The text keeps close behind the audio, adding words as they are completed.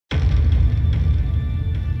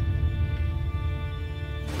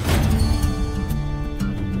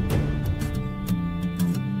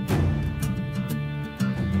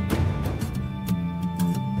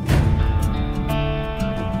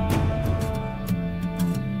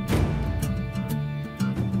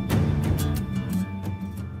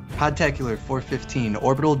Podtacular 415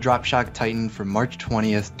 Orbital Dropshock Titan for March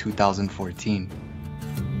 20th, 2014.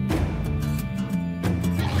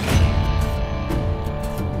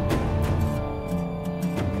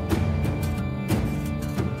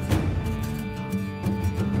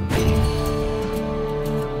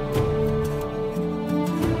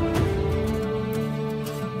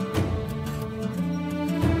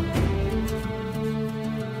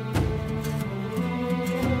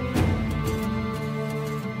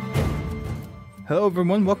 Hello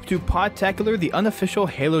everyone, welcome to Podtacular, the unofficial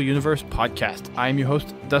Halo Universe podcast. I am your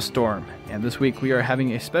host, Duststorm, and this week we are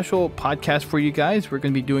having a special podcast for you guys. We're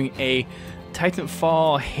going to be doing a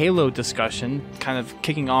Titanfall Halo discussion, kind of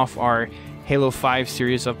kicking off our Halo 5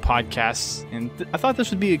 series of podcasts, and I thought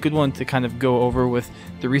this would be a good one to kind of go over with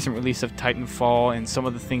the recent release of Titanfall and some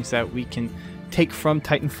of the things that we can take from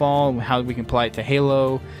Titanfall and how we can apply it to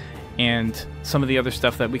Halo, and some of the other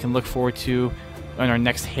stuff that we can look forward to in our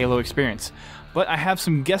next Halo experience. But I have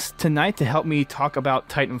some guests tonight to help me talk about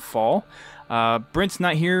Titanfall. Brent's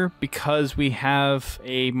not here because we have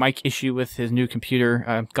a mic issue with his new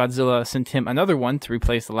computer. Godzilla sent him another one to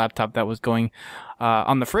replace the laptop that was going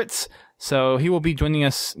on the fritz. So he will be joining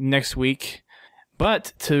us next week.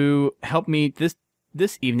 But to help me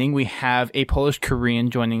this evening, we have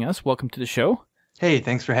aPolishKorean joining us. Welcome to the show. Hey,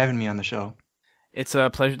 thanks for having me on the show. It's a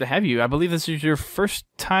pleasure to have you. I believe this is your first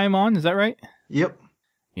time on, is that right? Yep.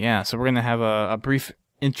 Yeah, so we're going to have a brief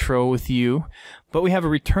intro with you, but we have a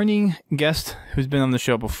returning guest who's been on the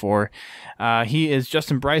show before. He is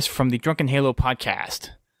Justin Bryce from the Drunken Halo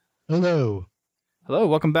Podcast. Hello. Hello,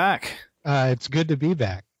 welcome back. It's good to be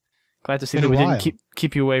back. Glad to see that we didn't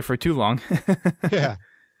keep you away for too long. Yeah.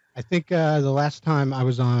 I think the last time I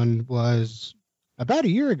was on was about a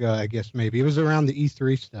year ago, I guess, maybe. It was around the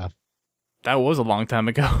E3 stuff. That was a long time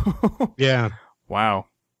ago. Yeah. Wow.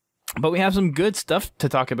 But we have some good stuff to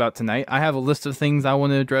talk about tonight. I have a list of things I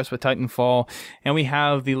want to address with Titanfall, and we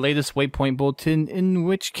have the latest Waypoint bulletin, in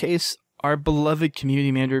which case our beloved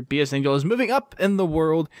community manager, BS Angel, is moving up in the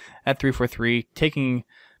world at 343, taking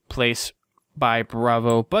place by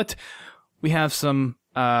Bravo. But we have some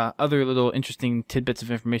other little interesting tidbits of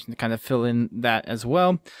information to kind of fill in that as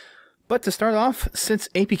well. But to start off, since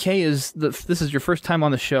APK this is your first time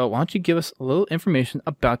on the show, why don't you give us a little information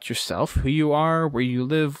about yourself, who you are, where you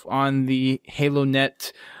live on the Halo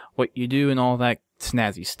net, what you do, and all that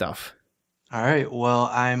snazzy stuff. All right. Well,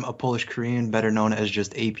 I'm aPolishKorean, better known as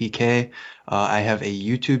just APK. I have a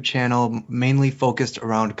YouTube channel mainly focused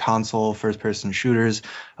around console first-person shooters,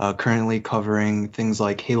 currently covering things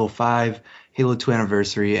like Halo 5, Halo 2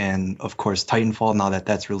 Anniversary, and, of course, Titanfall, now that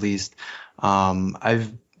that's released.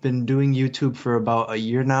 I've been doing YouTube for about a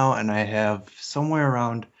year now, and I have somewhere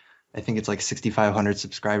around, I think it's like 6,500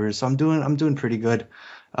 subscribers. So I'm doing pretty good.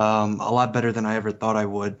 A lot better than I ever thought I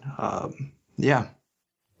would. Yeah.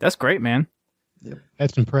 That's great, man. Yep.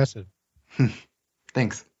 That's impressive.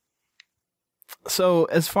 Thanks. So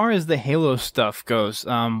as far as the Halo stuff goes,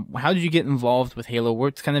 how did you get involved with Halo?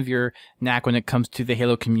 What's kind of your knack when it comes to the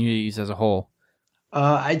Halo communities as a whole?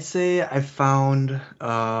 I'd say I found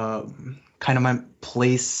kind of my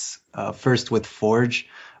place first with Forge.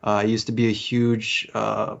 I used to be a huge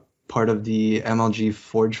part of the MLG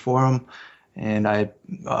Forge forum, and I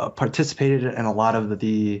participated in a lot of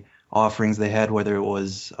the offerings they had, whether it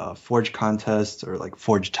was Forge contests or like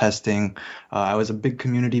Forge testing. I was a big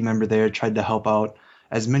community member there, tried to help out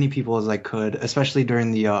as many people as I could, especially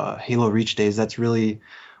during the Halo Reach days. That's really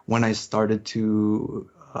when I started to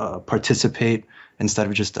participate instead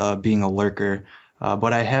of just being a lurker.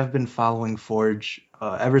 But I have been following Forge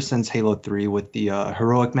ever since Halo 3 with the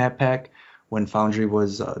Heroic Map Pack, when Foundry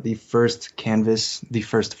was the first canvas, the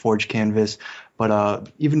first Forge canvas. But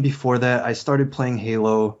even before that, I started playing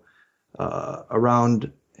Halo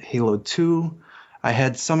around Halo 2. I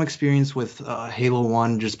had some experience with Halo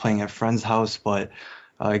 1 just playing at a friend's house, but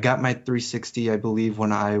I got my 360, I believe,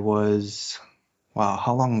 when I was, wow,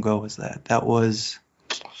 how long ago was that? That was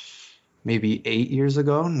maybe 9 years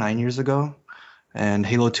ago. And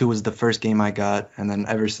Halo 2 was the first game I got, and then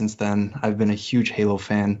ever since then, I've been a huge Halo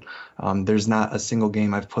fan. There's not a single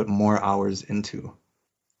game I've put more hours into.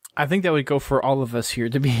 I think that would go for all of us here,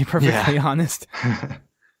 to be perfectly honest.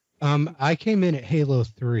 I came in at Halo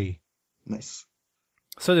 3. Nice.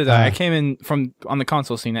 So did I. I came in on the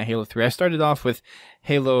console scene at Halo 3. I started off with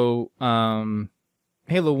Halo 1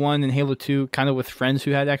 and Halo 2, kind of with friends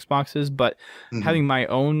who had Xboxes, but having my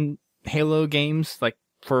own Halo games, like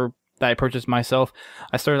that I purchased myself.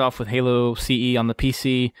 I started off with Halo CE on the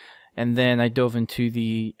PC, and then I dove into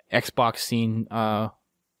the Xbox scene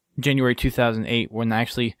January 2008, when I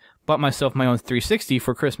actually bought myself my own 360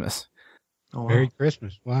 for Christmas. Oh, wow. Merry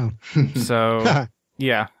Christmas! Wow. So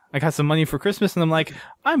yeah, I got some money for Christmas, and I'm like,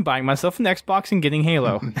 I'm buying myself an Xbox and getting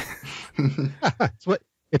Halo.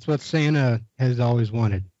 It's what Santa has always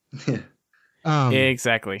wanted.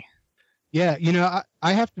 Exactly. Yeah,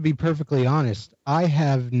 I have to be perfectly honest. I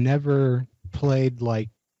have never played like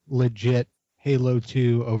legit Halo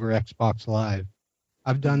 2 over Xbox Live.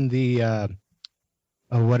 I've done the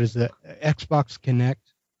what is it? Xbox Connect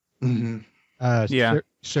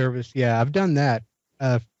service. Yeah, I've done that.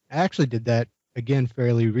 I actually did that again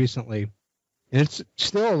fairly recently, and it's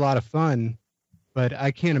still a lot of fun. But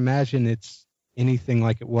I can't imagine it's anything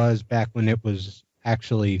like it was back when it was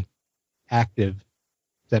actually active.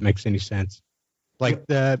 If that makes any sense. Like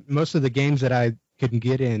most of the games that I couldn't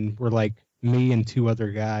get in were like me and two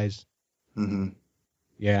other guys. Mm-hmm.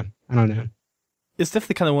 Yeah, I don't know. It's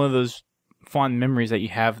definitely kind of one of those fond memories that you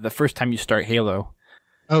have the first time you start Halo.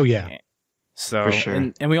 Oh yeah. So for sure.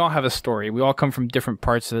 And we all have a story. We all come from different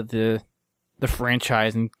parts of the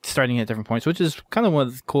franchise and starting at different points, which is kind of one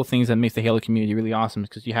of the cool things that makes the Halo community really awesome,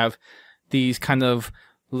 because you have these kind of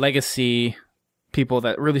legacy people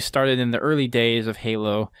that really started in the early days of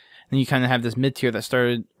Halo. Then you kind of have this mid-tier that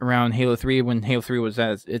started around Halo 3 when Halo 3 was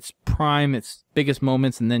at its prime, its biggest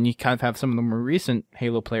moments, and then you kind of have some of the more recent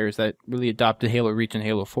Halo players that really adopted Halo Reach and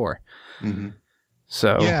Halo 4. Mm-hmm.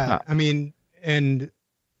 So yeah, I mean, and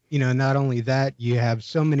not only that, you have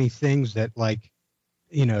so many things that, like,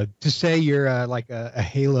 to say you're like a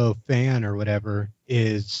Halo fan or whatever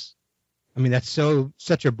is, I mean, that's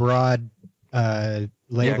such a broad label.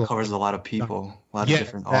 Yeah, it covers a lot of people, a lot of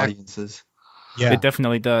different audiences. Yeah, it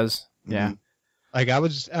definitely does. Yeah. Mm-hmm. Like I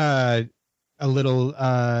was a little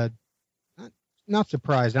not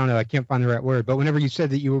surprised. I don't know. I can't find the right word. But whenever you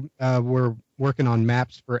said that you were working on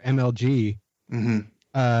maps for MLG,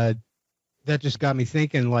 that just got me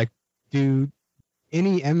thinking. Like, do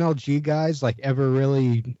any MLG guys like ever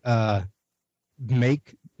really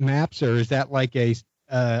make maps, or is that like a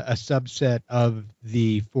subset of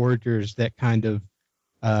the forgers that kind of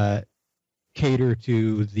cater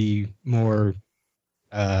to the more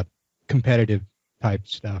competitive type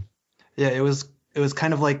stuff? Yeah, it was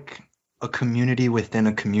kind of like a community within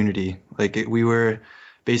a community. Like we were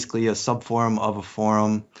basically a subforum of a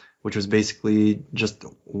forum, which was basically just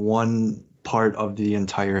one part of the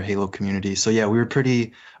entire Halo community. So yeah, we were a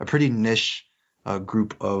pretty niche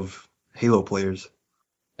group of Halo players.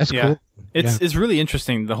 That's cool. It's really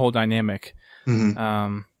interesting, the whole dynamic.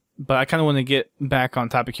 Mm-hmm. But I kind of want to get back on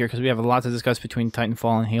topic here because we have a lot to discuss between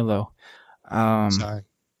Titanfall and Halo. Sorry.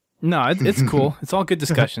 No, it's cool. It's all good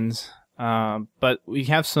discussions. But we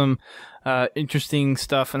have some interesting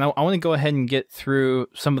stuff, and I want to go ahead and get through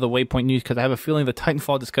some of the Waypoint news because I have a feeling the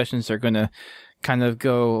Titanfall discussions are going to kind of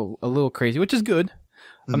go a little crazy, which is good.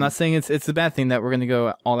 I'm not saying it's a bad thing that we're going to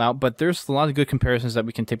go all out, but there's a lot of good comparisons that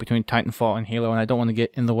we can take between Titanfall and Halo, and I don't want to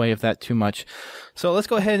get in the way of that too much. So let's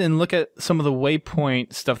go ahead and look at some of the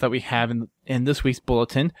Waypoint stuff that we have in this week's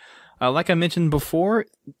bulletin. Like I mentioned before,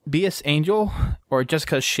 BS Angel, or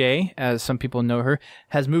Jessica Shea, as some people know her,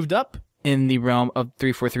 has moved up in the realm of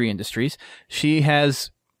 343 Industries. She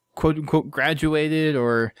has, quote-unquote, graduated,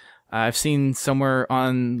 or I've seen somewhere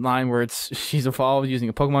online where she's evolved using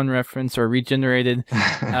a Pokemon reference or regenerated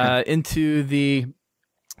into the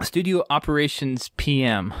Studio Operations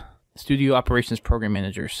PM, Studio Operations Program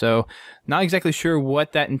Manager. So not exactly sure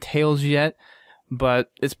what that entails yet, but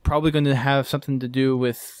it's probably going to have something to do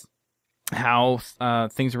with how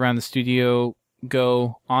things around the studio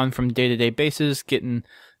go on from day-to-day basis, getting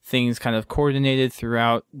things kind of coordinated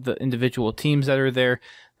throughout the individual teams that are there.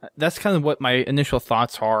 That's kind of what my initial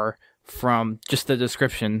thoughts are from just the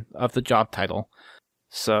description of the job title.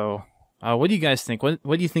 So, what do you guys think? What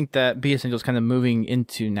do you think that BS Angel is kind of moving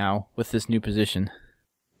into now with this new position?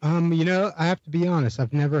 I have to be honest.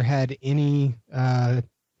 I've never had any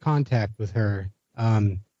contact with her.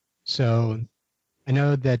 So I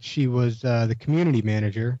know that she was the community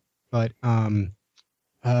manager, but I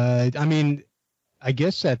mean, I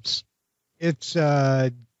guess it's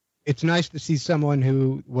nice to see someone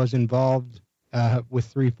who was involved with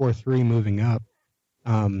 343 moving up.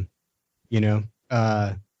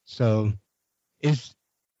 So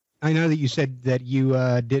I know that you said that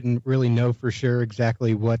you didn't really know for sure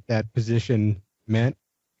exactly what that position meant.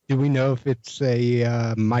 Do we know if it's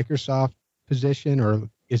a Microsoft position or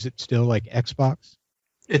is it still like Xbox?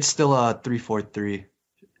 It's still 343.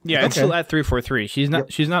 Yeah, it's still at 343. She's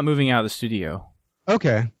not moving out of the studio.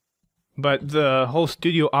 Okay. But the whole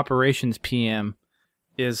studio operations PM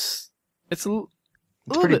it's a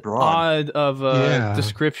little bit broad of a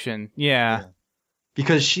description. Yeah.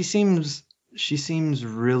 Because she seems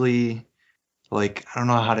really like, I don't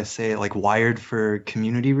know how to say it, like wired for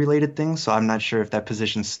community related things. So I'm not sure if that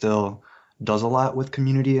position still does a lot with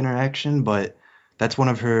community interaction, but that's one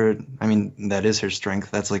of her, I mean, that is her strength.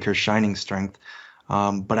 That's like her shining strength.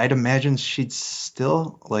 But I'd imagine she'd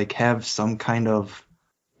still like have some kind of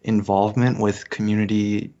involvement with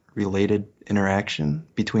community related interaction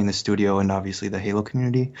between the studio and obviously the Halo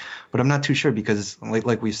community. But I'm not too sure because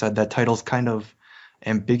like we said, that title's kind of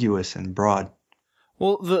ambiguous and broad.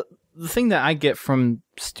 Well, the thing that I get from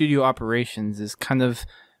studio operations is kind of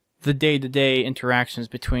the day-to-day interactions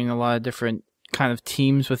between a lot of different kind of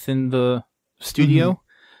teams within the studio. Mm-hmm.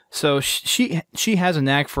 So she has a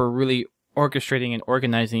knack for really orchestrating and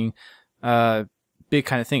organizing big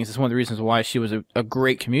kind of things. It's one of the reasons why she was a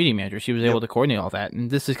great community manager. She was able to coordinate all that. And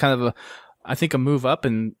this is kind of I think a move up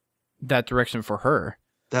in that direction for her.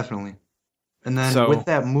 Definitely. And then with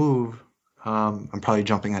that move, I'm probably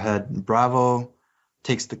jumping ahead. Bravo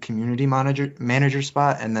takes the community manager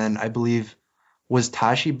spot, and then I believe was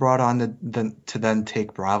Tashi brought on to then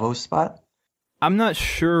take Bravo's spot? I'm not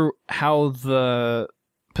sure how the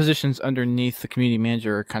positions underneath the community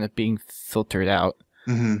manager are kind of being filtered out.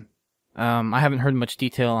 Mm-hmm. I haven't heard much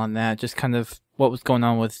detail on that, just kind of what was going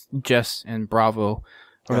on with Jess and Bravo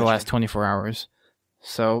over the last 24 hours.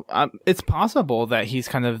 So it's possible that he's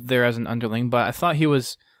kind of there as an underling, but I thought he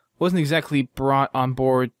wasn't exactly brought on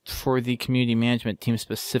board for the community management team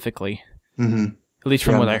specifically. Mm-hmm. At least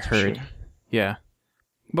from what I heard. Sure. Yeah.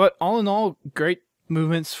 But all in all, great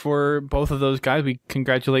movements for both of those guys. We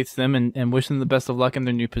congratulate them and wish them the best of luck in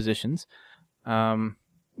their new positions.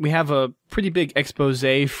 We have a pretty big expose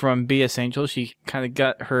from BS Angel. She kind of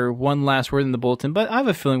got her one last word in the bulletin, but I have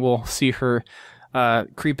a feeling we'll see her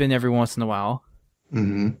creep in every once in a while.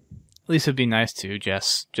 Mm-hmm. At least it'd be nice to,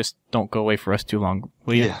 Jess. Just don't go away for us too long,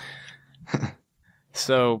 will you? Yeah.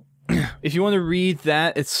 So, if you want to read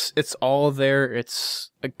that, it's all there.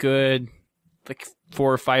 It's a good, like,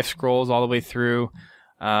 4 or 5 scrolls all the way through.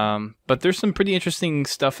 But there's some pretty interesting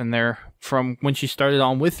stuff in there from when she started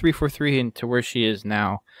on with 343 and to where she is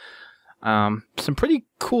now. Some pretty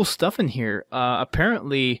cool stuff in here.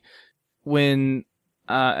 Apparently, when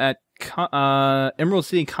at Emerald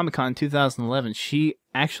City Comic Con 2011, she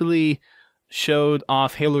actually showed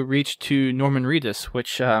off Halo Reach to Norman Reedus,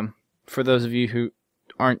 which, for those of you who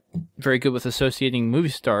aren't very good with associating movie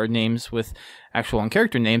star names with actual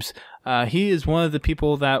on-character names, he is one of the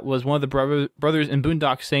people that was one of the brothers in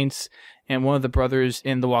Boondock Saints and one of the brothers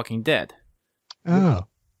in The Walking Dead. Oh,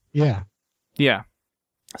 yeah. Yeah.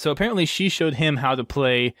 So apparently she showed him how to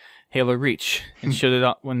play Halo Reach and showed it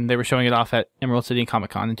off when they were showing it off at Emerald City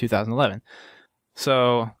Comic Con in 2011.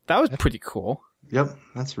 So that was pretty cool. Yep,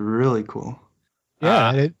 that's really cool.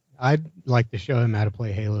 Yeah, I'd like to show him how to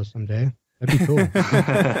play Halo someday. That'd be cool.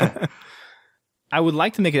 I would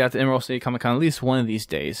like to make it out to Emerald City Comic Con at least one of these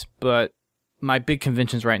days, but my big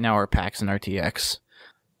conventions right now are PAX and RTX.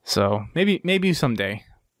 So maybe someday.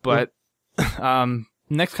 But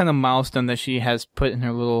next kind of milestone that she has put in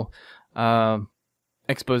her little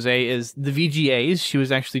expose is the VGAs. She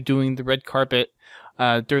was actually doing the red carpet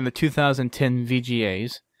during the 2010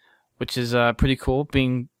 VGAs, which is pretty cool,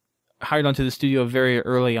 being hired onto the studio very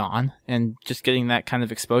early on, and just getting that kind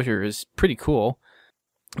of exposure is pretty cool.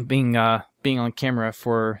 Being on camera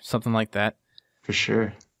for something like that. For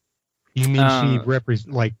sure. You mean she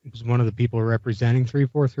was one of the people representing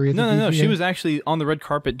 343? No. She was actually on the red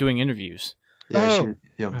carpet doing interviews. Yeah,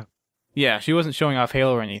 Yeah, she wasn't showing off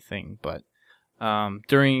Halo or anything, but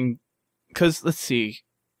because let's see,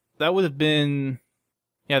 that would have been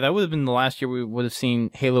the last year we would have seen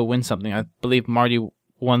Halo win something. I believe Marty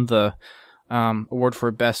won the award for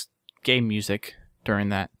best game music during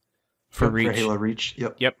that for Reach. For Halo Reach.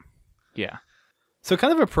 Yep. Yeah. So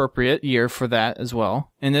kind of appropriate year for that as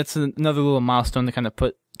well, and it's another little milestone to kind of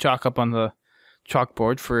put chalk up on the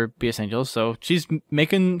chalkboard for BS Angels. So she's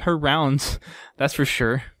making her rounds, that's for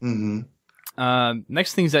sure. Mm-hmm.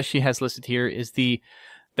 Next things that she has listed here is the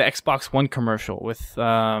Xbox One commercial with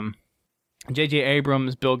J.J.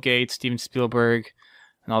 Abrams, Bill Gates, Steven Spielberg,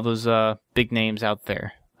 and all those big names out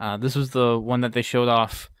there. This was the one that they showed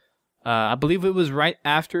off. I believe it was right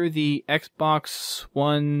after the Xbox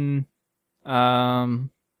One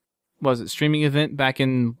streaming event back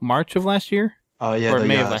in March of last year? Yeah, or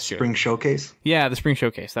May of last Spring year. Showcase? Yeah, the Spring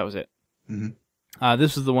Showcase, that was it. Mm-hmm.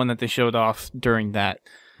 This was the one that they showed off during that.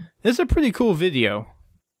 It's a pretty cool video,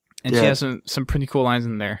 and she has some pretty cool lines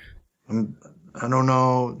in there. I don't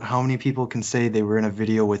know how many people can say they were in a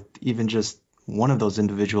video with even just one of those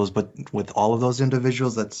individuals, but with all of those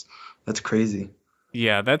individuals, that's crazy.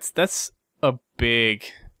 Yeah, that's a big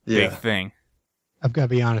thing. I've got to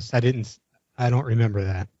be honest, I don't remember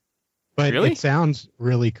that. But Really? it sounds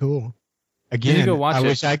really cool. Again, go watch I it.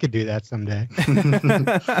 wish I could do that someday.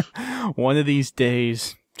 One of these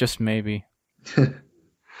days, just maybe.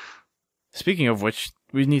 Speaking of which,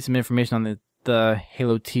 we need some information on the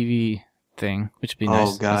Halo TV thing, which would be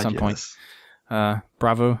nice at some point.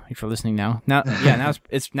 Bravo, if you're listening now. Now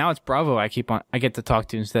it's Bravo. I get to talk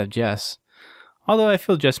to instead of Jess. Although I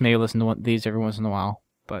feel Jess may listen to these every once in a while.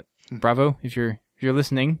 But Bravo, if you're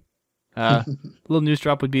listening, a little news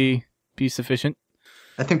drop would be sufficient.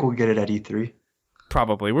 I think we'll get it at E3.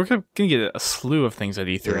 Probably. We're gonna get a slew of things at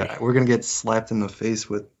E3. Yeah, we're gonna get slapped in the face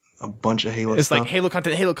with a bunch of Halo It's stuff. like Halo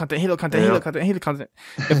content, Halo content, Halo content, Halo content, Halo content.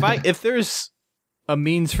 If there's a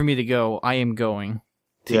means for me to go, I am going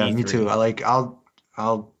to E3. Me too.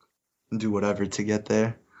 I'll do whatever to get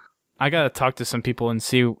there. I gotta talk to some people and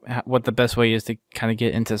see what the best way is to kind of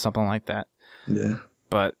get into something like that. Yeah.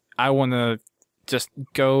 But I want to just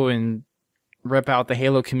go and rep out the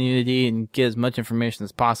Halo community and get as much information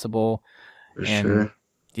as possible. For sure.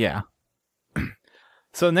 Yeah.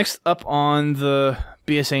 So next up on the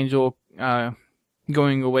BS Angel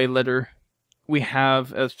going away letter, we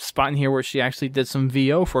have a spot in here where she actually did some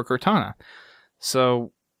VO for Cortana.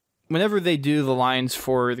 So whenever they do the lines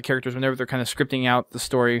for the characters, whenever they're kind of scripting out the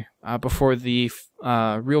story before the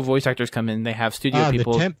real voice actors come in, they have studio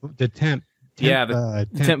people. The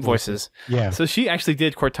temp voices. Yeah. So she actually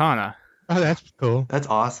did Cortana. Oh, that's cool. That's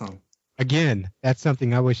awesome. Again, that's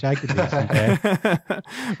something I wish I could do someday.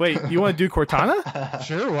 Wait, you want to do Cortana?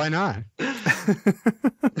 Sure, why not?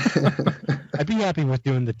 I'd be happy with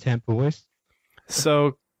doing the temp voice.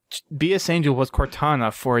 So, BS Angel was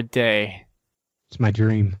Cortana for a day. It's my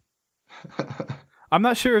dream. I'm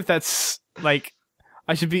not sure if that's, like,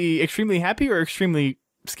 I should be extremely happy or extremely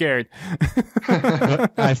scared.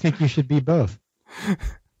 But I think you should be both.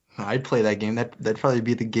 I'd play that game. That'd probably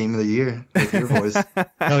be the game of the year with your voice.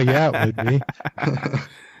 Oh yeah, it would be.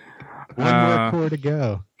 One more core to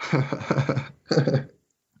go.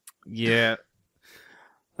 Yeah.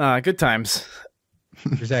 Good times.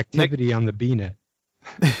 There's activity on the BNet.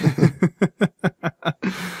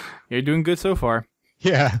 You're doing good so far.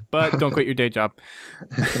 Yeah. But don't quit your day job.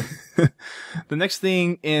 The next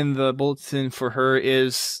thing in the bulletin for her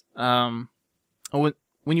is When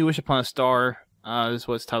You Wish Upon a Star is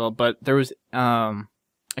what it's titled. But there was a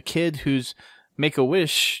kid whose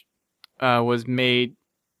Make-A-Wish was made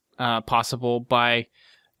possible by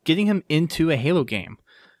getting him into a Halo game.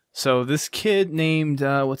 So this kid named,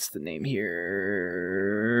 what's the name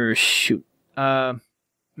here? Shoot.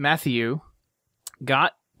 Matthew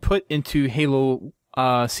got put into Halo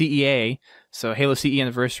CEA, so Halo CE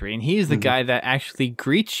Anniversary, and he's the guy that actually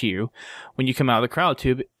greets you when you come out of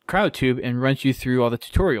the crowd tube and runs you through all the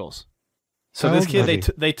tutorials. So this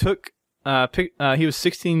kid, they took, he was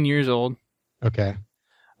 16 years old. Okay.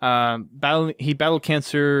 He battled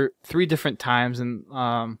cancer 3 different times, and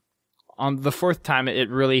on the 4th time, it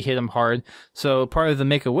really hit him hard. So part of the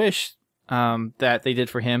Make-A-Wish that they did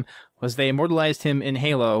for him was they immortalized him in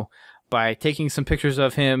Halo by taking some pictures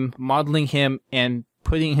of him, modeling him, and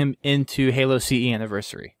putting him into Halo CE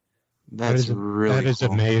Anniversary. That is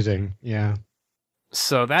cool. Amazing. Yeah.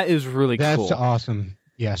 So that is really cool. That's awesome.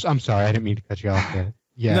 Yes. I'm sorry. I didn't mean to cut you off there.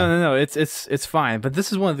 Yeah. No. It's fine. But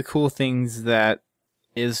this is one of the cool things that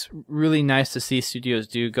is really nice to see studios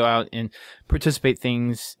do, go out and participate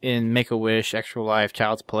things in Make-A-Wish, Extra Life,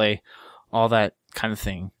 Child's Play, all that kind of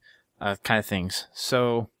things.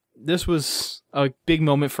 So this was a big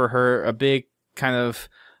moment for her, a big kind of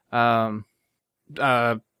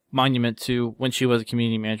monument to when she was a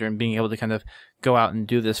community manager and being able to kind of go out and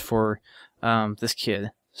do this for this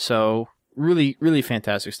kid. So really, really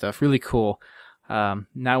fantastic stuff. Really cool. Now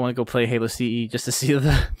I want to go play Halo CE just to see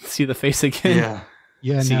the face again. Yeah.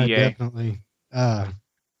 Yeah, CEA. no, definitely.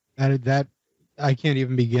 That I can't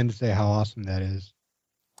even begin to say how awesome that is.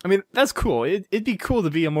 I mean, that's cool. It'd be cool to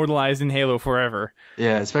be immortalized in Halo forever.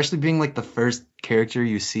 Yeah, especially being like the first character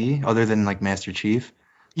you see, other than like Master Chief.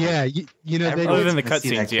 Yeah, you know, they Other than the gonna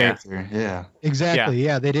see that cutscenes, yeah. character. Yeah. Exactly.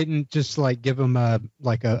 Yeah, they didn't just like give him a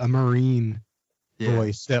Marine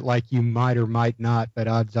voice that like you might or might not, but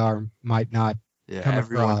odds are might not come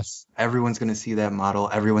across. Everyone's gonna see that model.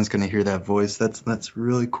 Everyone's gonna hear that voice. That's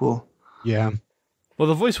really cool. Yeah. Well,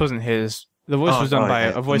 the voice wasn't his. The voice was done by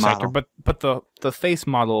a voice actor, but the face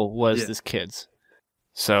model was this kid's.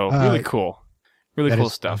 So really cool. Really cool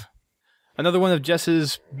stuff. Another one of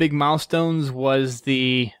Jess's big milestones was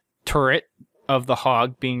the turret of the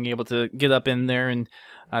Hog, being able to get up in there and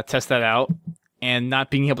test that out, and not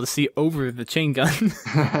being able to see over the chain gun,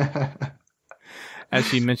 as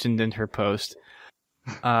she mentioned in her post.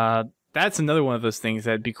 That's another one of those things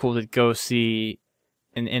that'd be cool to go see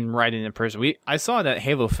and ride it in person. I saw it at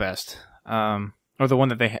Halo Fest, or the one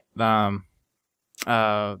that they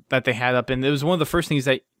had up, and it was one of the first things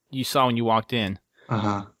that you saw when you walked in.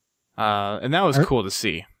 And that was cool to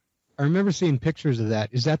see. I remember seeing pictures of that.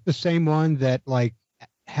 Is that the same one that like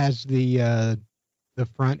has the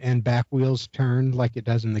front and back wheels turned like it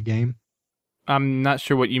does in the game? I'm not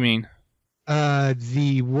sure what you mean.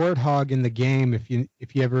 The Warthog in the game, if you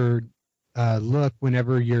ever look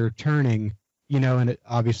whenever you're turning, and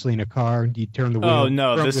obviously in a car, you turn the wheel. Oh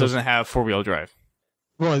no, this doesn't have 4-wheel drive.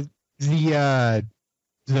 Well, the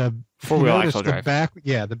 4-wheel axle drive.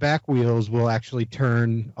 The back wheels will actually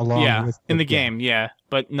turn along with in the game,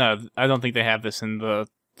 but no, I don't think they have this in the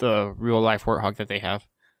real life Warthog that they have.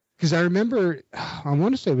 Because I remember, I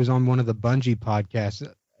want to say it was on one of the Bungie podcasts,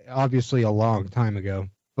 obviously a long time ago.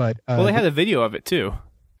 But they had a video of it too.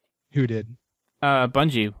 Who did?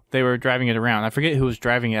 Bungie. They were driving it around. I forget who was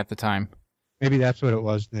driving it at the time. Maybe that's what it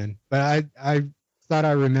was then. But I thought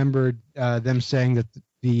I remembered them saying that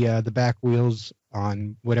the back wheels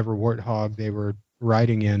on whatever Warthog they were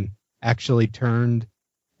riding in actually turned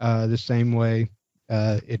the same way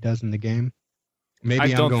it does in the game. Maybe I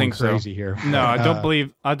don't going think crazy so. here. No, I don't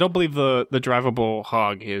believe the drivable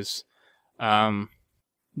hog is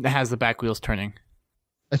has the back wheels turning.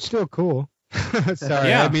 It's still cool.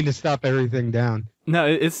 Sorry, I didn't mean to stop everything down. No,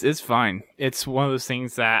 it's fine. It's one of those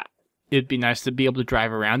things that it'd be nice to be able to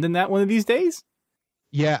drive around in that one of these days.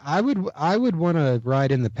 Yeah, I would want to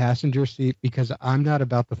ride in the passenger seat because I'm not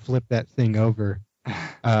about to flip that thing over.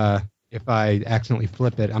 If I accidentally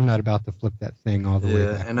flip it, I'm not about to flip that thing all the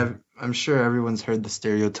way back. And I'm sure everyone's heard the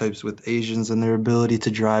stereotypes with Asians and their ability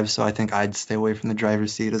to drive, so I think I'd stay away from the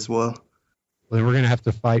driver's seat as well. Well, then we're going to have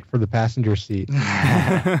to fight for the passenger seat.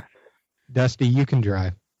 Dusty, you can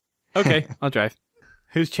drive. Okay, I'll drive.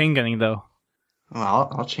 Who's chain gunning, though? Well,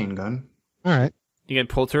 I'll chain gun. All right. You get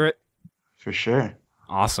pull turret? For sure.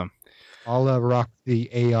 Awesome. I'll rock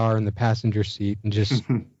the AR in the passenger seat and just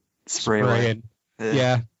spray it.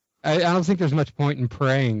 Yeah. I don't think there's much point in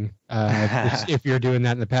praying if you're doing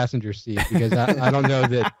that in the passenger seat because I don't know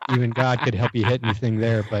that even God could help you hit anything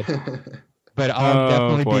there, but I'll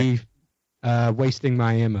definitely be wasting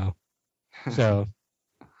my ammo. So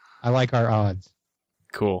I like our odds.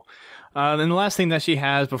 Cool. Then the last thing that she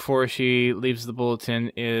has before she leaves the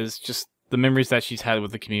bulletin is just the memories that she's had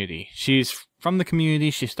with the community. She's from the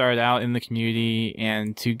community. She started out in the community,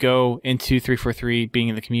 and to go into 343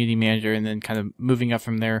 being the community manager and then kind of moving up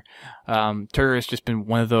from there, to her has just been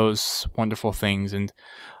one of those wonderful things. And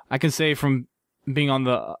I can say from being on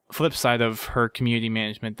the flip side of her community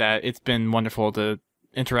management that it's been wonderful to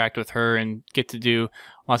interact with her and get to do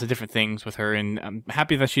lots of different things with her. And I'm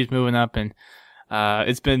happy that she's moving up, and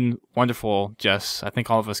it's been wonderful, Jess. I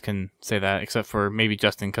think all of us can say that, except for maybe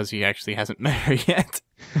Justin, because he actually hasn't met her yet.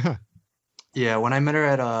 Yeah, when I met her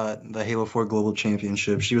at the Halo 4 Global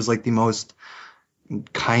Championship, she was like the most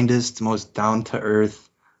kindest, most down-to-earth,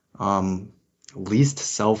 least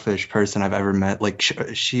selfish person I've ever met. Like,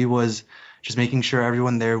 she was just making sure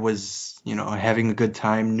everyone there was, having a good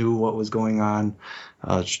time, knew what was going on.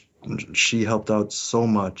 She helped out so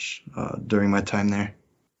much during my time there.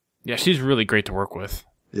 Yeah, she's really great to work with.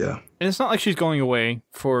 Yeah. And it's not like she's going away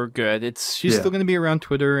for good. She's still going to be around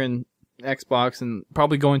Twitter and Xbox and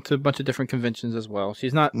probably going to a bunch of different conventions as well.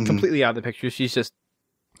 She's not completely out of the picture. She's just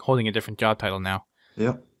holding a different job title now.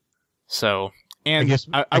 Yep. So, and go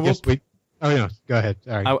ahead.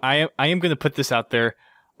 Sorry. I am going to put this out there.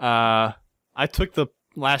 I took the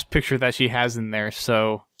last picture that she has in there.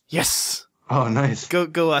 So, yes. Oh, nice.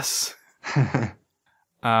 Go us. For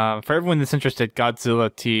everyone that's interested,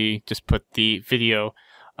 Godzilla T just put the video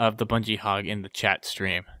of the Bungie hog in the chat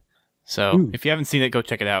stream. So if you haven't seen it, go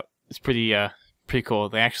check it out. It's pretty cool.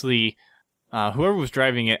 They actually, whoever was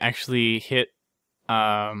driving it actually hit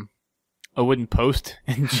a wooden post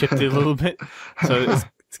and chipped it a little bit. So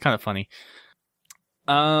it's kind of funny.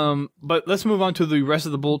 But let's move on to the rest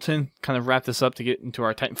of the bulletin. Kind of wrap this up to get into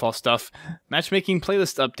our Titanfall stuff. Matchmaking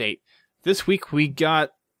playlist update. This week we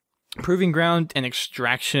got Proving Ground and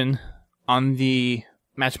Extraction on the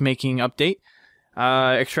matchmaking update.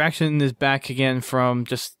 Extraction is back again from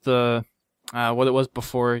just the what it was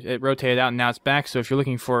before. It rotated out and now it's back. So if you're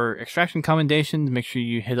looking for Extraction commendations, make sure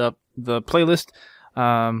you hit up the playlist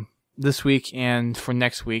this week and for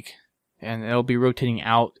next week. And it'll be rotating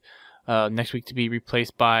out next week to be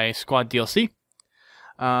replaced by Squad DLC.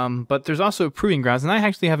 But there's also Proving Grounds, and I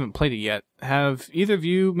actually haven't played it yet. Have either of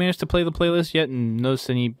you managed to play the playlist yet and noticed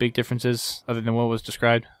any big differences other than what was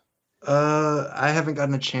described? I haven't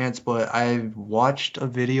gotten a chance, but I watched a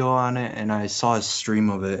video on it and I saw a stream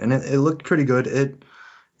of it, and it looked pretty good.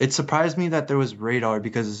 It surprised me that there was radar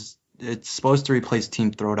because it's supposed to replace Team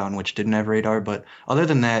Throwdown, which didn't have radar. But other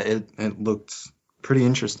than that, it looked pretty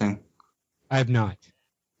interesting. I have not.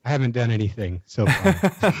 I haven't done anything so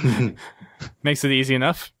far. Makes it easy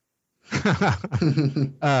enough.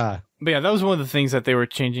 But yeah, that was one of the things that they were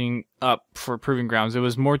changing up for Proving Grounds. It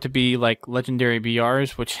was more to be like legendary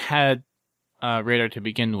BRs, which had radar to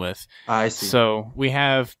begin with. I see. So we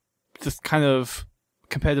have this kind of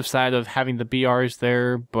competitive side of having the BRs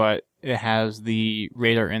there, but it has the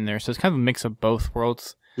radar in there. So it's kind of a mix of both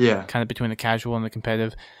worlds. Yeah. Kind of between the casual and the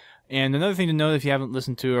competitive. And another thing to note, if you haven't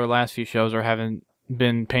listened to our last few shows or haven't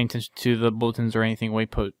been paying attention to the bulletins or anything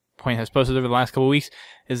Waypoint has posted over the last couple of weeks,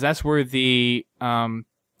 is that's where the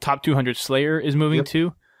top 200 Slayer is moving to.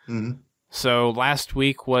 Mm-hmm. So last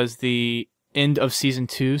week was the end of Season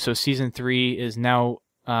 2, so Season 3 is now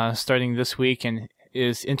starting this week and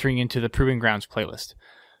is entering into the Proving Grounds playlist.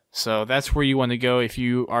 So that's where you want to go if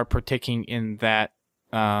you are partaking in that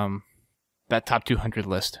that top 200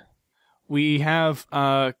 list. We have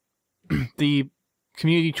the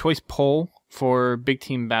community choice poll for Big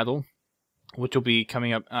Team Battle, which will be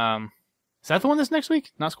coming up. Is that the one that's next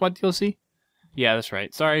week? Not Squad DLC? Yeah, that's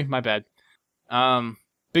right. Sorry, my bad.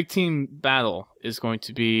 Big Team Battle is going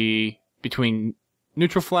to be between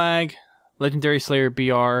Neutral Flag, Legendary Slayer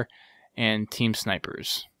BR, and Team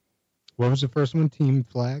Snipers. What was the first one? Team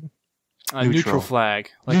Flag? Neutral Flag,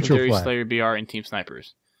 Legendary Slayer BR, and Team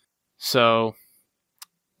Snipers. So,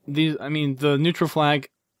 the Neutral Flag,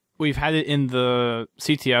 we've had it in the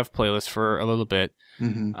CTF playlist for a little bit.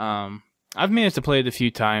 Mm-hmm. I've managed to play it a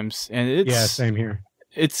few times, and it's same here.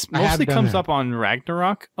 It's mostly comes up on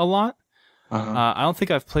Ragnarok a lot. I don't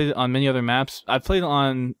think I've played it on many other maps. I've played it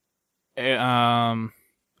on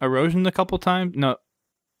Erosion a couple times.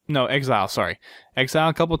 No, Exile. Sorry, Exile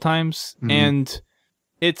a couple times, and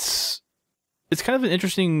it's kind of an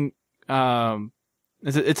interesting.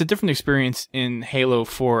 It's a different experience in Halo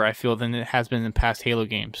 4, I feel, than it has been in past Halo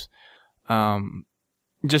games.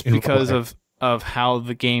 Just because of how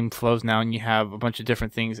the game flows now, and you have a bunch of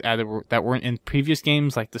different things added that weren't in previous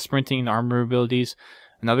games, like the sprinting, the armor abilities,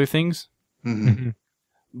 and other things. Mm-hmm.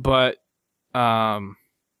 But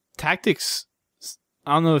tactics,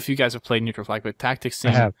 I don't know if you guys have played Neutral Flag, but tactics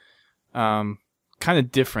seem kind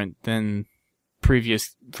of different than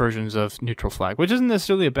previous versions of Neutral Flag, which isn't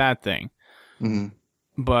necessarily a bad thing. Mm-hmm.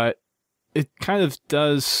 But it kind of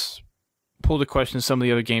does pull to question some of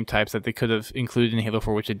the other game types that they could have included in Halo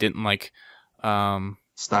 4, which it didn't, like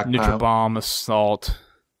Stockpile. Neutral Bomb, Assault.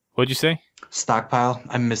 What'd you say? Stockpile.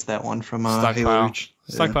 I missed that one from Stockpile. Halo Reach.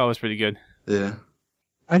 Stockpile was pretty good. Yeah.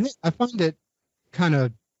 I find it kind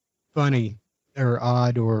of funny or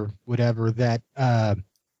odd or whatever that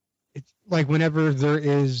it's like whenever there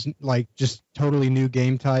is like just totally new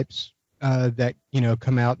game types that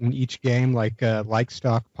come out in each game, like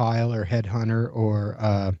Stockpile or Headhunter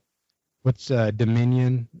or what's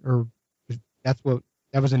Dominion, or that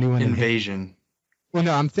was a new one. Invasion. Well,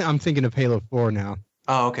 no, I'm thinking of Halo 4 now.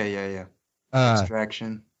 Oh, okay, yeah.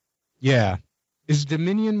 Extraction. Yeah. Is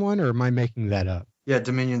Dominion one, or am I making that up? Yeah,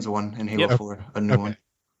 Dominion's one in Halo 4, a new one.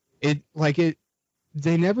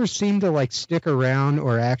 They never seem to like stick around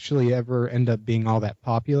or actually ever end up being all that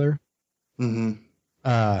popular. Mm-hmm.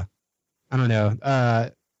 I don't know.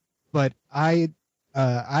 But I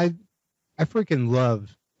freaking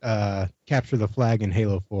love Capture the Flag in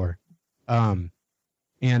Halo 4.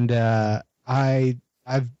 And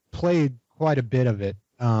I've played quite a bit of it.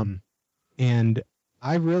 And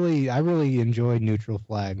I really enjoyed Neutral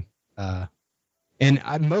Flag.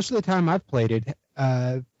 And most of the time I've played it,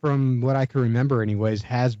 from what I can remember anyways,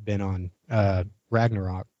 has been on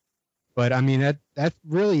Ragnarok. But I mean that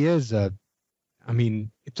really is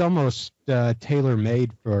it's almost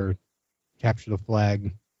tailor-made for Capture the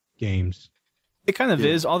Flag games. It kind of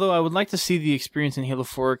is, although I would like to see the experience in Halo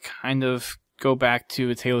 4 kind of go back to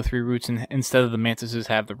its Halo 3 roots, and instead of the Mantises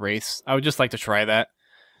have the Wraiths. I would just like to try that,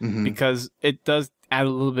 because it does add a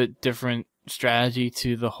little bit different strategy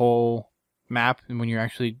to the whole map and when you're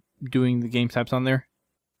actually doing the game types on there.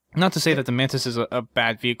 Not to say that the Mantis is a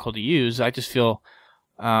bad vehicle to use, I just feel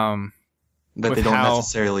that they don't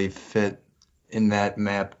necessarily fit in that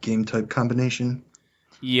map game type combination.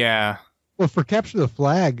 Yeah. Well, for Capture the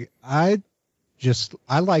Flag, I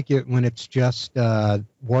like it when it's just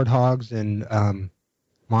warthogs and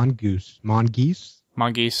mongooses.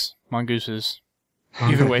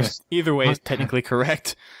 Either way is technically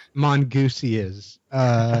correct. Mongoosey is.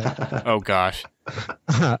 Oh gosh.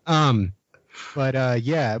 But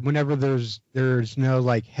yeah, whenever there's no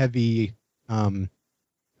like heavy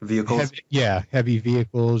vehicles. Heavy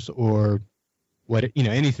vehicles or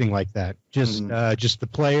anything like that. Just the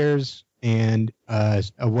players and a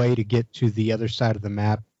way to get to the other side of the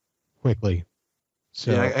map quickly.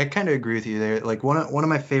 So yeah, I kind of agree with you there. Like one of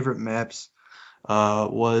my favorite maps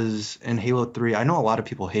was in Halo 3. I know a lot of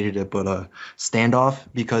people hated it, but Standoff,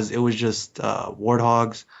 because it was just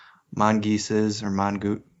warthogs, mongooses or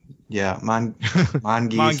mongoose. Yeah, mongoose.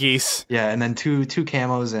 Mongoose. Yeah, and then two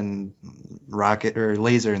camos and rocket or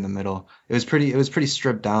laser in the middle. It was pretty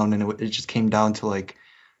stripped down, and it just came down to like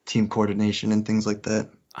team coordination and things like that.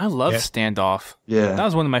 I love Standoff. Yeah. That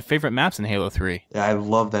was one of my favorite maps in Halo 3. Yeah, I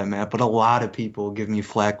love that map, but a lot of people give me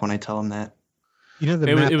flack when I tell them that.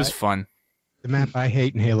 It was fun. The map I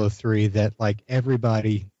hate in Halo 3 that like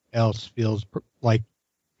everybody else feels like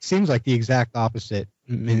seems like the exact opposite.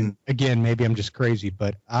 I mean, again, maybe I'm just crazy,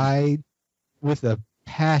 but I, with a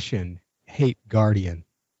passion, hate Guardian.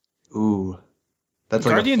 Ooh, that's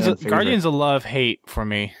Guardian's like Guardian's a love-hate for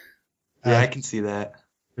me. Yeah, I can see that.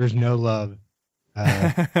 There's no love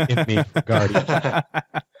in me for Guardian.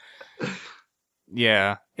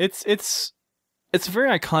 Yeah, it's a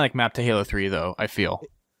very iconic map to Halo 3, though, I feel.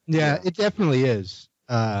 Yeah, it definitely is.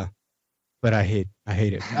 But I hate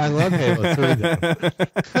it. I love Halo 3 though.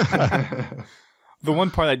 The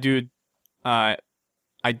one part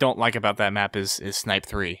I don't like about that map is Snipe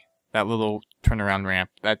 3. That little turnaround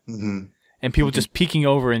ramp. And people just peeking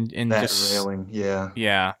over and that just railing, yeah.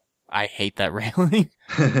 Yeah. I hate that railing.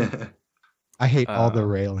 I hate all the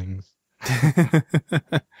railings.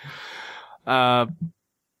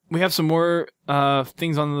 We have some more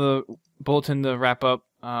things on the bulletin to wrap up.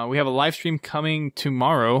 We have a live stream coming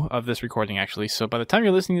tomorrow of this recording, actually. So by the time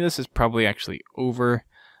you're listening to this, it's probably actually over,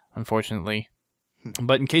 unfortunately.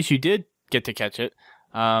 But in case you did get to catch it,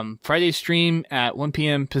 Friday stream at 1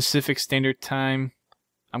 p.m. Pacific Standard Time.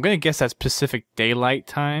 I'm going to guess that's Pacific Daylight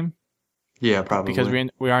Time. Yeah, probably. Because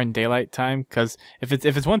we are in daylight time. Because if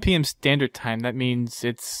it's 1 p.m. Standard Time, that means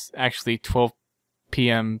it's actually 12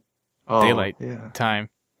 p.m. Daylight time.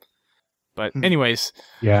 But anyways.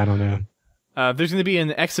 Yeah, I don't know. There's going to be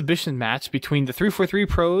an exhibition match between the 343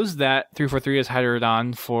 pros that 343 has hired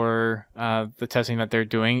on for the testing that they're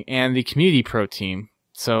doing, and the community pro team.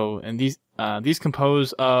 So, and these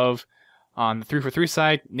compose of, on the 343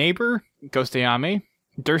 side, Neighbor, Ghost Ayame,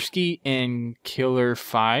 Dursky, and Killer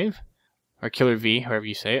 5, or Killer V, however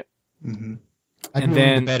you say it. Mm-hmm. And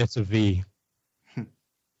then bet it's a V.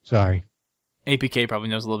 Sorry. APK probably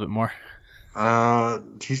knows a little bit more.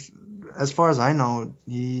 As far as I know,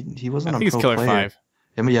 he wasn't a pro player. I think it's Killer 5.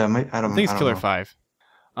 I think it's Killer 5.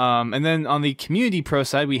 And then on the community pro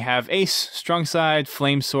side, we have Ace, Strong Side,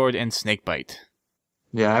 Flame Sword, and Snakebite.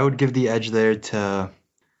 Yeah, I would give the edge there to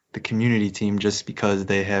the community team just because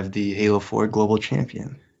they have the Halo 4 global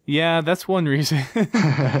champion. Yeah, that's one reason.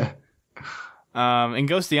 And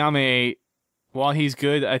Ghost Ayame, while he's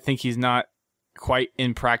good, I think he's not quite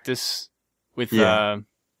in practice with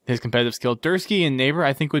his competitive skill. Dursky and Neighbor,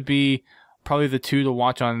 I think, would be probably the two to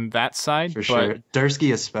watch on that side. For sure.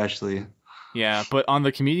 Dursky especially. Yeah, but on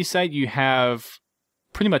the community side, you have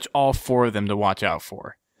pretty much all four of them to watch out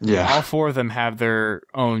for. Yeah. All four of them have their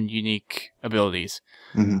own unique abilities.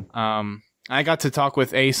 Mm-hmm. I got to talk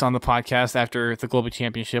with Ace on the podcast after the Global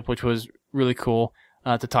Championship, which was really cool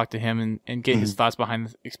to talk to him and get his thoughts behind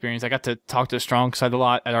the experience. I got to talk to Strong Side a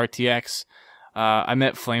lot at RTX. I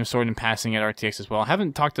met Flame Sword in passing at RTX as well. I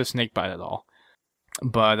haven't talked to Snakebite at all.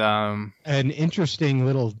 But an interesting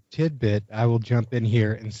little tidbit, I will jump in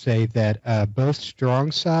here and say that both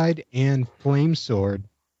Strong Side and Flame Sword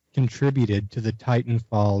contributed to the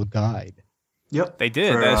Titanfall guide. Yep. They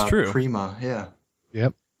did. That's true. Prima, yeah.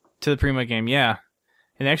 Yep. To the Prima game, yeah.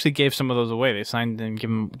 And they actually gave some of those away. They signed and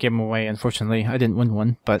gave them away. Unfortunately, I didn't win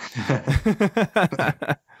one, but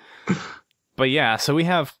but yeah. So we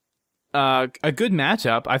have a good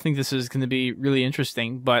matchup. I think this is going to be really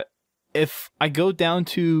interesting. But if I go down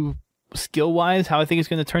to skill-wise, how I think it's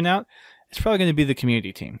going to turn out, it's probably going to be the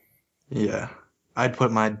community team. Yeah, I'd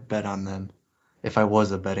put my bet on them if I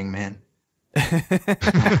was a betting man.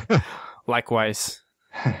 Likewise.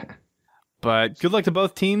 But good luck to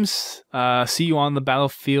both teams. See you on the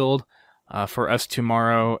battlefield for us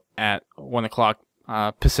tomorrow at 1 o'clock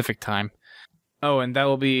Pacific time. Oh, and that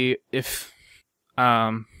will be if...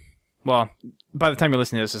 well, by the time you're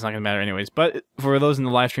listening to this, it's not going to matter anyways. But for those in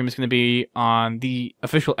the live stream, it's going to be on the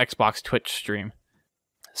official Xbox Twitch stream.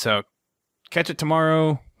 So catch it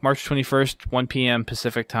tomorrow, March 21st, 1 p.m.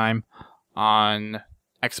 Pacific time on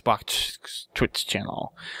Xbox Twitch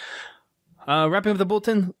channel. Wrapping up the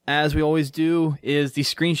bulletin, as we always do, is the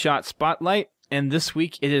screenshot spotlight. And this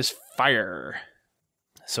week it is fire.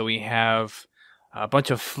 So we have a bunch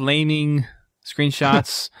of flaming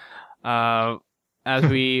screenshots. as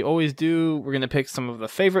we always do, we're going to pick some of the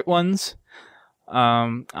favorite ones.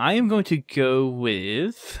 I am going to go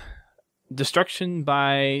with Destruction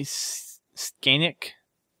by Skanik.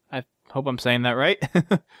 I hope I'm saying that right.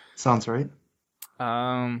 Sounds right.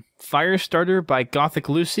 Firestarter by Gothic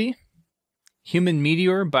Lucy. Human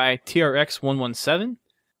Meteor by TRX117.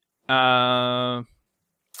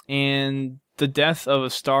 And The Death of a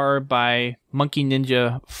Star by Monkey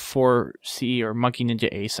Ninja 4C, or Monkey Ninja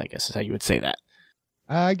Ace, I guess is how you would say that.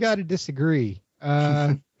 I gotta disagree.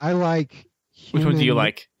 I like. Which one do you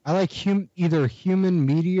like? I like either Human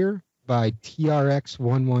Meteor by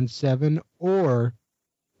TRX117 or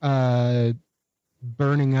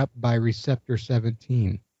Burning Up by Receptor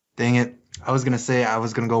 17. Dang it. I was going to say I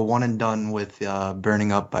was going to go one and done with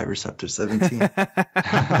Burning Up by Receptor 17.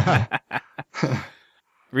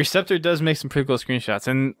 Receptor does make some pretty cool screenshots,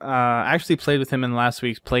 and I actually played with him in last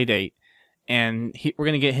week's Playdate, and we're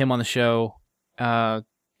going to get him on the show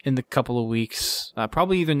in the couple of weeks,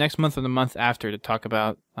 probably either next month or the month after, to talk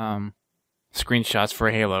about screenshots for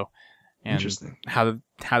Halo and how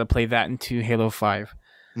to play that into Halo 5.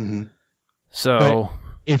 Mm-hmm. So, but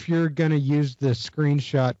if you're going to use the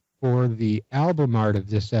screenshot for the album art of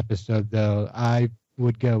this episode, though, I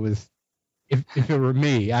would go with, if it were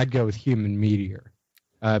me, I'd go with Human Meteor.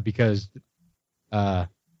 Because I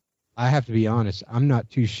have to be honest, I'm not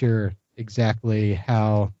too sure exactly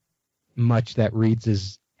how much that reads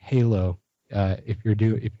as Halo if you're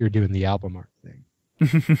doing the album art thing.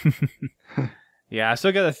 Yeah, I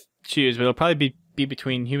still gotta choose, but it'll probably be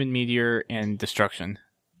between Human Meteor and Destruction.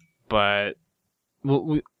 But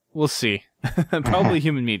we'll see. Probably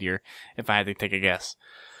Human Meteor, if I had to take a guess.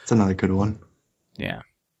 It's another good one. Yeah.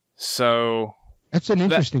 So that's an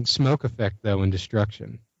interesting smoke effect, though, in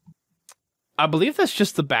Destruction. I believe that's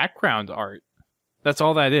just the background art. That's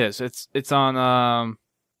all that is. It's on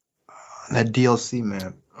that DLC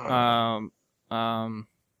map.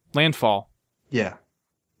 Landfall. Yeah.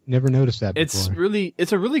 Never noticed that before.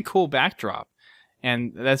 It's a really cool backdrop,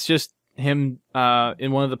 and that's just him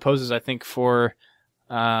in one of the poses, I think, for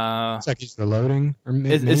it's like he's reloading, or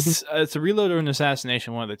maybe it's a reload or an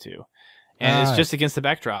assassination, one of the two, and it's just against the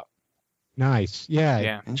backdrop. Nice.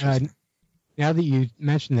 Yeah. Now that you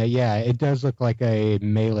mentioned that, yeah, it does look like a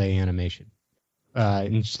melee animation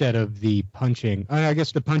instead of the punching. I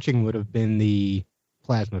guess the punching would have been the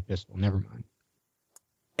plasma pistol. Never mind.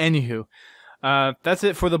 Anywho, that's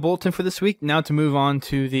it for the bulletin for this week. Now to move on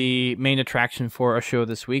to the main attraction for our show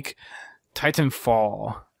this week,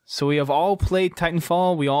 Titanfall. So we have all played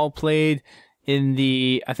Titanfall. We all played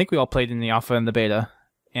I think we all played in the alpha and the beta,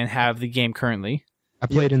 and have the game currently. I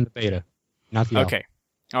played in the beta, not the alpha. Okay,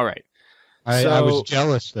 all right. I was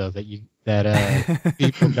jealous though that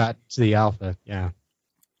people got to the alpha. Yeah,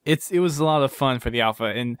 it was a lot of fun for the alpha,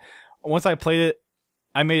 and once I played it,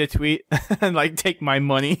 I made a tweet and like, take my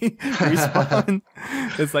money, respawn.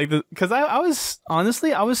 It's like because I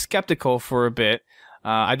was skeptical for a bit.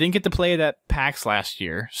 I didn't get to play it at PAX last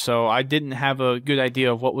year, so I didn't have a good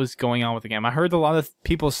idea of what was going on with the game. I heard a lot of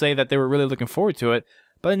people say that they were really looking forward to it,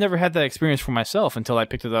 but I never had that experience for myself until I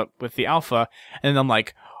picked it up with the alpha, and I'm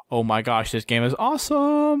like, oh my gosh, this game is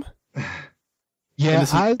awesome. Yeah,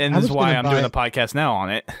 and this is why I'm doing a podcast now on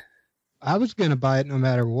it. I was going to buy it no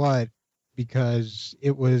matter what, because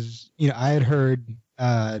it was, I had heard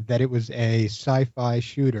that it was a sci-fi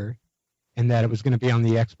shooter and that it was going to be on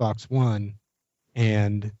the Xbox One,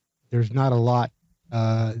 and there's not a lot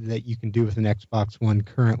that you can do with an Xbox One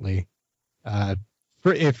currently,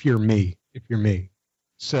 if you're me.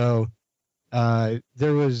 So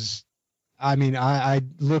there was, I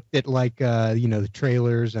looked at like the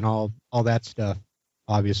trailers and all that stuff,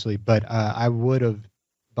 obviously, but I would have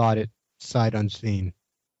bought it sight unseen,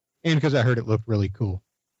 and because I heard it looked really cool,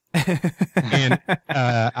 and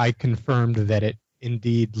I confirmed that it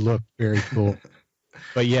indeed looked very cool.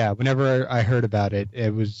 But yeah, whenever I heard about it,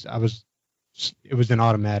 it was an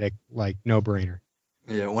automatic, like, no-brainer.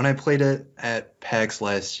 Yeah, when I played it at PAX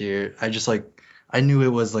last year, I knew it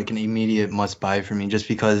was like an immediate must-buy for me, just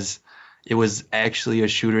because it was actually a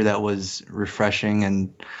shooter that was refreshing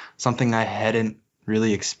and something I hadn't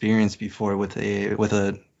really experienced before with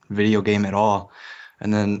a video game at all.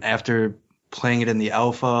 And then after playing it in the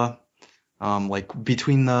alpha, like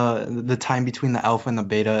between the time between the alpha and the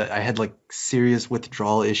beta, I had like serious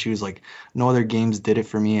withdrawal issues. Like no other games did it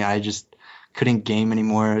for me. I just couldn't game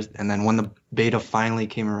anymore. And then when the beta finally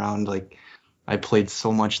came around, like I played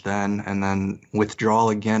so much then, and then withdrawal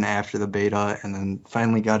again after the beta, and then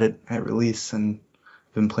finally got it at release, and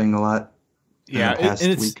been playing a lot. Yeah, the past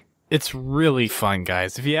week. It's really fun,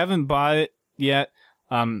 guys. If you haven't bought it yet,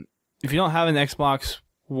 if you don't have an Xbox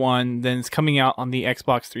One, then it's coming out on the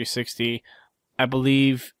Xbox 360. I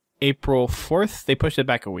believe April 4th. They pushed it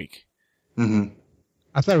back a week. Mm-hmm.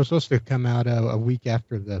 I thought it was supposed to come out a week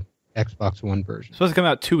after the Xbox One version. It's supposed to come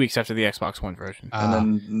out 2 weeks after the Xbox One version. And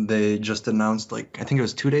then they just announced, like, I think it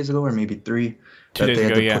was 2 days ago or maybe 3. 2 days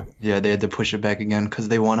ago, yeah. They had to push it back again because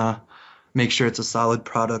they want to make sure it's a solid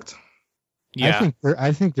product. Yeah.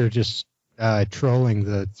 I think they're just trolling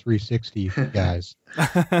the 360 guys.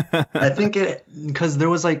 I think because there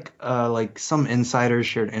was like some insiders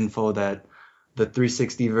shared info that the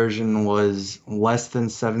 360 version was less than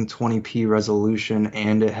 720p resolution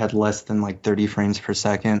and it had less than like 30 frames per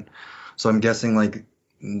second. So I'm guessing like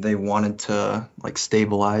they wanted to like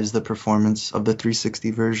stabilize the performance of the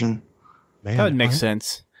 360 version. Man, that would make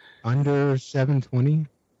sense. Under 720?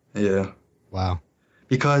 Yeah. Wow.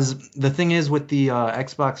 Because the thing is with the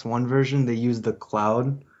Xbox One version, they use the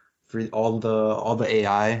cloud for all the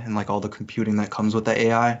AI and like all the computing that comes with the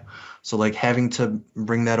AI. So like having to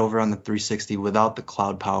bring that over on the 360 without the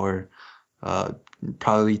cloud power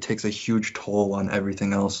probably takes a huge toll on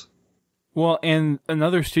everything else. Well, and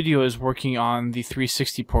another studio is working on the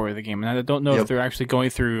 360 port of the game, and I don't know if they're actually going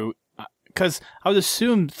through. Because I would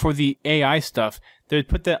assume for the AI stuff, they would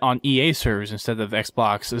put that on EA servers instead of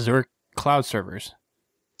Xbox Azure cloud servers.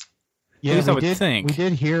 Yeah, at least I would think. We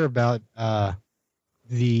did hear about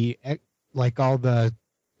the like all the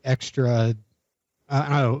extra, I don't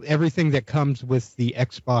know, everything that comes with the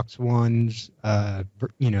Xbox One's,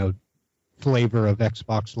 flavor of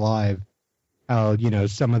Xbox Live. How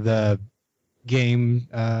some of the game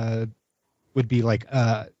would be like,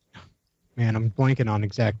 man, I'm blanking on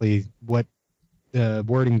exactly what the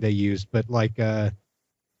wording they used, but like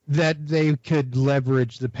that they could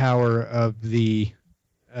leverage the power of the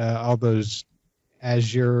all those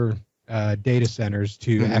Azure data centers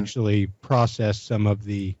to actually process some of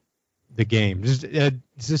the game. Does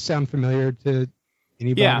this sound familiar to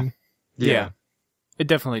anybody? Yeah. It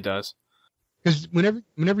definitely does. Because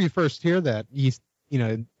whenever you first hear that,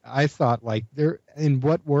 I thought like, in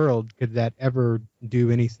what world could that ever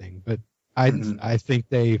do anything? But I think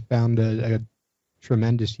they found a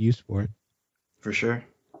tremendous use for it. For sure.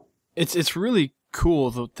 It's really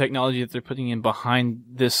cool, the technology that they're putting in behind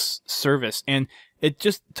this service, and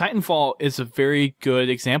Titanfall is a very good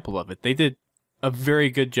example of it. They did a very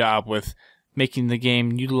good job with making the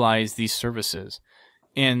game utilize these services,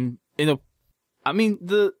 and I mean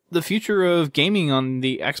the future of gaming on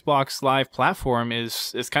the Xbox Live platform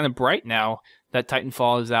is kind of bright now that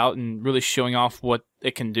Titanfall is out and really showing off what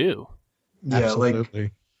it can do. Yeah, absolutely.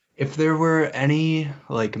 Like if there were any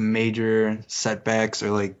like major setbacks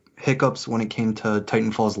or like hiccups when it came to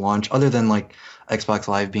Titanfall's launch, other than like Xbox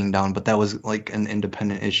Live being down, but that was like an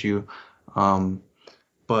independent issue.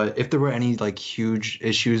 But if there were any like huge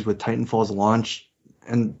issues with Titanfall's launch,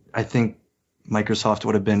 and I think Microsoft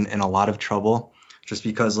would have been in a lot of trouble just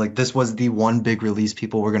because like this was the one big release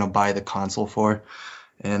people were going to buy the console for.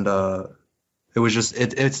 And it was just,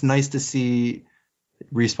 it's nice to see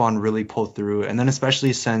Respawn really pull through, and then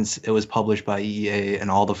especially since it was published by EA and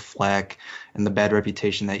all the flack and the bad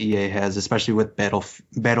reputation that EA has, especially with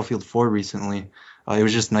Battlefield 4 recently, it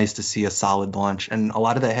was just nice to see a solid launch, and a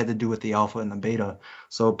lot of that had to do with the alpha and the beta.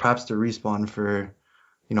 So props to Respawn for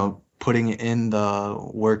putting in the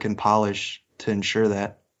work and polish to ensure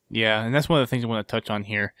that. Yeah, and that's one of the things I want to touch on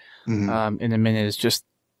here in a minute is just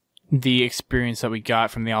the experience that we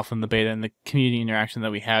got from the alpha and the beta and the community interaction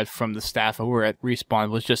that we had from the staff over at Respawn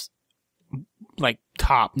was just like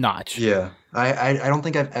top notch. Yeah, I don't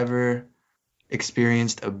think I've ever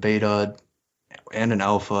experienced a beta and an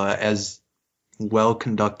alpha as well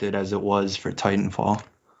conducted as it was for Titanfall.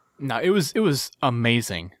 No, it was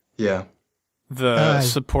amazing. Yeah, the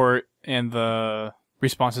support and the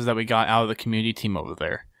responses that we got out of the community team over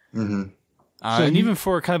there. And even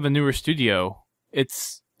for kind of a newer studio,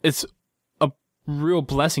 it's a real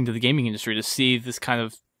blessing to the gaming industry to see this kind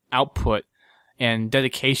of output and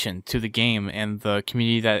dedication to the game and the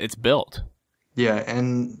community that it's built. Yeah,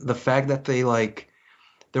 and the fact that they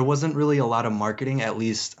there wasn't really a lot of marketing, at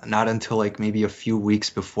least not until like maybe a few weeks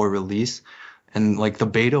before release. And like the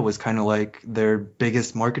beta was kind of like their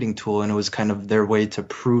biggest marketing tool, and it was kind of their way to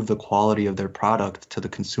prove the quality of their product to the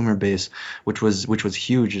consumer base, which was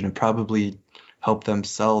huge, and it probably helped them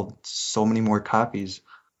sell so many more copies,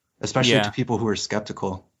 especially to people who are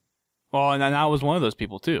skeptical. Well, and I was one of those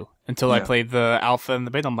people too. Until I played the alpha and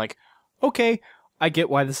the beta, I'm like, okay, I get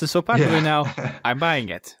why this is so popular now. I'm buying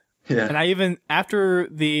it. Yeah. And I even after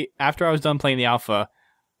I was done playing the alpha,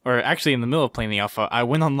 or actually in the middle of playing the alpha, I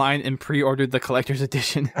went online and pre-ordered the collector's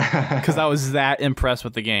edition because I was that impressed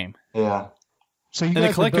with the game. Yeah. So and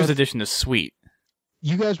the collector's edition is sweet.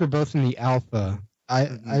 you guys were both in the alpha. I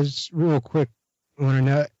just real quick want to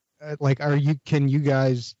know, can you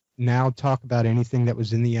guys now talk about anything that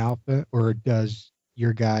was in the alpha, or does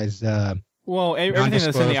your guys? Well, everything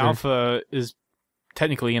that's in the alpha is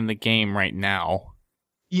technically in the game right now.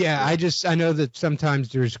 Yeah, I know that sometimes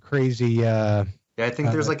there's crazy. Yeah, I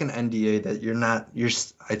think there's like an NDA that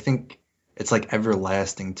I think it's like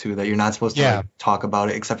everlasting too, that you're not supposed to like, talk about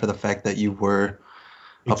it except for the fact that you were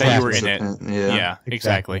that you were in it. Yeah,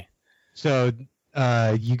 exactly. So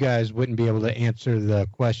you guys wouldn't be able to answer the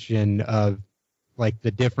question of like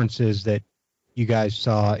the differences that you guys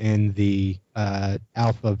saw in the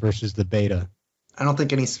alpha versus the beta. I don't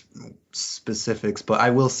think any specifics, but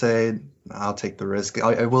I will say I'll take the risk.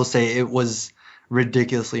 I will say it was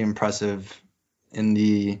ridiculously impressive in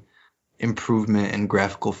the improvement in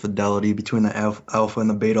graphical fidelity between the alpha and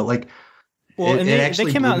the beta. Like, well, they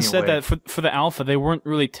came out and said that for the alpha they weren't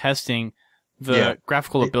really testing the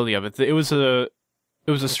graphical ability of it. It was a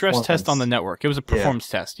stress test on the network. It was a performance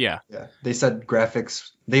test. Yeah. Yeah. They said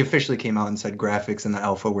graphics. They officially came out and said graphics in the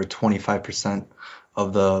alpha were 25%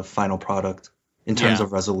 of the final product in terms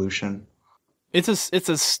of resolution. It's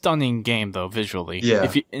a stunning game though visually.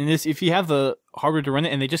 Yeah. If you have the hardware to run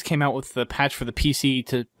it, and they just came out with the patch for the PC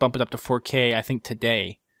to bump it up to 4K, I think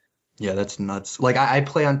today. Yeah, that's nuts. Like I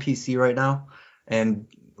play on PC right now, and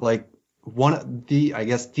like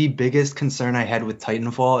the biggest concern I had with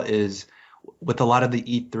Titanfall is with a lot of the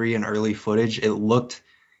E3 and early footage, it looked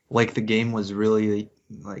like the game was really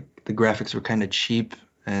like the graphics were kind of cheap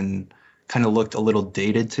and kind of looked a little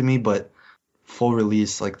dated to me, but full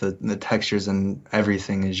release, like the textures and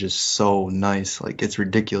everything is just so nice. Like it's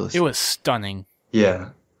ridiculous. It was stunning. Yeah.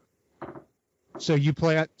 So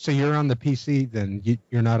you're on the PC then?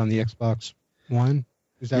 You're not on the Xbox One?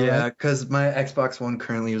 Is that right? Yeah, because my Xbox One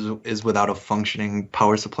currently is without a functioning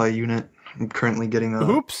power supply unit. I'm currently getting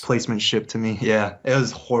a placement shipped to me. Yeah, it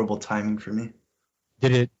was horrible timing for me.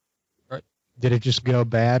 Did it just go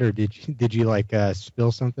bad, or did you like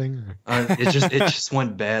spill something? It just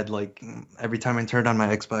went bad. Like every time I turned on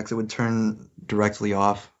my Xbox, it would turn directly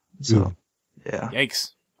off. So, yeah.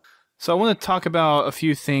 Yikes. So I want to talk about a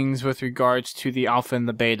few things with regards to the alpha and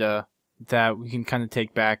the beta that we can kind of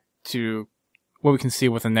take back to what we can see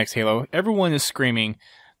with the next Halo. Everyone is screaming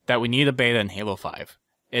that we need a beta in Halo 5.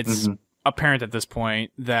 It's apparent at this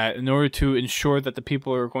point that in order to ensure that the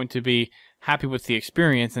people are going to be happy with the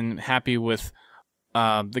experience and happy with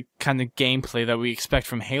the kind of gameplay that we expect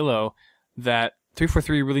from Halo, that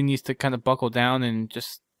 343 really needs to kind of buckle down and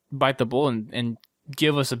just bite the bullet and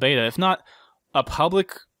give us a beta. If not a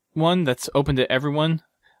public one that's open to everyone,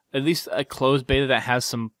 at least a closed beta that has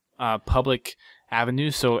some public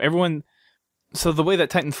avenues. So the way that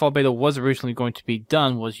Titanfall beta was originally going to be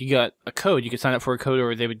done was you got a code, you could sign up for a code,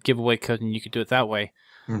 or they would give away code and you could do it that way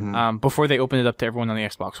before they opened it up to everyone on the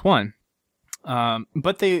Xbox One.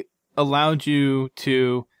 But they allowed you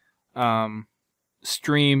to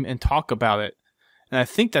stream and talk about it. And I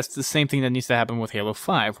think that's the same thing that needs to happen with Halo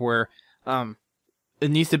 5, where it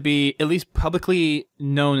needs to be at least publicly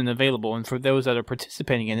known and available. And for those that are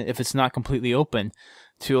participating in it, if it's not completely open,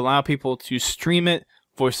 to allow people to stream it,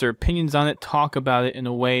 voice their opinions on it, talk about it in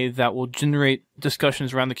a way that will generate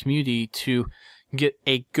discussions around the community to get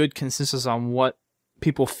a good consensus on what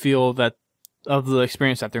people feel that of the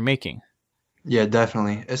experience that they're making. Yeah,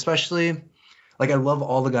 definitely. Especially, like, I love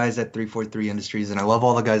all the guys at 343 Industries, and I love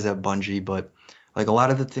all the guys at Bungie, but like a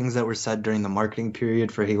lot of the things that were said during the marketing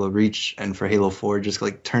period for Halo Reach and for Halo 4 just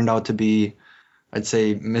like turned out to be, I'd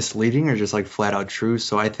say, misleading or just like flat out true.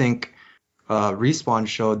 So I think Respawn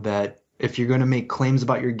showed that if you're going to make claims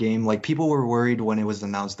about your game, like people were worried when it was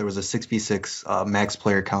announced there was a 6v6 max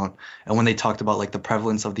player count, and when they talked about like the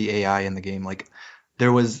prevalence of the AI in the game, like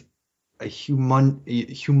there was a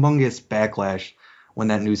humongous backlash when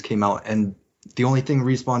that news came out, and the only thing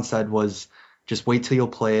Respawn said was just wait till you'll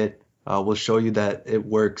play it. We'll show you that it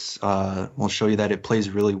works. We'll show you that it plays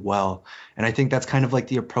really well. And I think that's kind of like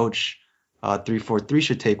the approach 343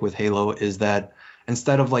 should take with Halo, is that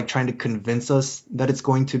instead of like trying to convince us that it's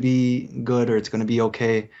going to be good or it's going to be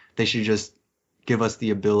okay, they should just give us the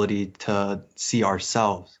ability to see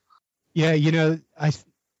ourselves. Yeah, you know, I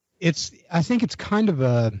think it's kind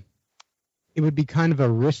of it would be kind of a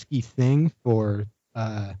risky thing for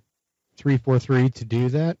 343 to do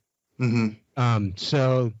that.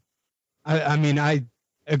 So I mean, I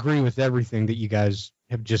agree with everything that you guys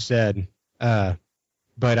have just said. But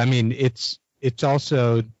I mean, it's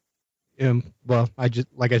also, well,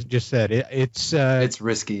 like I just said, it's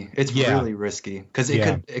risky. It's really risky because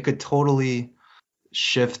it could totally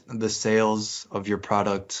shift the sales of your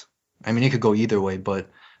product. I mean, it could go either way, but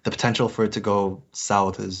the potential for it to go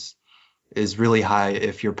south is really high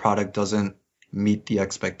if your product doesn't meet the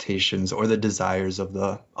expectations or the desires of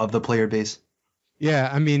the player base. Yeah,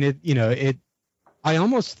 I mean I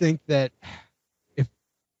almost think that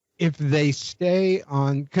if they stay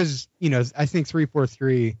on, because I think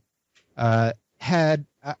 343 had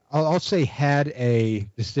a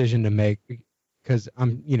decision to make, because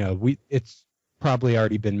it's probably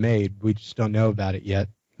already been made. We just don't know about it yet.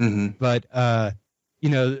 Mm-hmm. But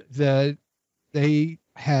they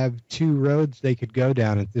have two roads they could go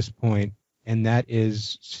down at this point, and that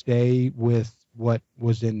is stay with what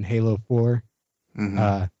was in Halo 4,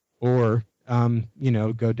 Mm-hmm. or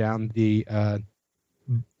go down the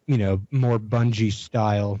more Bungie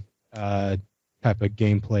style type of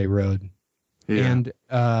gameplay road. Yeah. And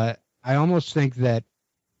I almost think that,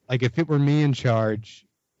 like, if it were me in charge,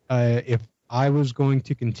 if I was going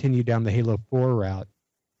to continue down the Halo 4 route,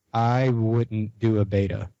 I wouldn't do a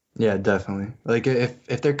beta. Yeah, definitely. Like,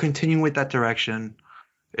 if they're continuing with that direction,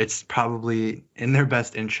 it's probably in their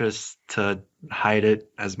best interest to hide it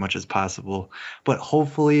as much as possible. But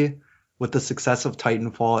hopefully, with the success of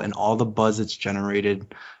Titanfall and all the buzz it's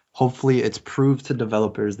generated, hopefully it's proved to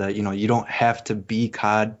developers that, you don't have to be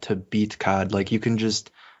COD to beat COD. Like, you can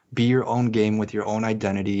just be your own game with your own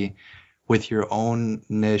identity, with your own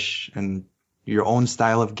niche and your own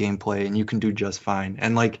style of gameplay, and you can do just fine.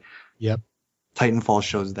 And like, yep, Titanfall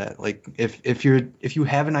shows that. Like, if you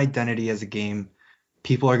have an identity as a game,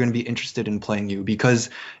 people are going to be interested in playing you, because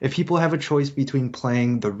if people have a choice between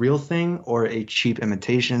playing the real thing or a cheap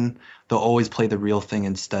imitation, they'll always play the real thing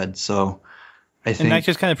instead. So I think, and that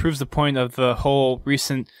just kind of proves the point of the whole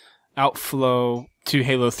recent outflow to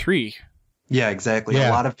Halo 3. Yeah, exactly. Yeah.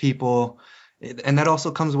 A lot of people, and that also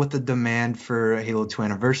comes with the demand for Halo 2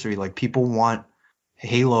 Anniversary. Like, people want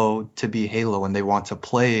Halo to be Halo, and they want to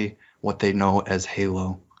play what they know as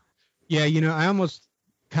Halo. Yeah, I almost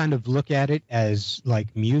kind of look at it as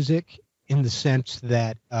like music, in the sense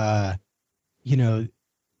that,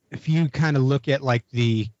 if you kind of look at like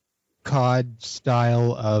the COD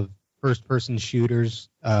style of first-person shooters,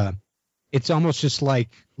 it's almost just like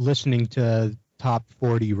listening to top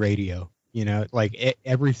 40 radio. Like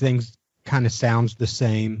everything's kind of sounds the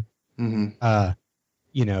same.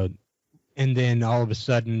 Mm-hmm. And then all of a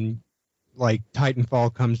sudden, like,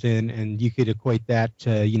 Titanfall comes in, and you could equate that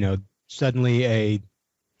to, suddenly a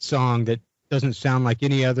song that doesn't sound like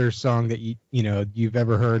any other song that you've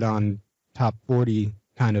ever heard on top 40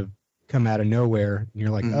 kind of come out of nowhere, and you're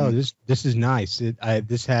like, Mm-hmm. oh, this is nice.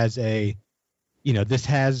 This has this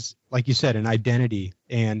has, like you said, an identity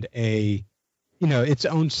and a its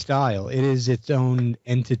own style. It is its own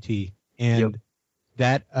entity, and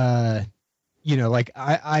that like,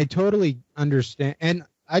 I totally understand. And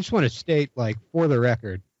I just want to state, like, for the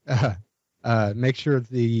record, make sure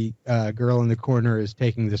the girl in the corner is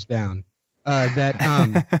taking this down, that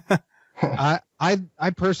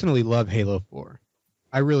I personally love Halo 4.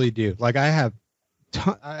 I really do. Like, I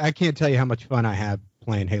can't tell you how much fun I have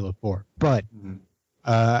playing Halo 4, but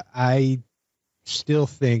I still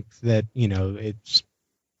think that it's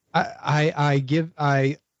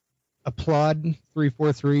I applaud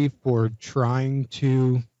 343 for trying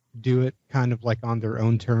to do it kind of like on their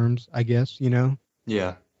own terms, I guess,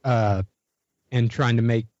 Yeah. and trying to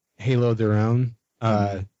make Halo their own.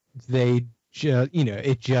 They just,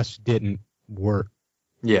 it just didn't work.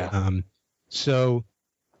 Yeah. So,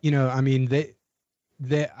 I mean,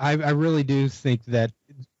 I really do think that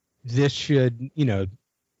this should,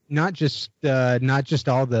 not just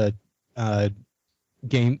all the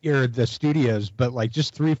game or the studios, but like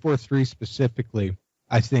just 343 specifically,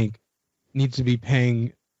 I think needs to be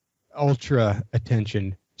paying ultra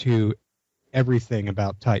attention to everything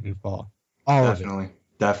about Titanfall. All of it.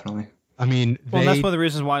 Definitely. I mean, Well, that's one of the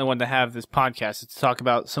reasons why I wanted to have this podcast, is to talk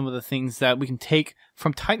about some of the things that we can take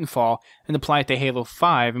from Titanfall and apply it to Halo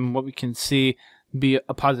 5, and what we can see be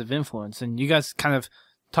a positive influence. And you guys kind of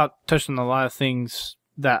touched on a lot of things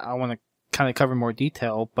that I want to kind of cover in more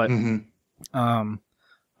detail, but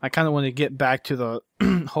I kind of want to get back to the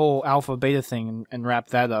whole alpha beta thing and wrap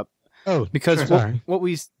that up. Oh, because sure.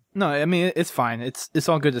 No, I mean, it's fine. It's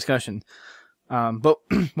all good discussion. But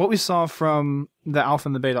what we saw from the alpha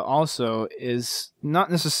and the beta also is not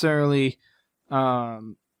necessarily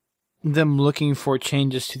them looking for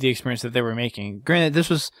changes to the experience that they were making. Granted,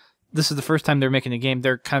 this is the first time they're making a game.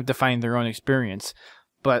 They're kind of defining their own experience.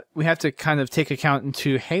 But we have to kind of take account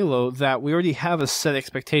into Halo that we already have a set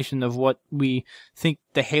expectation of what we think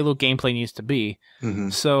the Halo gameplay needs to be.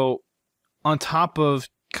 So on top of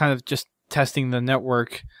kind of just testing the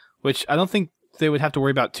network, which I don't think they would have to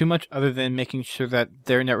worry about too much other than making sure that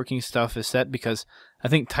their networking stuff is set, because I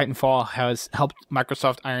think Titanfall has helped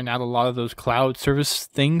Microsoft iron out a lot of those cloud service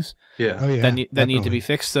things that need to be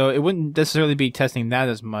fixed. So it wouldn't necessarily be testing that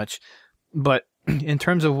as much. But in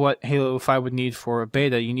terms of what Halo 5 would need for a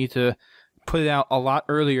beta, you need to put it out a lot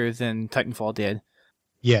earlier than Titanfall did.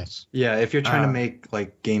 Yes. Yeah, if you're trying to make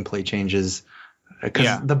like gameplay changes,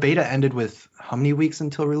 because the beta ended with how many weeks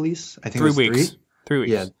until release? I think 3 weeks. 3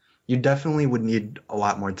 weeks. Yeah, you definitely would need a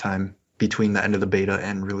lot more time between the end of the beta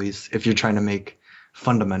and release if you're trying to make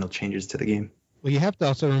fundamental changes to the game. Well, you have to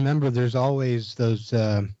also remember there's always those,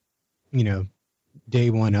 day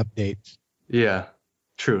one updates. Yeah,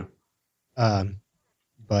 true. But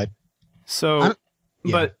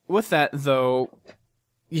with that though,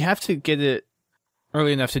 you have to get it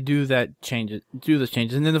early enough to do those changes.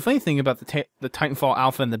 And then the funny thing about the Titanfall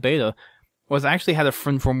alpha and the beta was I actually had a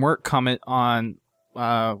friend from work comment on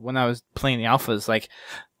when I was playing the alphas, like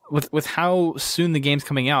with how soon the game's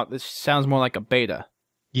coming out, this sounds more like a beta.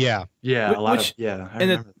 Yeah. Yeah, I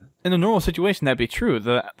remember that. In a normal situation, that'd be true.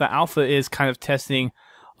 The alpha is kind of testing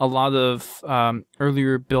a lot of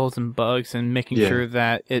earlier builds and bugs and making sure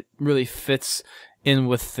that it really fits in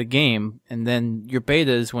with the game. And then your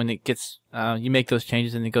beta is when it gets, you make those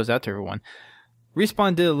changes and it goes out to everyone.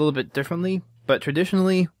 Respawn did a little bit differently, but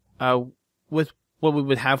traditionally, with what we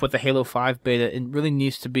would have with the Halo 5 beta, it really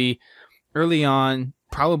needs to be early on,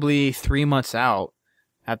 probably 3 months out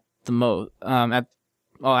at the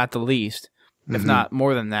at the least, if not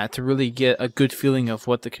more than that, to really get a good feeling of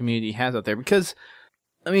what the community has out there. Because,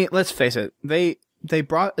 I mean, let's face it, they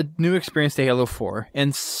brought a new experience to Halo 4,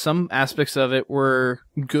 and some aspects of it were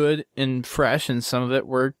good and fresh, and some of it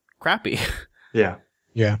were crappy. Yeah.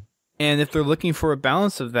 Yeah. And if they're looking for a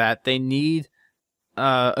balance of that, they need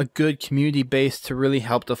a good community base to really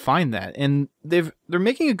help define that. And they're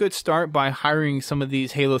making a good start by hiring some of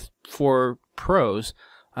these Halo 4 pros,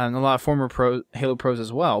 and a lot of former Halo pros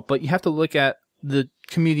as well. But you have to look at the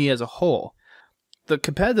community as a whole. The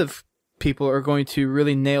competitive people are going to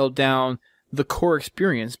really nail down the core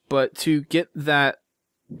experience, but to get that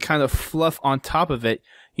kind of fluff on top of it,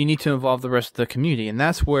 you need to involve the rest of the community. And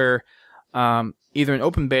that's where either an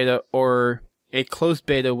open beta or a closed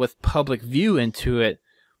beta with public view into it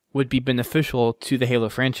would be beneficial to the Halo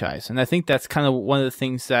franchise. And I think that's kind of one of the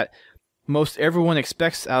things that most everyone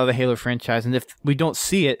expects out of the Halo franchise. And if we don't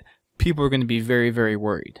see it, people are going to be very, very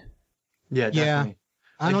worried. Yeah, definitely.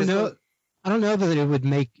 Yeah. I don't know that it would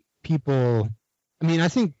make people, I mean, I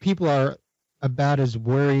think people are about as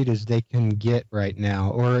worried as they can get right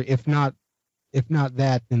now, or if not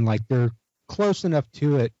that, then like they're close enough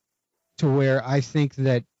to it to where I think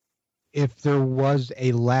that if there was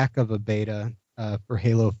a lack of a beta for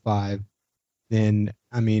Halo 5, then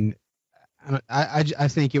I mean, I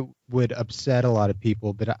think it would upset a lot of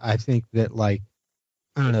people, but I think that like,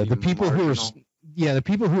 I don't know, the people who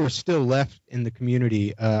are still left in the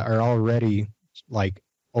community are already like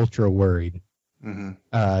ultra worried.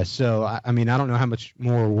 Mm-hmm. So I mean, I don't know how much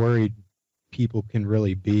more worried people can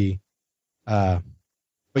really be. But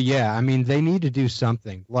yeah, I mean, they need to do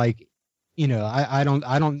something. Like, you know, I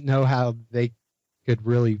don't know how they could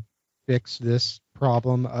really fix this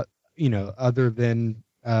problem. You know, other than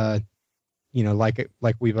you know, like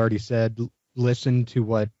we've already said, listen to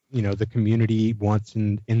what, you know, the community wants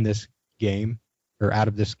in this game or out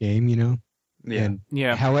of this game. You know, and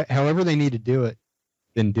however they need to do it,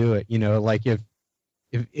 then do it. You know, like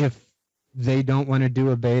if they don't want to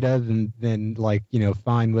do a beta, then like, you know,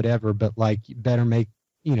 fine, whatever. But like, you better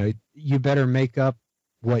make up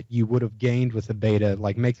what you would have gained with a beta.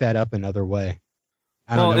 Like, make that up another way.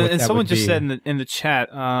 And someone just said in the chat,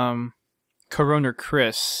 Coroner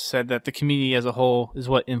Chris said that the community as a whole is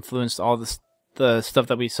what influenced all the stuff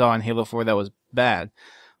that we saw in Halo 4 that was bad,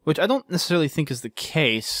 which I don't necessarily think is the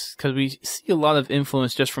case, because we see a lot of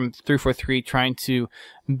influence just from 343 trying to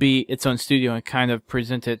be its own studio and kind of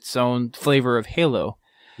present its own flavor of Halo.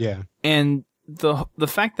 Yeah. And the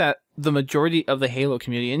fact that the majority of the Halo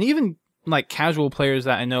community, and even like casual players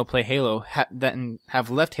that I know play Halo that have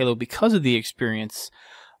left Halo because of the experience,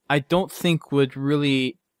 I don't think would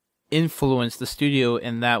really influence the studio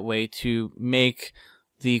in that way to make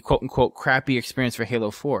the quote-unquote crappy experience for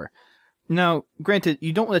Halo 4. Now, granted,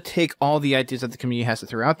 you don't want to take all the ideas that the community has to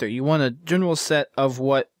throw out there. You want a general set of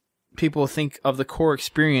what people think of the core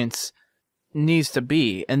experience needs to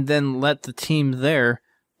be, and then let the team there,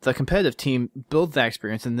 the competitive team, build that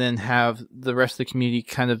experience, and then have the rest of the community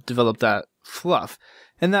kind of develop that fluff.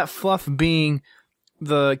 And that fluff being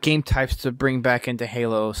the game types to bring back into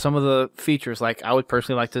Halo. Some of the features, like I would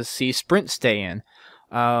personally like to see Sprint stay in.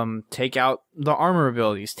 take out the armor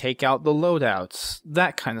abilities, take out the loadouts,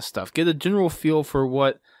 that kind of stuff. Get a general feel for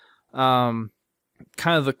what kind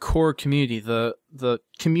of the core community, the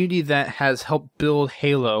community that has helped build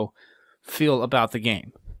Halo, feel about the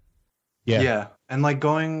game. Yeah. And like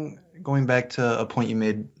going back to a point you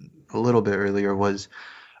made a little bit earlier was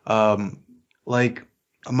like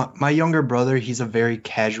my younger brother, he's a very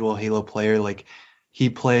casual Halo player. Like he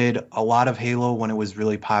played a lot of Halo when it was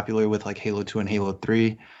really popular with like Halo 2 and Halo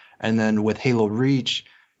 3. And then with Halo Reach,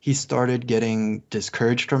 he started getting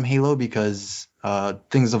discouraged from Halo because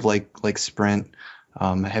things of like sprint,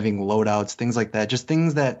 having loadouts, things like that, just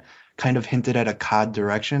things that kind of hinted at a COD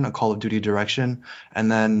direction, a Call of Duty direction.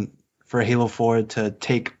 And then for Halo 4 to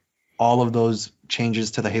take all of those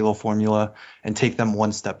changes to the Halo formula and take them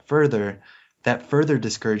one step further, that further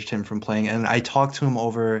discouraged him from playing. And I talked to him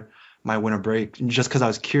over my winter break just because I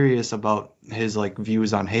was curious about his like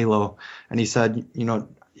views on Halo. And he said,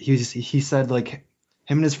 he said like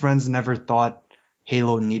him and his friends never thought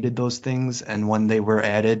Halo needed those things. And when they were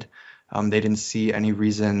added, they didn't see any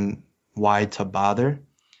reason why to bother.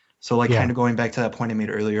 So like kind of going back to that point I made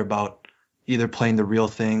earlier about either playing the real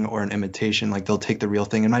thing or an imitation, like they'll take the real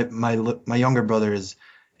thing. And my younger brother is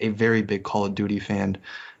a very big Call of Duty fan,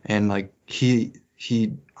 and like he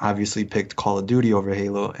obviously picked Call of Duty over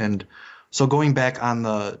Halo. And so going back on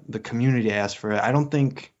the community asked for it, I don't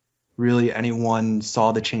think really anyone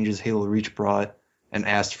saw the changes Halo Reach brought and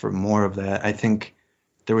asked for more of that. I think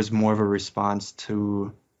there was more of a response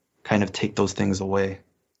to kind of take those things away.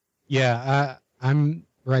 Yeah, I'm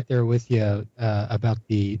right there with you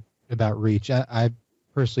about Reach. I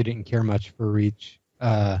personally didn't care much for Reach,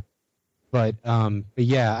 but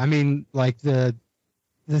yeah, I mean, like the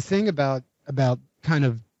thing about kind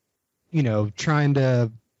of trying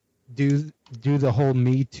to do the whole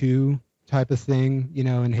Me Too type of thing,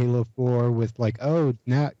 in Halo 4 with like, oh,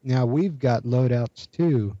 now we've got loadouts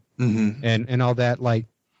too, and all that. Like,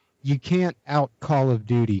 you can't out Call of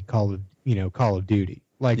Duty, Call of Duty.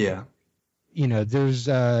 Like, there's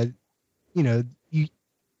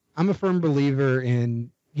I'm a firm believer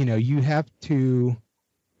in, you have to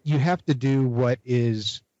do what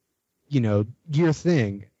is, your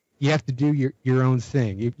thing. You have to do your own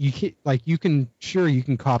thing. You can't, like, you can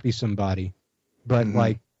copy somebody, but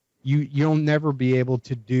like you'll never be able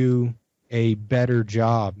to do a better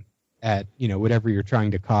job at, whatever you're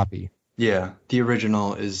trying to copy. Yeah. The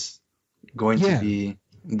original is going to be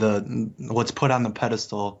what's put on the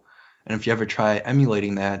pedestal. And if you ever try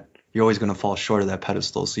emulating that, you're always going to fall short of that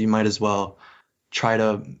pedestal. So you might as well try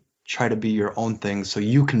to be your own thing so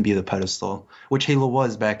you can be the pedestal, which Halo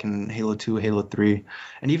was back in Halo 2, Halo 3.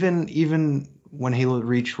 And even when Halo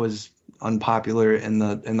Reach was unpopular in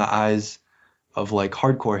the eyes of like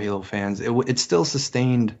hardcore Halo fans, it still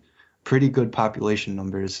sustained pretty good population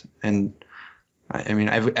numbers. And I mean,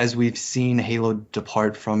 as we've seen Halo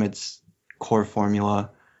depart from its core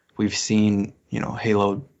formula, we've seen,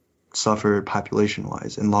 Halo suffer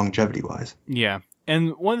population-wise and longevity-wise. Yeah.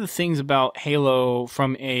 And one of the things about Halo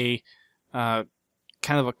from a kind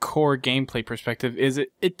of a core gameplay perspective is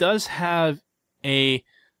it does have a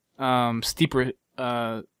steeper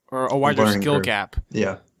or a wider skill gap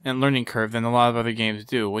and learning curve than a lot of other games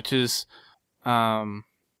do, which is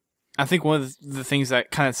I think one of the things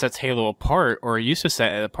that kind of sets Halo apart, or used to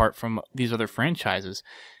set it apart from these other franchises.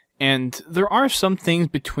 And there are some things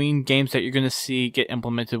between games that you're going to see get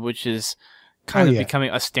implemented, which is kind of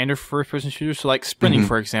becoming a standard first-person shooter. So like sprinting,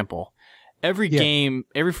 for example. Every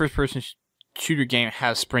first-person shooter game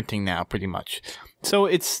has sprinting now, pretty much. So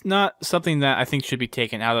it's not something that I think should be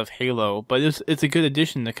taken out of Halo, but it's a good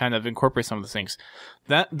addition to kind of incorporate some of the things.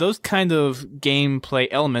 Those kind of gameplay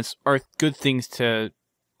elements are good things to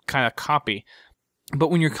kind of copy.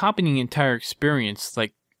 But when you're copying the entire experience,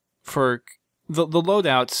 like for the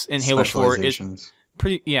loadouts in Halo 4 is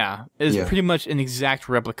pretty much an exact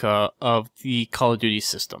replica of the Call of Duty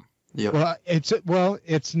system. Yep.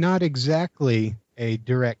 It's not exactly a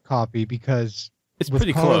direct copy because it's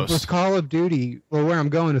pretty close. With Call of Duty, where I'm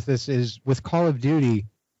going with this is with Call of Duty,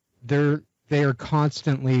 they are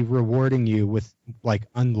constantly rewarding you with like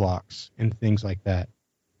unlocks and things like that.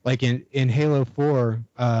 Like in Halo 4,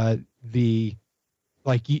 all the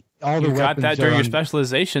weapons got that during your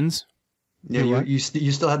specializations. Yeah, you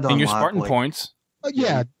still had to unlock your Spartan points.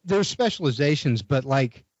 There's specializations, but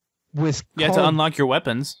like with you have to unlock your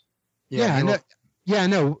weapons. No.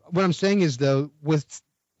 What I'm saying is though, with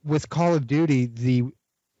Call of Duty, the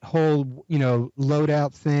whole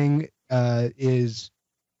loadout thing is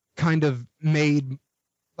kind of made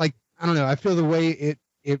like, I don't know. I feel the way it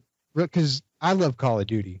because I love Call of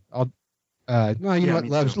Duty. No, you know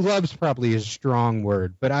what? Love's probably a strong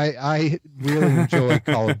word, but I really enjoy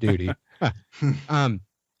Call of Duty.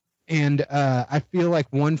 And I feel like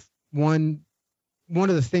one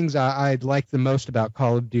of the things I like the most about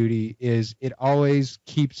Call of Duty is it always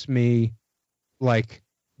keeps me like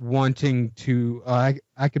wanting to. I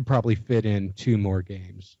could probably fit in 2 more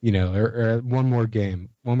games, or one more game.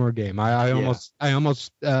 I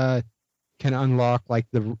almost can unlock like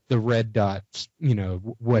the red dots,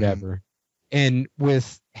 whatever. And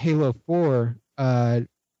with Halo 4,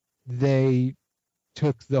 they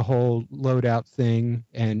took the whole loadout thing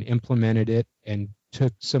and implemented it and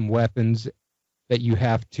took some weapons that you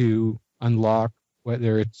have to unlock,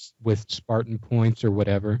 whether it's with Spartan points or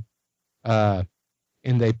whatever. And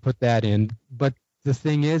they put that in. But the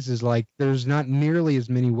thing is like there's not nearly as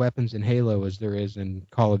many weapons in Halo as there is in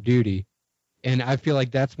Call of Duty. And I feel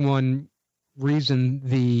like that's one reason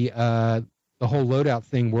the whole loadout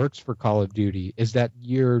thing works for Call of Duty is that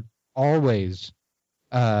you're always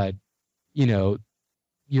you're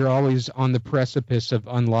always on the precipice of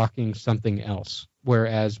unlocking something else.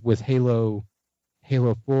 Whereas with Halo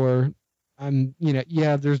 4,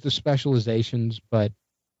 there's the specializations, but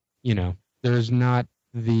there's not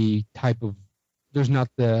the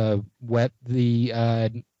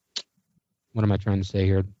what am I trying to say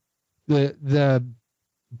here? The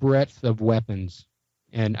breadth of weapons.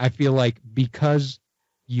 And I feel like because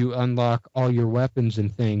you unlock all your weapons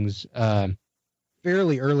and things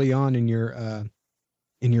fairly early on in your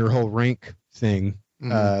whole rank thing,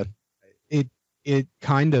 it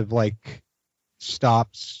kind of like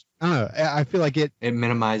stops. I don't know. I feel like it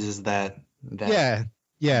minimizes that. Yeah,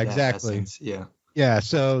 exactly. Essence. Yeah.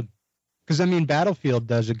 So, because Battlefield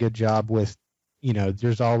does a good job with,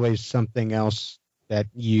 there's always something else that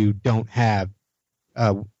you don't have,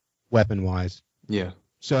 weapon wise. Yeah.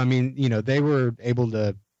 So they were able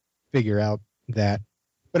to figure out that,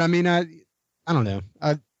 but I don't know.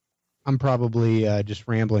 I'm probably just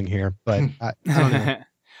rambling here, but I don't know.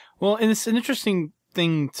 Well, and it's an interesting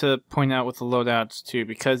thing to point out with the loadouts too,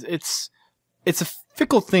 because it's a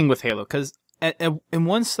fickle thing with Halo. Because in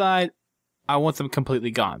one side, I want them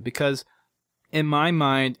completely gone, because in my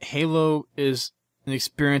mind, Halo is an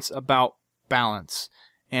experience about balance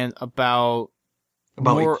and about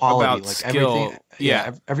more equality, about like skill. everything.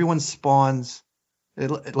 Yeah, everyone spawns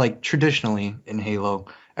like traditionally in Halo.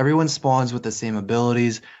 Everyone spawns with the same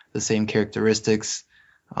abilities, the same characteristics,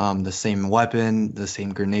 the same weapon, the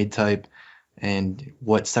same grenade type, and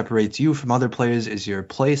what separates you from other players is your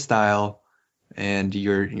play style and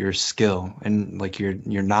your skill and like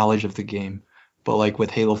your knowledge of the game. But like with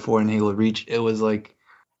Halo 4 and Halo Reach, it was like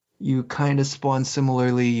you kind of spawn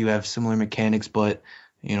similarly, you have similar mechanics, but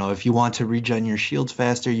if you want to regen your shields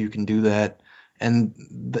faster, you can do that. And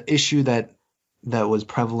the issue that was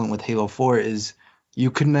prevalent with Halo 4 is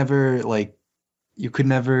you could never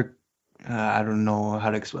I don't know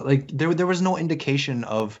how to explain. Like there was no indication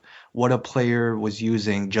of what a player was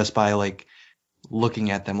using just by like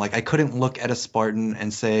looking at them. Like I couldn't look at a Spartan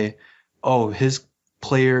and say, "Oh, his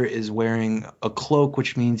player is wearing a cloak,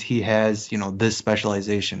 which means he has, this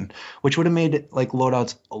specialization," which would have made it like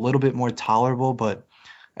loadouts a little bit more tolerable, but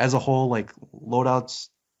as a whole, like loadouts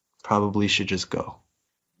probably should just go.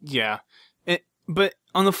 Yeah. But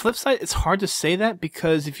on the flip side, it's hard to say that,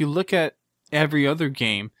 because if you look at every other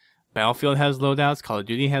game, Battlefield has loadouts, Call of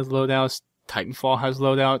Duty has loadouts, Titanfall has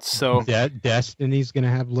loadouts, so Destiny's going to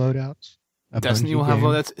have loadouts. Destiny will have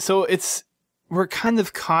loadouts. So we're kind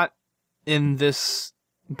of caught in this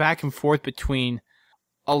back and forth between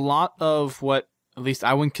a lot of what at least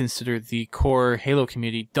I would consider the core Halo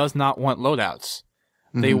community does not want loadouts.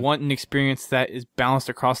 Mm-hmm. They want an experience that is balanced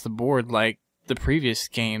across the board like the previous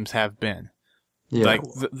games have been. Yeah. Like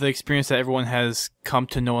the experience that everyone has come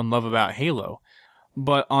to know and love about Halo.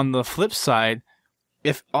 But on the flip side,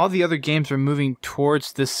 if all the other games are moving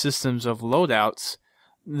towards this systems of loadouts,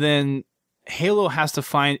 then Halo has to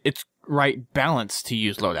find its right balance to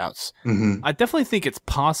use loadouts. Mm-hmm. I definitely think it's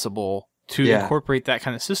possible to incorporate that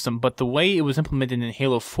kind of system, but the way it was implemented in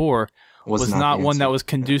Halo 4 was not one that was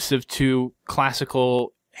conducive to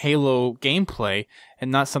classical Halo gameplay, and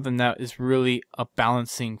not something that is really a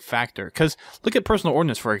balancing factor. Because look at Personal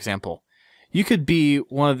Ordnance, for example. You could be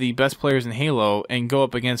one of the best players in Halo and go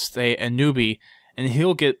up against a newbie, and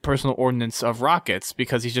he'll get Personal Ordnance of rockets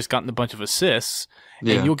because he's just gotten a bunch of assists,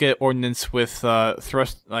 and you'll get Ordnance with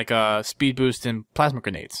thrust, like a speed boost and plasma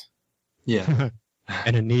grenades. Yeah.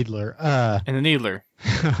 And a needler.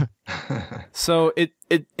 So it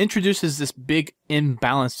introduces this big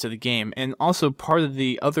imbalance to the game, and also part of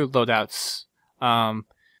the other loadouts,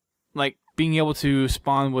 like being able to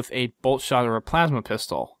spawn with a bolt shot or a plasma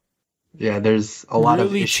pistol. Yeah, there's a lot of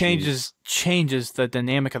really issues. changes the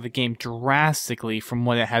dynamic of the game drastically from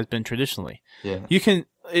what it has been traditionally. Yeah, You can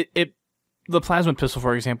the plasma pistol,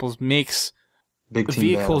 for example, makes big team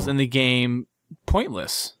vehicles battle. in the game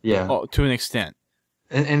pointless Yeah, to an extent.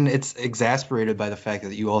 and it's exasperated by the fact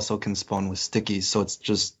that you also can spawn with stickies, so it's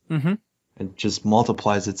just Mm-hmm. it just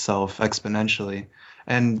multiplies itself exponentially.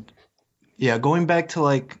 And yeah, going back to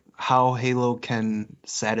like how Halo can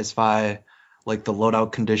satisfy like the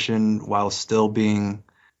loadout condition while still being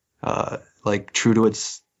like true to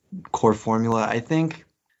its core formula, I think,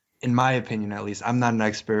 in my opinion at least, I'm not an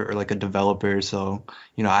expert or like a developer, so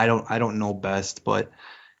I don't know best, but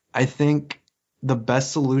I think the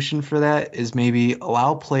best solution for that is maybe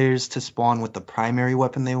allow players to spawn with the primary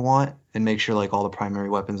weapon they want and make sure like all the primary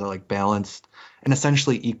weapons are like balanced and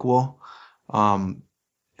essentially equal. Um,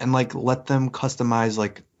 and like let them customize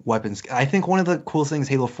like weapons. I think one of the cool things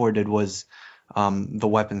Halo 4 did was the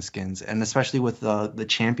weapon skins, and especially with the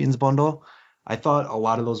Champions bundle, I thought a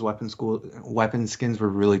lot of those weapon skins were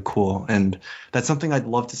really cool, and that's something I'd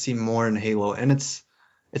love to see more in Halo. And it's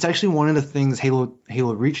actually one of the things Halo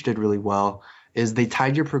Reach did really well is they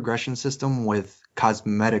tied your progression system with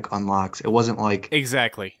cosmetic unlocks. It wasn't like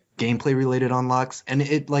Exactly. gameplay related unlocks, and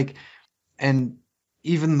it like and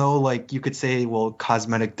even though like you could say, well,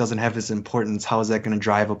 cosmetic doesn't have this importance, how is that going to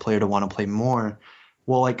drive a player to want to play more?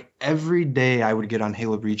 Well, like every day I would get on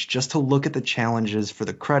Halo Reach just to look at the challenges for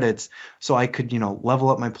the credits so I could, level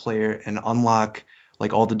up my player and unlock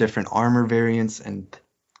like all the different armor variants and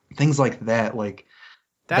things like that. Like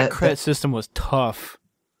That credit system was tough.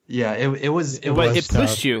 yeah, it was But it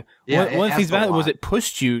pushed you. Yeah, One of the things asked a about it was lot. it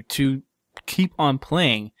pushed you to keep on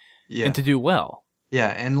playing Yeah. and to do well. Yeah,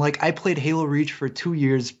 and like I played Halo Reach for 2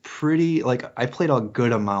 years I played a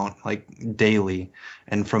good amount, like daily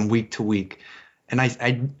and from week to week. And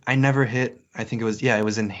I never hit, I think it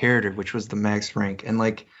was Inheritor, which was the max rank. And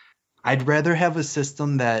like I'd rather have a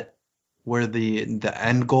system that where the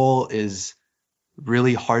end goal is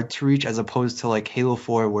really hard to reach as opposed to like Halo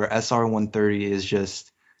 4 where SR 130 is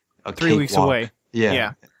just a 3 weeks cakewalk. away.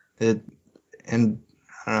 Yeah. It and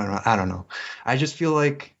I don't know. I just feel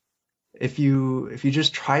like if you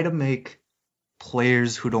just try to make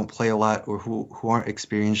players who don't play a lot or who aren't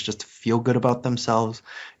experienced just to feel good about themselves,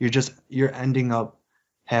 you're ending up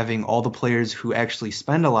having all the players who actually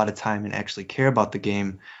spend a lot of time and actually care about the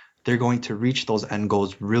game. They're going to reach those end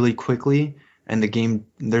goals really quickly, and the game,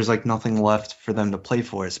 there's like nothing left for them to play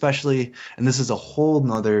for, especially, and this is a whole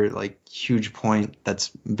nother like huge point that's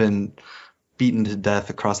been beaten to death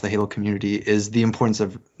across the Halo community, is the importance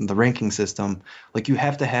of the ranking system. Like you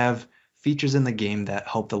have to have features in the game that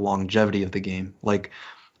help the longevity of the game. Like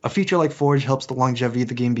a feature like Forge helps the longevity of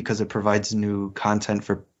the game because it provides new content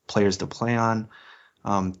for players to play on.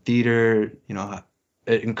 Theater,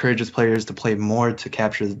 it encourages players to play more to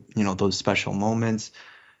capture, those special moments.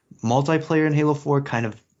 Multiplayer in Halo 4 kind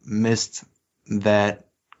of missed that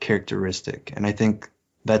characteristic, and I think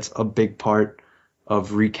that's a big part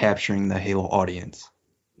of recapturing the Halo audience.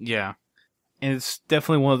 Yeah. And it's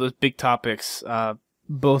definitely one of those big topics,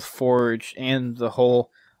 both Forge and the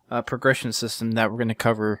whole progression system that we're going to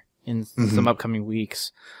cover in some upcoming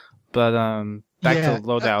weeks. But back to the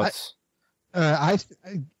loadouts. I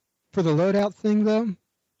for the loadout thing though,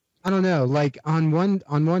 I don't know. Like on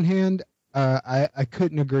one hand, I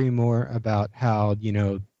couldn't agree more about how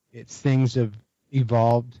things have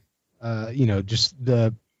evolved.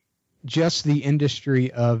 Just the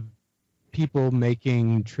industry of people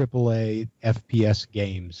making AAA FPS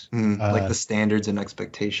games. Like the standards and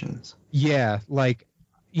expectations. Yeah, like,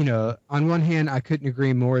 on one hand, I couldn't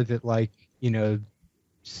agree more that, like,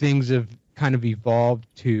 things have kind of evolved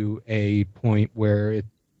to a point where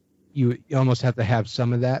you almost have to have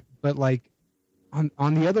some of that. But, like,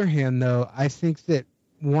 on the other hand, though, I think that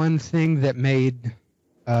one thing that made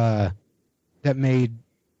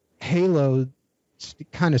Halo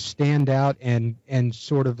kind of stand out and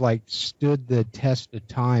sort of like stood the test of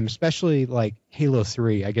time, especially like Halo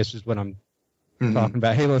 3, I guess is what I'm talking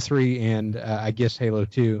about. Halo 3 and I guess Halo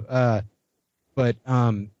 2. But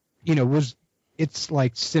it's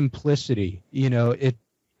like simplicity.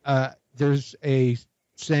 There's a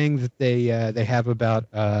saying that they have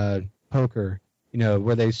about poker,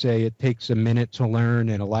 where they say it takes a minute to learn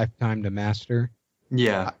and a lifetime to master.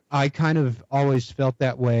 Yeah. I kind of always felt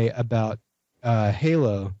that way about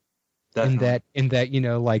Halo. Definitely. in that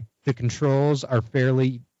like the controls are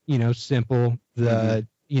fairly simple. The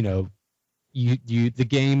the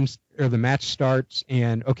games or the match starts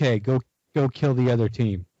and okay, go kill the other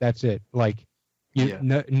team. That's it. Like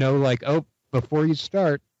no like, oh, before you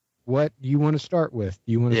start, what do you want to start with?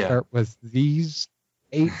 Do you want to start with these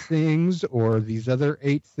 8 things or these other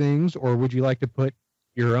 8 things, or would you like to put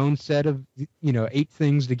your own set of 8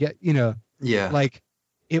 things to get Yeah. like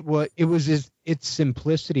it was its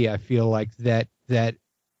simplicity, I feel like that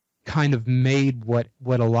kind of made what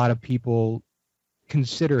a lot of people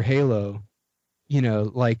consider Halo,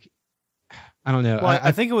 like I don't know. Well,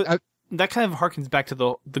 I think it was that kind of harkens back to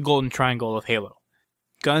the golden triangle of Halo: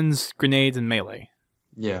 guns, grenades, and melee.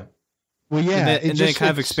 Yeah. Well, yeah, and then it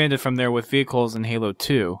kind of expanded from there with vehicles in Halo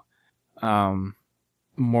 2,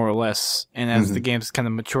 more or less. And as the games kind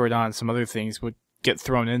of matured on, some other things would get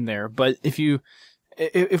thrown in there. But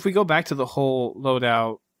if we go back to the whole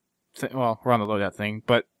loadout, well, we're on the loadout thing,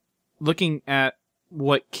 but looking at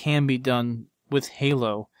what can be done with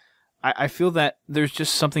Halo, I feel that there's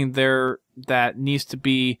just something there that needs to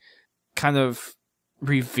be kind of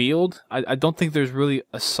revealed. I don't think there's really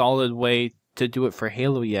a solid way to do it for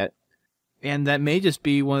Halo yet. And that may just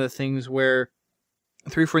be one of the things where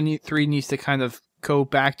 343 needs to kind of go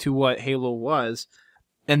back to what Halo was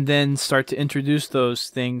and then start to introduce those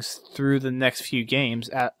things through the next few games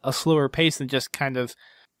at a slower pace than just kind of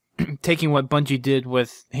taking what Bungie did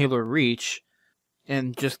with Halo Reach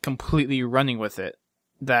and just completely running with it.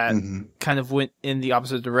 That kind of went in the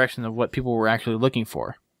opposite direction of what people were actually looking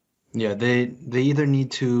for. Yeah, they either need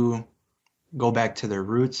to go back to their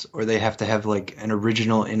roots, or they have to have like an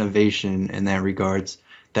original innovation in that regards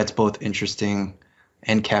that's both interesting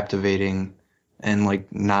and captivating and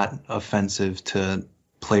like not offensive to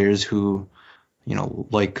players who,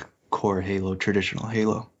 like core Halo, traditional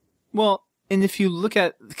Halo. Well, and if you look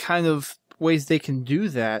at the kind of ways they can do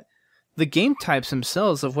that, the game types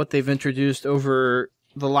themselves of what they've introduced over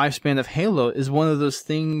the lifespan of Halo is one of those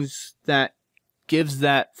things that gives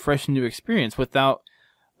that fresh new experience without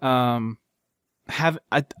in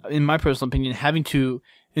my personal opinion, having to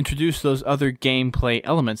introduce those other gameplay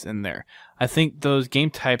elements in there. I think those game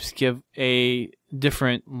types give a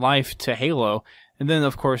different life to Halo, and then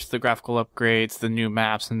of course the graphical upgrades, the new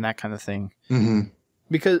maps, and that kind of thing.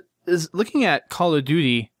 Because looking at Call of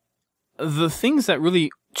Duty, the things that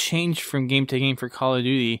really change from game to game for Call of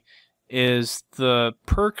Duty is the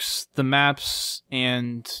perks, the maps,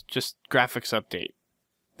 and just graphics update.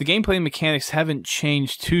 The gameplay mechanics haven't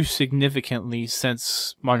changed too significantly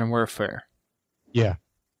since Modern Warfare. Yeah.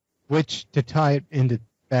 Which, to tie it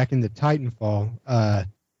back into Titanfall,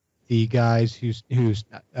 the guys who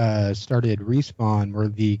started Respawn were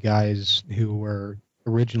the guys who were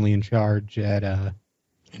originally in charge at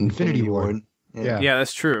Infinity Ward. Yeah,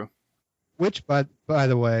 that's true. Which, by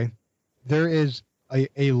the way, there is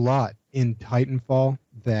a lot in Titanfall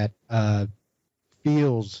that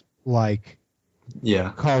feels like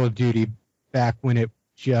Call of Duty back when it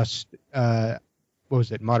just what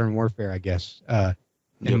was it, Modern Warfare, I guess. And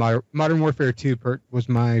Modern Warfare 2 was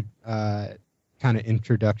my kind of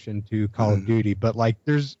introduction to Call of Duty. But like,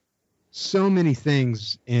 there's so many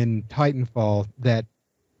things in Titanfall that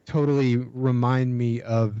totally remind me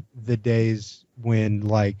of the days when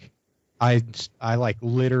like I like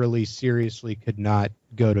literally seriously could not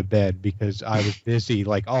go to bed because I was busy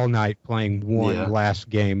like all night playing one last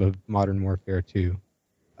game of Modern Warfare 2.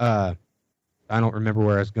 I don't remember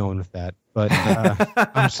where I was going with that, but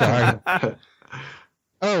I'm sorry.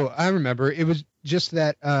 Oh, I remember. It was just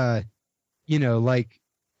that, like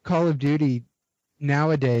Call of Duty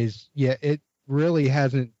nowadays, it really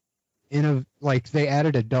hasn't, they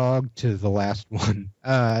added a dog to the last one,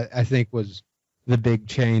 I think was the big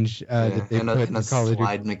change that they put in Call of Duty.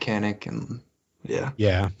 Slide mechanic and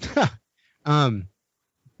yeah.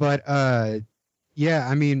 But I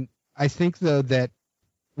mean, I think though that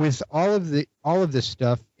with all of this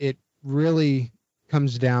stuff, it really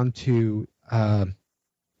comes down to, and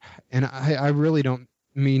I really don't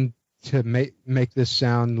mean to make this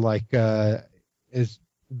sound like as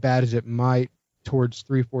bad as it might towards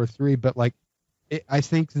 343, but like I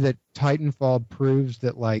think that Titanfall proves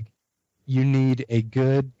that like you need a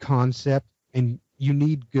good concept and you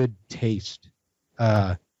need good taste.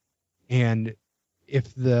 And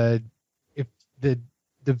if the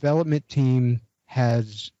development team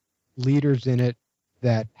has leaders in it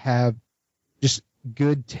that have just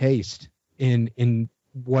good taste in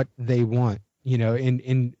what they want,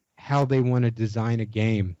 in how they want to design a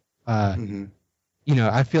game, I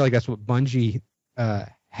feel like that's what Bungie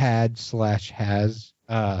has.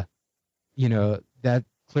 That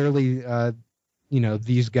clearly,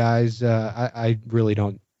 these guys, I really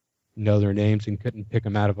don't know their names and couldn't pick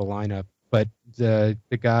them out of a lineup, but the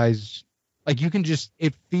guys, like, you can just,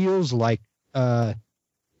 it feels like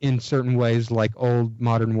in certain ways like old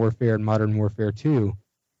Modern Warfare and Modern Warfare 2,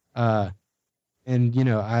 and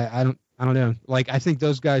I don't know, like, I think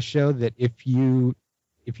those guys show that if you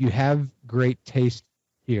if you have great taste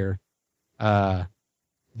here,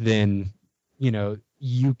 then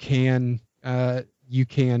you can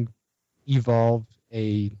evolve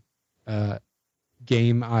a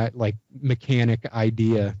game like mechanic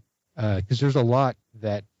idea, because there's a lot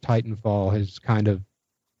that Titanfall has kind of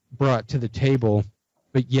brought to the table,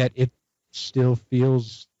 but yet it still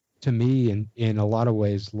feels to me in a lot of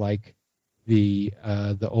ways like the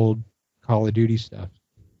old Call of Duty stuff.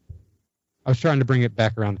 I was trying to bring it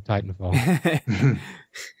back around to Titanfall.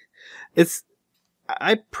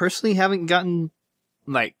 I personally haven't gotten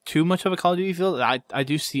like too much of a Call of Duty feel. I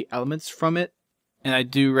do see elements from it, and I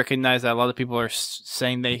do recognize that a lot of people are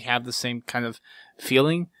saying they have the same kind of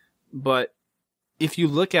feeling. But if you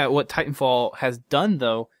look at what Titanfall has done,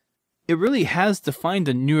 though, it really has defined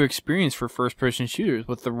a new experience for first-person shooters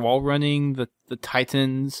with the wall running, the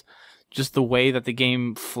Titans, just the way that the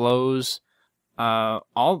game flows.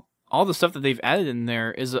 All the stuff that they've added in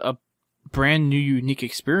there is a brand new, unique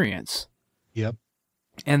experience. Yep.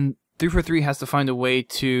 And 343 has to find a way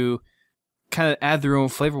to kind of add their own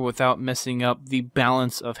flavor without messing up the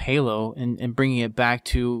balance of Halo and bringing it back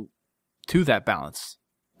to that balance,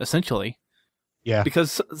 essentially. Yeah.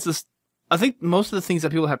 Because I think most of the things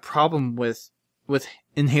that people have problem with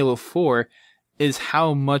in Halo 4 is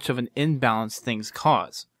how much of an imbalance things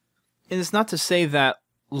cause. And it's not to say that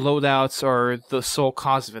loadouts are the sole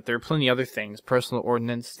cause of it. There are plenty of other things, personal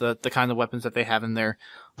ordnance, the kind of weapons that they have in there.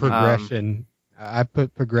 Progression. I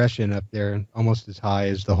put progression up there almost as high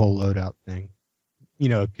as the whole loadout thing.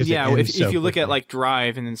 Because if you look at like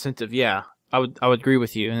drive and incentive, yeah, I would agree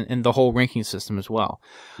with you, and the whole ranking system as well.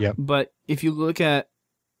 Yep. But if you look at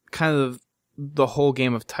kind of the whole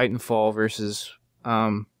game of Titanfall versus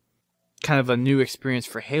kind of a new experience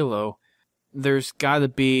for Halo, there's got to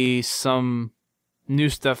be some new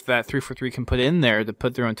stuff that 343 can put in there to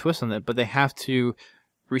put their own twist on it, but they have to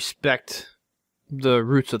respect the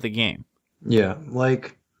roots of the game. Yeah,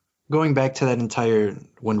 like going back to that entire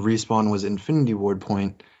when Respawn was Infinity Ward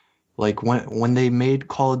point, like when they made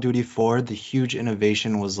Call of Duty 4, the huge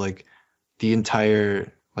innovation was like the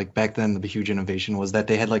entire, like back then the huge innovation was that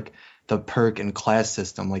they had like the perk and class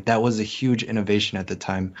system. Like that was a huge innovation at the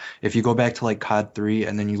time. If you go back to like COD 3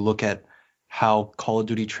 and then you look at how Call of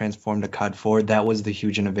Duty transformed to COD 4, that was the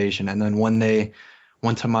huge innovation. And then when they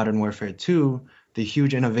went to Modern Warfare 2, the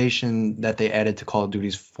huge innovation that they added to Call of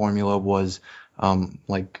Duty's formula was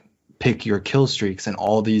like pick your kill streaks and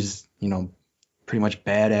all these, pretty much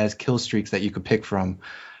badass kill streaks that you could pick from.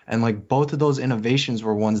 And like both of those innovations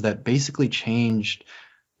were ones that basically changed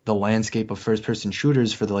the landscape of first-person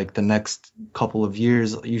shooters for the next couple of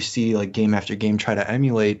years. You see like game after game try to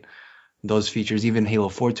emulate those features, even Halo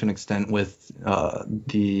 4 to an extent with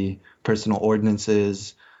the personal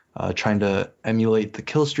ordinances, trying to emulate the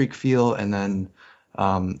kill streak feel, and then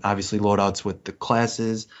obviously loadouts with the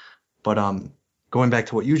classes. But going back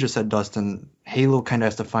to what you just said, Dustin, Halo kind of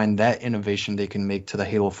has to find that innovation they can make to the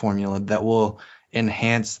Halo formula that will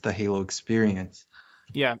enhance the Halo experience.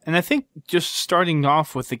 Yeah, and I think just starting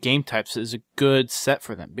off with the game types is a good set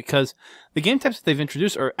for them, because the game types that they've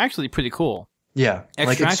introduced are actually pretty cool. Yeah.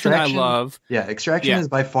 Extraction I love. Yeah, Extraction is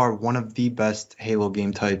by far one of the best Halo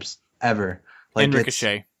game types ever. And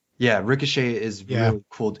Ricochet. Yeah, Ricochet is really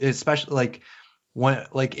cool. Especially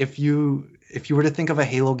if you were to think of a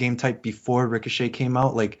Halo game type before Ricochet came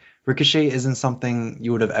out, like Ricochet isn't something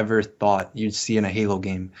you would have ever thought you'd see in a Halo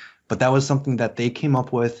game. But that was something that they came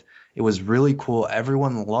up with. It was really cool.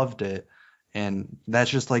 Everyone loved it. And that's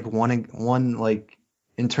just like one like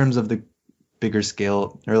in terms of the bigger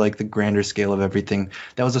scale or like the grander scale of everything.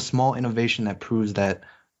 That was a small innovation that proves that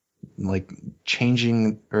like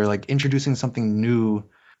changing or like introducing something new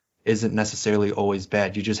isn't necessarily always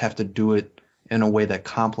bad. You just have to do it in a way that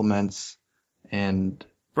complements and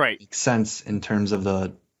makes sense in terms of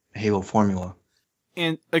the Halo formula.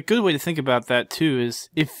 And a good way to think about that too is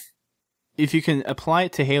if you can apply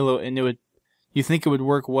it to Halo and you think it would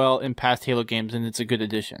work well in past Halo games, and it's a good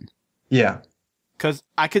addition. Yeah. Because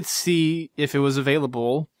I could see if it was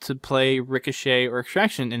available to play Ricochet or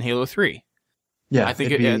Extraction in Halo 3. Yeah, I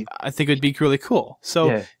think it would be really cool.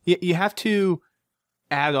 So you have to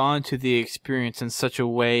add on to the experience in such a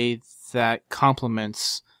way that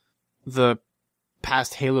complements the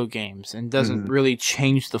past Halo games and doesn't really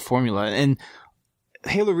change the formula. And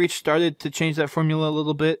Halo Reach started to change that formula a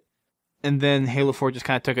little bit, and then Halo 4 just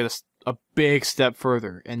kind of took it a big step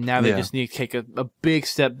further, and now they just need to take a big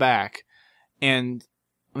step back. And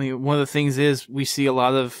I mean, one of the things is we see a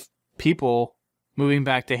lot of people moving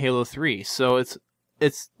back to Halo 3, so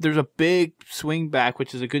there's a big swing back,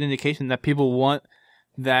 which is a good indication that people want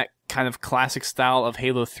that kind of classic style of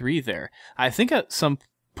Halo 3 there. I think at some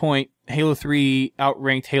point, Halo 3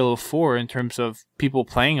 outranked Halo 4 in terms of people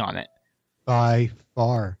playing on it. By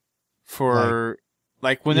far.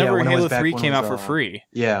 Whenever Halo 3 came out for free. free.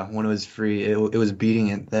 Yeah, when it was free, it was beating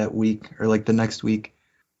it that week or like the next week.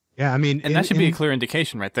 Yeah, I mean... And that should be a clear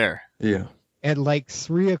indication right there. Yeah. At like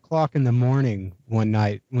 3 o'clock in the morning one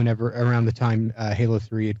night, whenever around the time Halo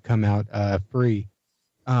 3 had come out free,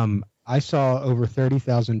 I saw over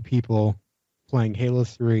 30,000 people playing Halo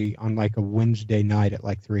 3 on like a Wednesday night at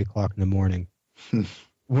like 3 o'clock in the morning.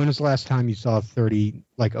 When was the last time you saw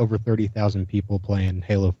over 30,000 people playing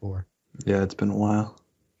Halo 4? Yeah, it's been a while.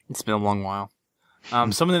 It's been a long while.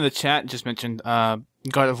 Someone in the chat just mentioned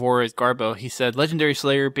God of War is Garbo. He said, Legendary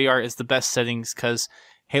Slayer BR is the best settings because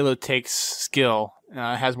Halo takes skill,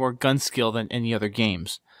 has more gun skill than any other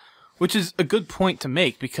games. Which is a good point to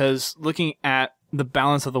make because looking at the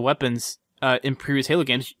balance of the weapons in previous Halo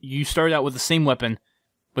games, you started out with the same weapon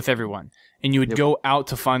with everyone. And you would go out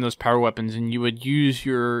to find those power weapons and you would use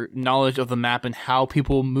your knowledge of the map and how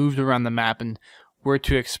people moved around the map and where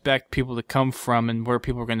to expect people to come from and where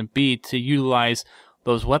people are going to be to utilize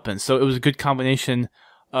those weapons. So it was a good combination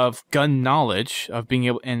of gun knowledge of being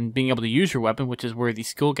able to use your weapon, which is where the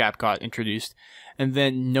skill gap got introduced, and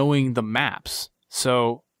then knowing the maps.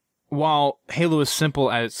 So while Halo is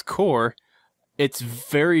simple at its core, it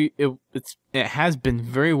has been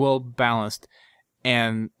very well balanced,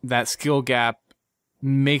 and that skill gap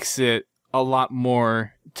makes it a lot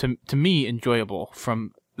more to me enjoyable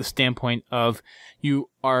from the standpoint of you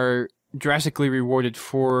are drastically rewarded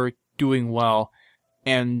for doing well,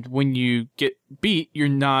 and when you get beat, you're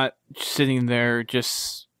not sitting there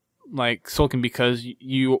just like sulking because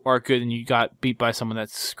you are good and you got beat by someone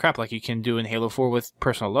that's crap like you can do in Halo 4 with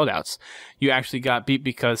personal loadouts. You actually got beat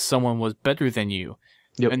because someone was better than you.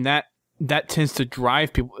 Yep. And that tends to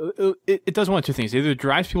drive people. It does one of two things. It either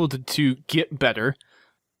drives people to get better,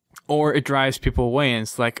 or it drives people away and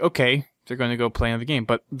it's like, okay, they're going to go play another game.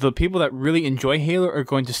 But the people that really enjoy Halo are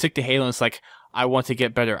going to stick to Halo, and it's like, I want to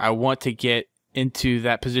get better. I want to get into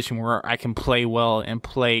that position where I can play well and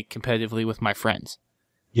play competitively with my friends.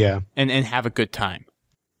 Yeah. And have a good time.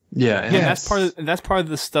 Yeah. And that's part of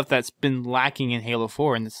the stuff that's been lacking in Halo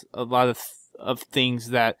 4, and it's a lot of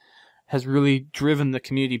things that has really driven the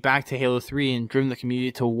community back to Halo 3 and driven the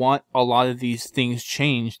community to want a lot of these things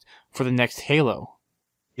changed for the next Halo.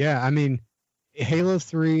 Yeah, I mean, Halo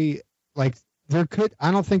 3, like, I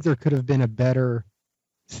don't think there could have been a better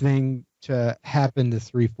thing to happen to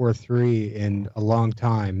 343 in a long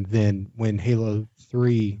time than when Halo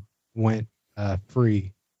 3 went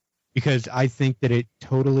free. Because I think that it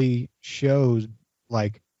totally shows,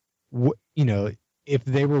 like, if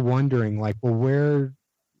they were wondering, like, well, where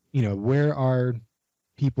are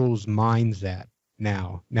people's minds at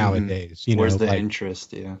nowadays? Where's the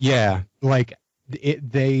interest? Yeah. Yeah, like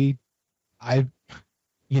if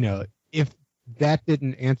that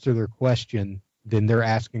didn't answer their question, then they're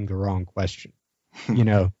asking the wrong question.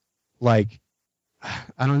 Like,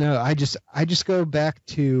 I don't know. I just go back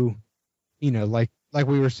to, like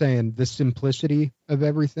we were saying, the simplicity of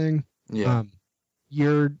everything. Yeah.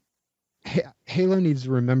 Halo needs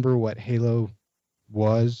to remember what Halo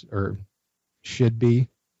was or should be,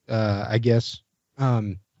 I guess.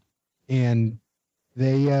 And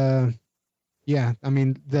they, I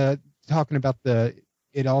mean, talking about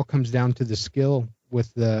it all comes down to the skill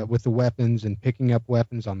with the weapons and picking up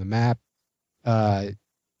weapons on the map. That's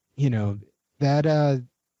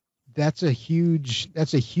a huge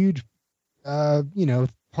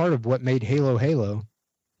part of what made Halo Halo.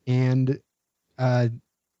 And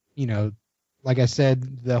like I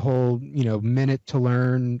said, the whole minute to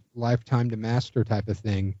learn, lifetime to master type of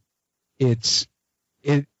thing, it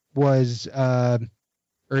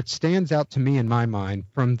stands out to me in my mind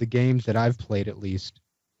from the games that I've played, at least,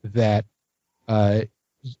 that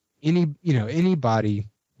anybody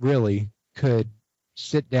really could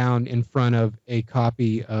sit down in front of a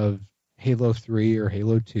copy of Halo 3 or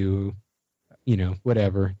Halo 2,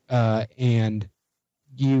 whatever, and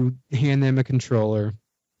you hand them a controller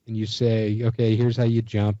and you say, okay, here's how you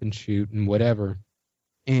jump and shoot and whatever.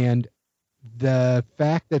 And the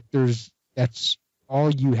fact that that's all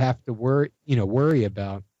you have to worry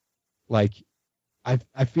about, like,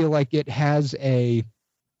 I feel like it has a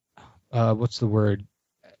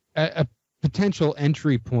a potential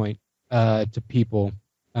entry point to people,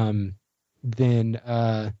 then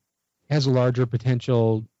has a larger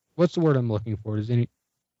potential. What's the word I'm looking for? Can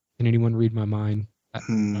anyone read my mind? I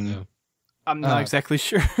don't know. I'm not exactly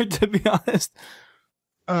sure, to be honest.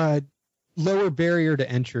 Lower barrier to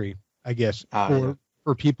entry, I guess, for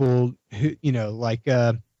people who,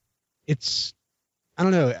 it's, I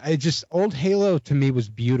don't know. Old Halo to me was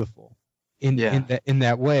beautiful in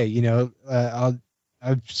that way. You know,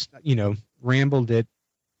 I've rambled it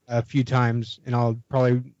a few times, and I'll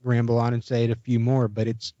probably ramble on and say it a few more. But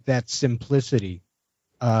it's that simplicity.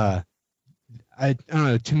 I don't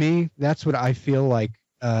know. To me, that's what I feel like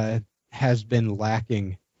has been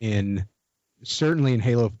lacking certainly in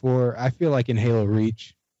Halo 4. I feel like in Halo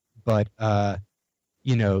Reach, but I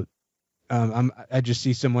just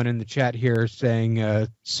see someone in the chat here saying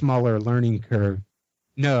smaller learning curve.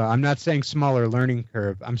 No, I'm not saying smaller learning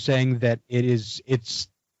curve. I'm saying that it's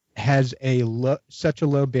has such a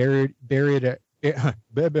low barrier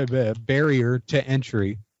to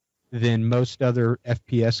entry than most other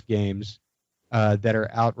FPS games that are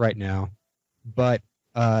out right now. But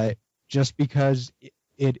just because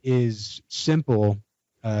it is simple,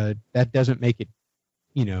 that doesn't make it,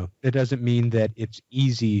 that doesn't mean that it's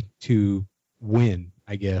easy to win,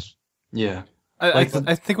 I guess. Yeah. I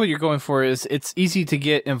think what you're going for is it's easy to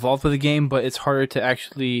get involved with the game, but it's harder to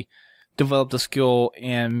actually develop the skill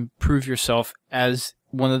and prove yourself as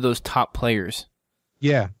one of those top players.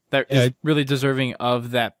 Yeah. That is really deserving of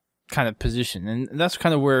that kind of position. And that's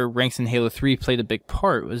kind of where ranks in Halo 3 played a big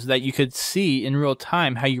part, was that you could see in real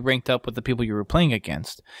time how you ranked up with the people you were playing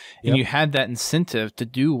against. And you had that incentive to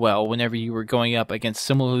do well whenever you were going up against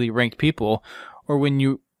similarly ranked people, or when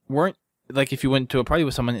you weren't, like if you went to a party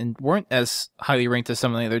with someone and weren't as highly ranked as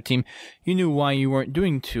someone on the other team, you knew why you weren't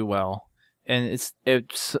doing too well. And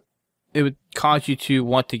it would cause you to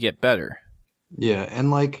want to get better. Yeah,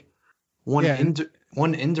 and like one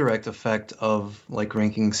indirect effect of like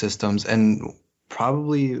ranking systems, and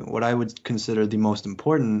probably what I would consider the most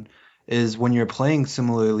important, is when you're playing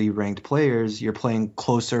similarly ranked players, you're playing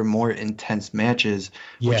closer, more intense matches,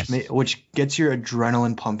 which gets your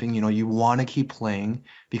adrenaline pumping. You want to keep playing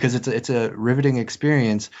because it's a riveting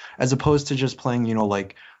experience, as opposed to just playing,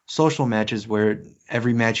 like social matches where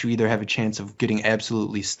every match you either have a chance of getting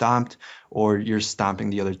absolutely stomped or you're stomping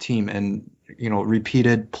the other team. And,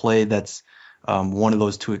 repeated play that's one of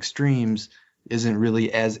those two extremes isn't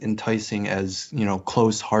really as enticing as,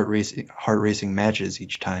 close heart racing matches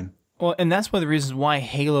each time. Well, and that's one of the reasons why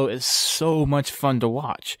Halo is so much fun to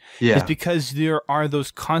watch. Yeah. It's because there are those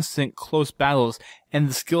constant close battles, and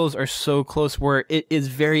the skills are so close where it is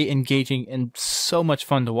very engaging and so much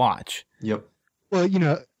fun to watch. Yep. Well,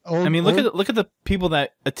 look at the people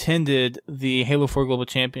that attended the Halo 4 Global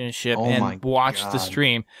Championship and watched the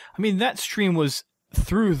stream. I mean, that stream was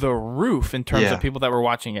through the roof in terms of people that were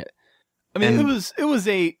watching it. I mean, it was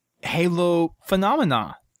a Halo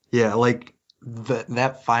phenomenon. Yeah, like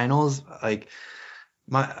that finals,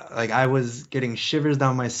 I was getting shivers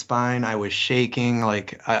down my spine. I was shaking.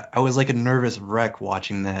 Like I was like a nervous wreck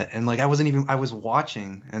watching that, and like I was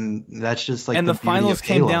watching, and that's just like. And the finals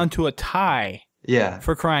came down to a tie. Yeah.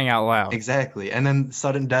 For crying out loud. Exactly, and then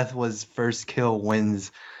sudden death was first kill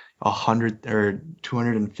wins 100 or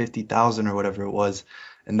 250,000 or whatever it was,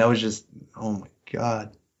 and that was just, oh my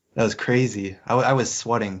god, that was crazy. I was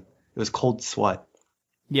sweating. It was cold sweat.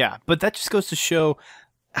 Yeah, but that just goes to show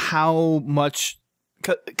how much,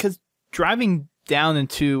 because driving down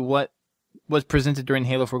into what was presented during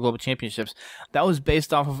Halo 4 Global Championships, that was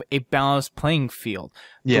based off of a balanced playing field.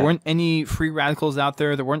 Yeah. There weren't any free radicals out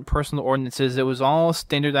there. There weren't personal ordinances. It was all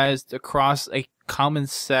standardized across a common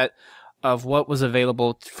set of what was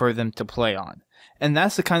available for them to play on. And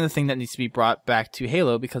that's the kind of thing that needs to be brought back to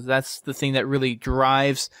Halo, because that's the thing that really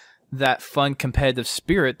drives that fun competitive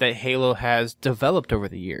spirit that Halo has developed over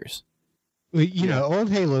the years. Well, old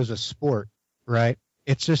Halo is a sport, right?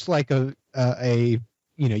 It's just like you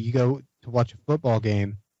go to watch a football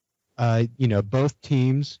game, both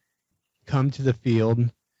teams come to the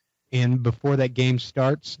field, and before that game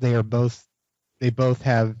starts, they both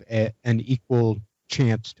have an equal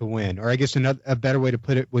chance to win. Or I guess a better way to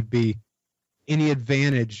put it would be, any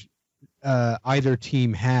advantage either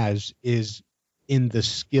team has is in the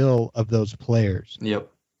skill of those players. Yep.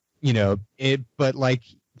 But like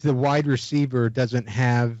the wide receiver doesn't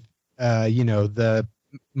have the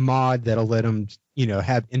mod that'll let him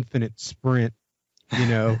have infinite sprint,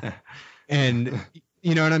 and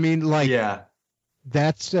you know what I mean? Like, yeah,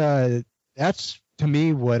 that's to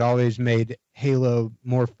me what always made Halo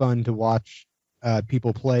more fun to watch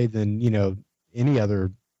people play than any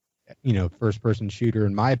other first person shooter,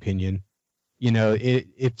 in my opinion.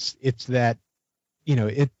 It's that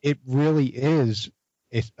it really is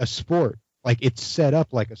a sport. Like, it's set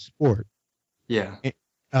up like a sport. Yeah.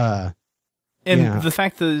 And the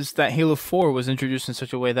fact is that Halo 4 was introduced in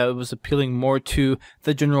such a way that it was appealing more to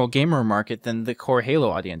the general gamer market than the core Halo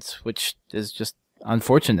audience, which is just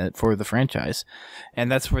unfortunate for the franchise.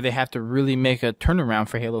 And that's where they have to really make a turnaround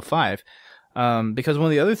for Halo 5. Because one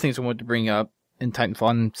of the other things I wanted to bring up in Titanfall,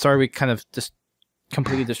 and sorry we kind of just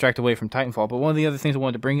completely distracted away from Titanfall, but one of the other things I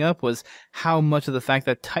wanted to bring up was how much of the fact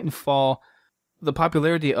that Titanfall, the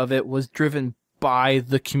popularity of it was driven by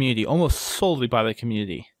the community, almost solely by the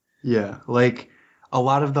community. Yeah, like a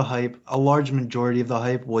lot of the hype, a large majority of the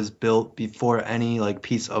hype was built before any like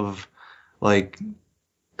piece of like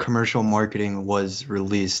commercial marketing was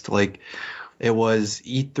released. Like it was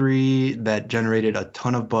E3 that generated a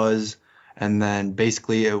ton of buzz, and then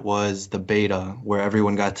basically it was the beta where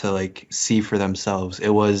everyone got to like see for themselves. It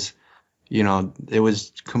was, it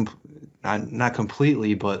was not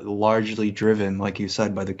completely, but largely driven, like you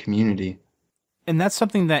said, by the community. And that's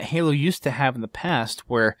something that Halo used to have in the past,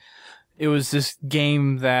 where it was this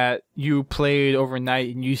game that you played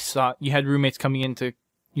overnight, and you had roommates coming into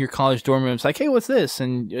your college dorm rooms like, hey, what's this?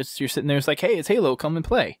 And you're sitting there, it's like, hey, it's Halo, come and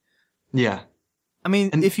play. Yeah. I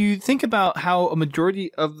mean, if you think about how a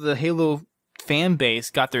majority of the Halo fan base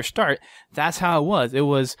got their start, that's how it was. It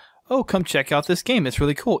was, oh, come check out this game. It's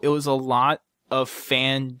really cool. It was a lot of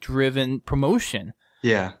fan-driven promotion.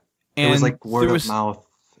 Yeah. And it was like word of mouth.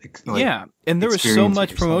 Yeah, and there was so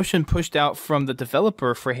much promotion pushed out from the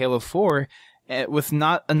developer for Halo 4 with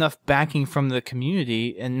not enough backing from the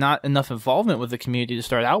community and not enough involvement with the community to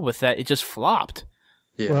start out with, that it just flopped.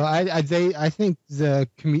 Yeah. Well, I think the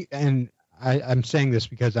and I'm saying this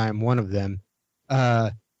because I am one of them,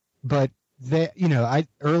 but they,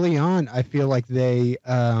 early on, I feel like they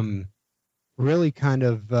really kind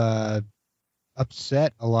of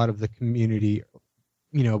upset a lot of the community,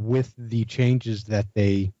 with the changes that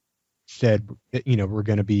they said, were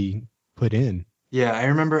going to be put in. Yeah, I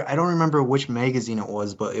don't remember which magazine it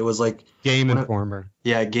was, but it was like Game Informer.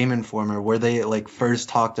 Game Informer, where they like first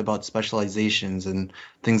talked about specializations and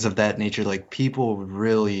things of that nature. Like people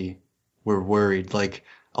really were worried. Like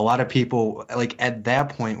a lot of people, like at that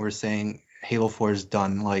point, were saying Halo 4 is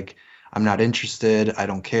done. Like I'm not interested. I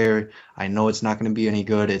don't care. I know it's not going to be any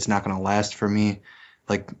good. It's not going to last for me.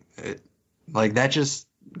 Like that just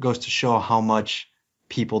goes to show how much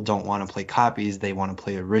people don't want to play copies. They want to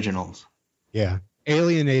play originals. Yeah.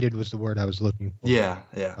 Alienated was the word I was looking for. Yeah.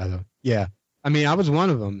 Yeah. I mean, I was one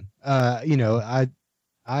of them.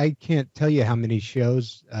 I can't tell you how many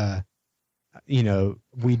shows,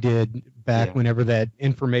 we did back whenever that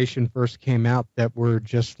information first came out that were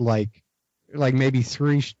just like maybe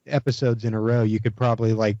 3 episodes in a row. You could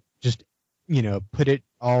probably like just, put it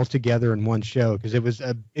all together in one show, because it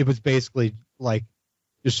was basically like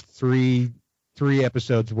just three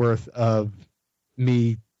episodes worth of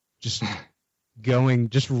me just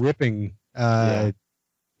ripping all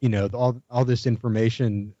this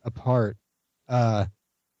information apart. I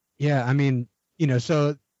mean,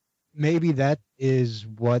 so maybe that is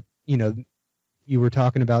what you were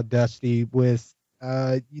talking about, Dusty, with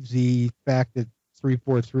the fact that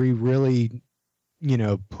 343 really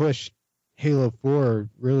pushed Halo 4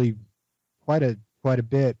 really quite a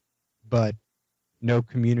bit, but no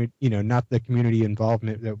community, not the community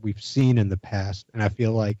involvement that we've seen in the past. And I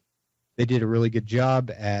feel like they did a really good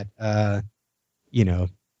job at,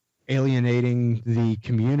 alienating the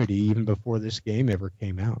community even before this game ever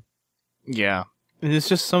came out. Yeah. And it's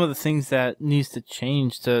just some of the things that needs to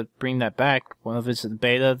change to bring that back. One of it's the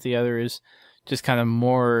beta. The other is just kind of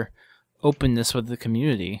more openness with the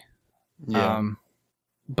community. Yeah.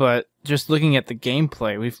 But just looking at the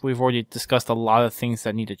gameplay, we've already discussed a lot of things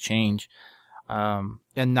that need to change. And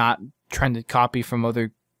not trying to copy from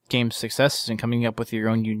other games' successes and coming up with your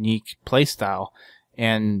own unique playstyle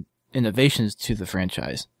and innovations to the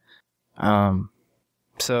franchise.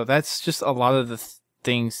 So that's just a lot of the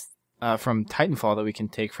things from Titanfall that we can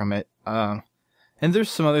take from it. And there's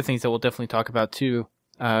some other things that we'll definitely talk about too,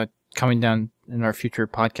 coming down in our future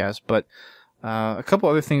podcast. But a couple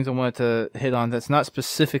other things I wanted to hit on that's not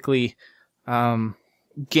specifically game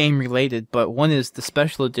related, but one is the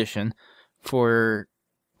special edition for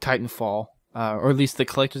Titanfall, or at least the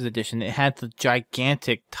collector's edition. It had the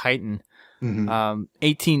gigantic Titan,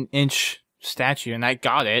 18-inch statue, and I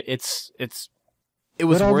got it. It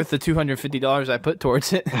was worth the $250 I put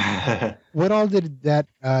towards it. What all did that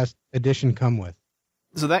edition come with?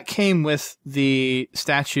 So that came with the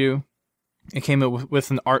statue. It came with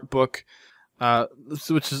an art book,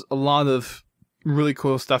 which is a lot of really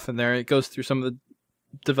cool stuff in there. It goes through some of the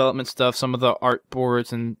development stuff, some of the art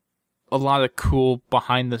boards, and a lot of cool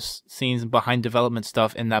behind the scenes and behind development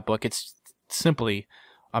stuff in that book. It's simply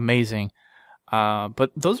amazing.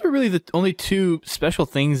 But those are really the only 2 special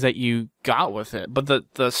things that you got with it. But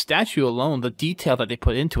the statue alone, the detail that they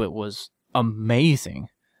put into it was amazing.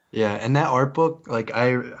 Yeah, and that art book, like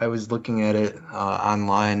I was looking at it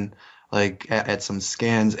online, like at some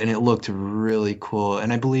scans, and it looked really cool.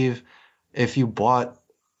 And I believe if you bought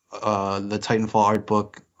the Titanfall art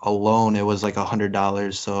book alone, it was like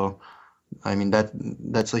 $100. So I mean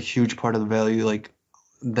that's a huge part of the value. Like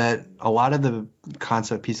that, a lot of the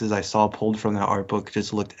concept pieces I saw pulled from that art book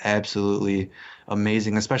just looked absolutely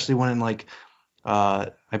amazing, especially when like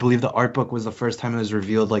I believe the art book was the first time it was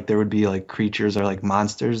revealed like there would be like creatures or like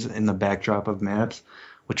monsters in the backdrop of maps,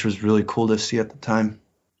 which was really cool to see at the time.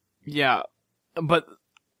 Yeah, but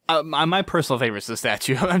my personal favorite is the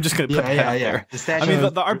statue. I'm just going to put that out there. The statue, I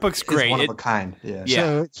mean, the art book's great. One of a kind. Yeah.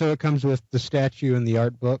 Yeah. So it comes with the statue and the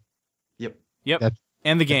art book. Yep.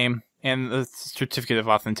 And the game and the certificate of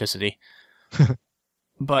authenticity.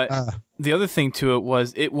 But the other thing to it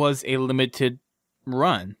was a limited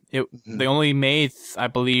run. They only made, I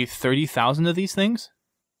believe, 30,000 of these things.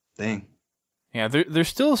 Dang. Yeah, there's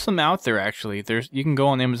still some out there actually. You can go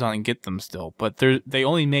on Amazon and get them still, but they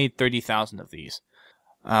only made 30,000 of these.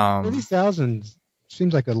 30,000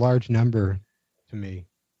 seems like a large number to me.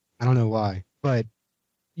 I don't know why, but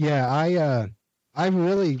yeah, I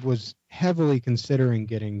really was heavily considering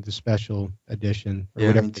getting the special edition or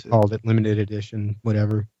whatever they called it, limited edition,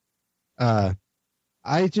 whatever. I'm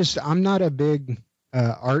not a big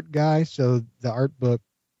art guy, so the art book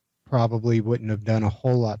probably wouldn't have done a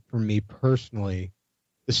whole lot for me personally.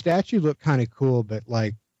 The statue looked kind of cool, but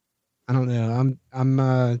like, I don't know.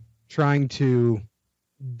 I'm trying to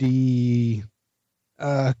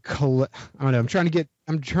I don't know.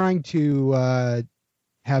 I'm trying to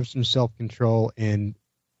have some self-control and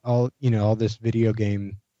all this video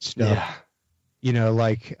game stuff. Yeah.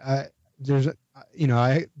 Like there's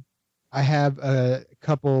I have a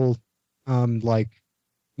couple like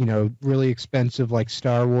really expensive like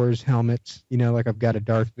Star Wars helmets. Like I've got a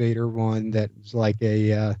Darth Vader one that's like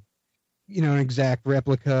a an exact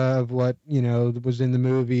replica of what was in the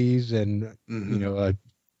movies, and a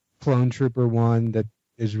clone trooper one that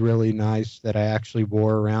is really nice that I actually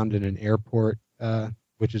wore around in an airport,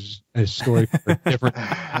 which is a story for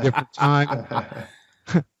a different time.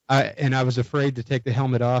 I was afraid to take the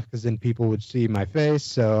helmet off because then people would see my face,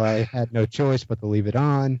 so I had no choice but to leave it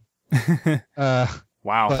on.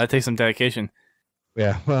 Wow, that takes some dedication.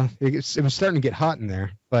 Yeah, well, it was starting to get hot in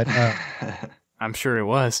there, but I'm sure it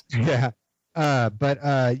was. Yeah, but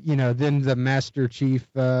then the Master Chief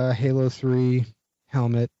Halo 3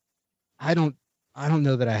 helmet. I don't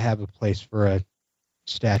know that I have a place for a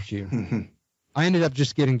statue. I ended up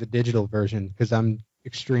just getting the digital version because I'm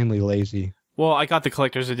extremely lazy. Well, I got the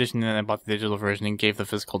collector's edition and then I bought the digital version and gave the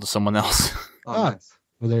physical to someone else. Nice.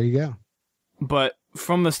 Well, there you go. But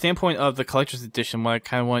from the standpoint of the collector's edition, what I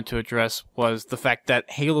kind of wanted to address was the fact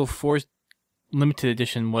that Halo 4's limited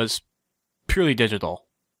edition was purely digital.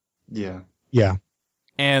 Yeah. Yeah.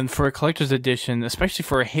 And for a collector's edition, especially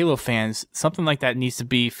for Halo fans, something like that needs to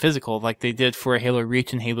be physical, like they did for Halo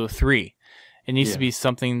Reach and Halo 3. It needs to be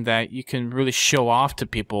something that you can really show off to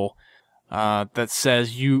people that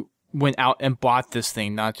says you went out and bought this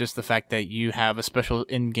thing, not just the fact that you have a special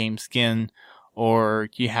in-game skin or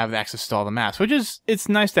you have access to all the maps, it's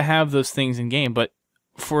nice to have those things in-game, but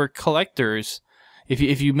for collectors,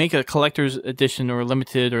 if you make a collector's edition or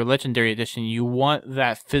limited or legendary edition, you want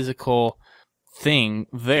that physical thing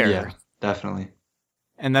there. Yeah, definitely.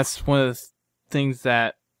 And that's one of the things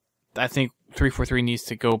that I think 343 needs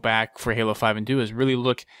to go back for Halo 5 and do, is really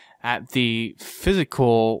look at the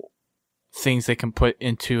physical things they can put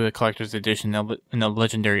into a collector's edition and a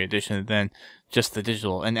legendary edition than just the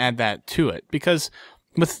digital, and add that to it. Because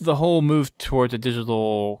with the whole move towards a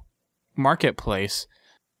digital marketplace,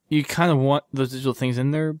 you kind of want those digital things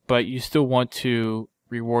in there, but you still want to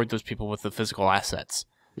reward those people with the physical assets.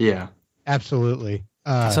 Yeah. Absolutely.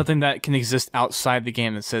 Something that can exist outside the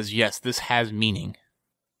game that says, yes, this has meaning.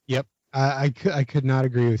 Yep. I could not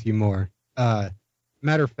agree with you more.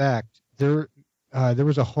 Matter of fact, there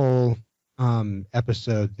was a whole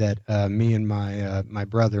episode that me and my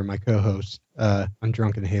brother, my co-host on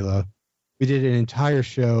Drunken Halo, we did an entire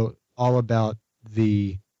show all about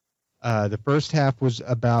the first half was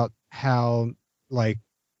about how the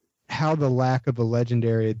lack of a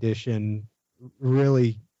legendary edition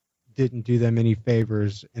really didn't do them any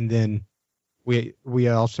favors, and then we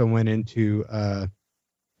also went into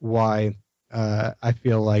why I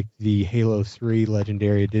feel like the Halo 3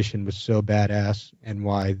 Legendary Edition was so badass and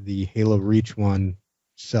why the Halo Reach one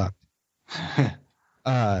sucked.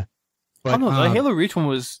 But the Halo Reach one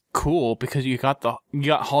was cool because you got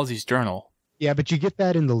Halsey's journal. Yeah, but you get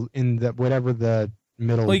that in the whatever the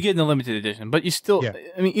middle. Well, you get in the limited edition, but you still. Yeah.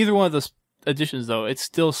 I mean, either one of those editions though, it's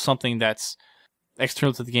still something that's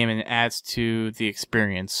external to the game and it adds to the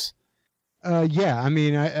experience. Yeah, I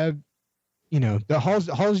mean, I the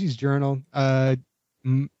Halsey's Journal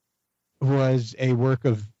was a work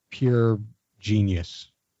of pure genius.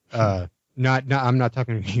 I'm not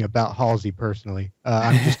talking about Halsey personally.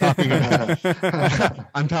 I'm just talking about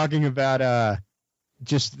I'm talking about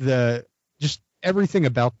just everything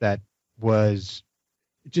about that was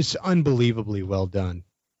just unbelievably well done.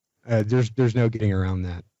 There's no getting around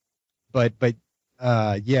that. But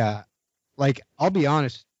yeah, like I'll be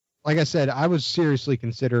honest, like I said, I was seriously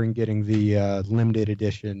considering getting the limited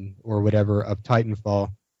edition or whatever of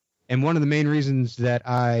Titanfall. And one of the main reasons that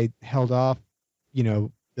I held off,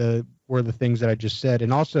 were the things that I just said,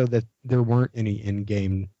 and also that there weren't any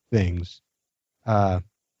in-game things. I'm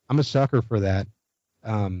a sucker for that.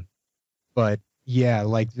 But yeah,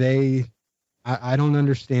 like I don't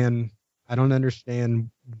understand. I don't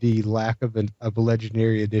understand the lack of a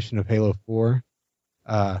legendary edition of Halo 4.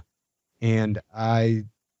 And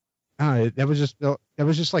that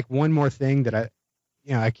was just like one more thing that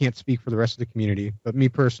I can't speak for the rest of the community, but me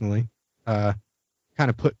personally, kind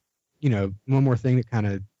of put, one more thing that kind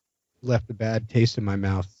of left a bad taste in my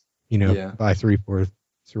mouth, by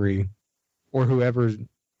 343 or whoever's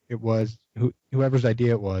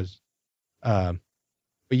idea it was. But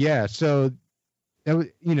yeah, so that was,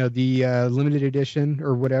 the limited edition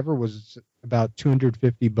or whatever was about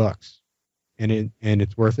 $250, and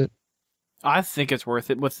it's worth it. I think it's worth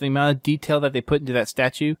it with the amount of detail that they put into that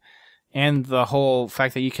statue, and the whole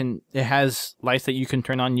fact that it has lights that you can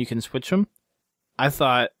turn on, and you can switch them. I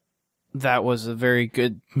thought that was a very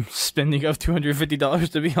good spending of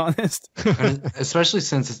 $250, to be honest. Especially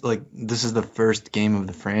since it's like this is the first game of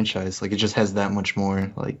the franchise, like it just has that much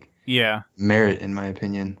more merit, in my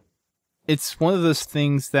opinion. It's one of those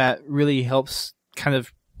things that really helps kind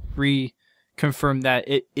of reconfirm that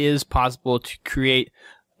it is possible to create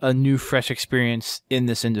a new, fresh experience in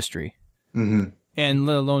this industry, and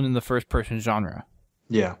let alone in the first-person genre.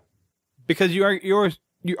 Yeah, because you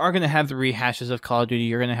are going to have the rehashes of Call of Duty,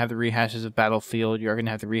 you're going to have the rehashes of Battlefield, you're going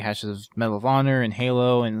to have the rehashes of Medal of Honor and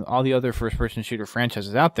Halo and all the other first-person shooter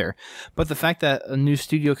franchises out there. But the fact that a new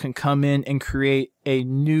studio can come in and create a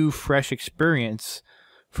new, fresh experience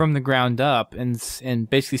from the ground up and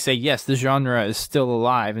basically say, yes, the genre is still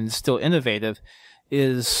alive and still innovative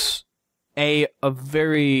is a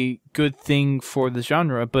very good thing for the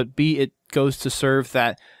genre, but B, it goes to serve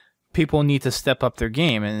that people need to step up their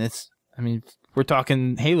game. And we're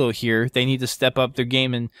talking Halo here. They need to step up their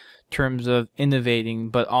game in terms of innovating,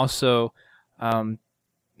 but also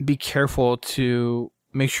be careful to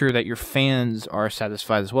make sure that your fans are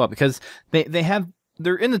satisfied as well, because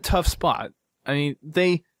they're in a tough spot. I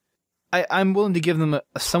mean, I'm willing to give them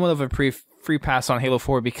somewhat of a free pass on Halo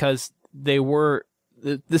 4 because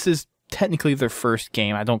this is technically their first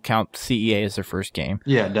game. I don't count CEA as their first game.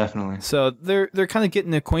 Yeah, definitely. So they're kind of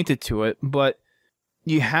getting acquainted to it, but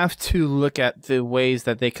you have to look at the ways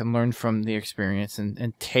that they can learn from the experience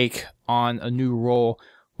and take on a new role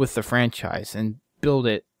with the franchise and build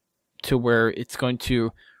it to where it's going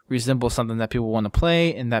to resemble something that people want to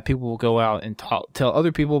play and that people will go out and tell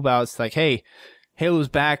other people about. It's like, hey, Halo's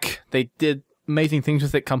back. They did amazing things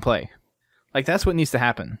with it. Come play. Like, that's what needs to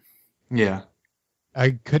happen. Yeah.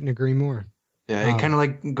 I couldn't agree more. Yeah, it kind of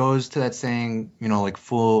like goes to that saying, like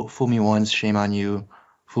fool me once, shame on you.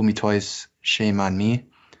 Fool me twice, shame on me.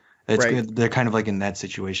 It's right. Good. They're kind of like in that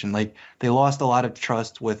situation. Like they lost a lot of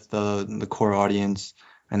trust with the core audience,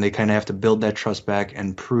 and they kind of have to build that trust back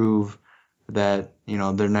and prove that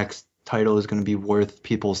their next title is going to be worth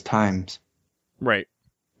people's times. Right.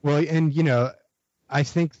 Well, and I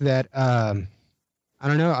think that I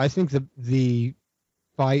don't know. I think the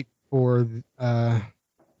fight for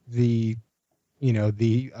the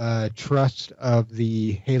trust of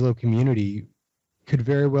the Halo community could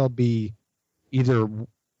very well be either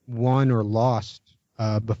won or lost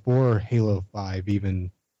before Halo 5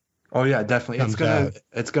 even. Oh yeah, definitely.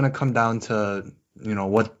 It's gonna come down to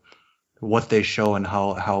what they show and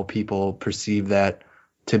how people perceive that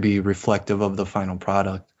to be reflective of the final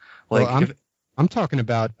product. Like well, I'm talking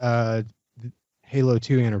about Halo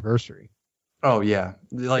 2 Anniversary. Oh yeah,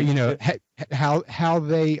 like how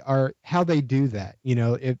they do that.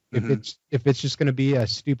 If it's just going to be a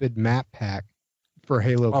stupid map pack for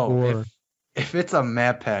Halo 4. If it's a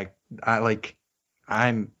map pack,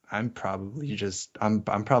 I'm probably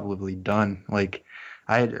done. Like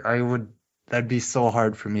that'd be so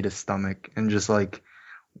hard for me to stomach and just like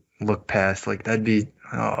look past. Like that'd be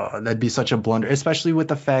such a blunder, especially with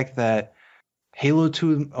the fact that Halo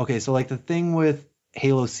 2. Okay, so like the thing with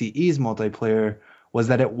Halo CE's multiplayer was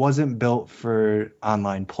that it wasn't built for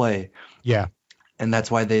online play. Yeah. and that's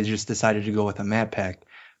why they just decided to go with a map pack.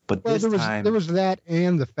 But Well, this time there was that,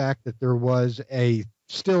 and the fact that there was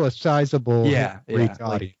still a sizable reach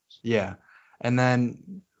audience. Yeah. And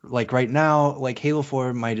then like right now, like Halo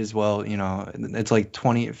 4 might as well, you know, it's like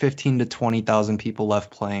 15 to 20,000 people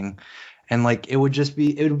left playing. And like it would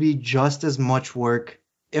be just as much work,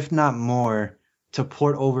 if not more, to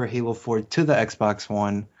port over Halo 4 to the Xbox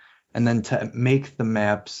One and then to remake the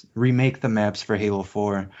maps for Halo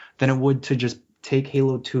 4 than it would to just take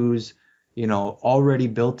Halo 2's, you know, already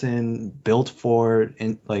built for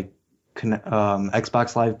in like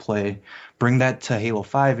Xbox Live Play, bring that to Halo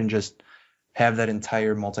 5 and just have that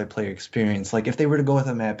entire multiplayer experience. Like if they were to go with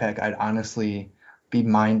a map pack, I'd honestly be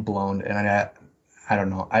mind blown, and I don't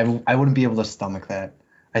know. I wouldn't be able to stomach that.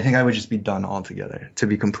 I think I would just be done altogether, to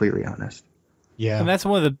be completely honest. Yeah. And that's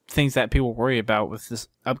one of the things that people worry about with this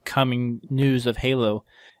upcoming news of Halo.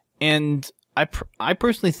 And I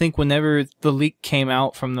personally think whenever the leak came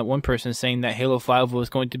out from the one person saying that Halo 5 was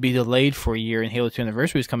going to be delayed for a year and Halo 2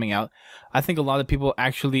 Anniversary is coming out, I think a lot of people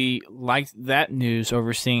actually liked that news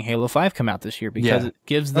over seeing Halo 5 come out this year because it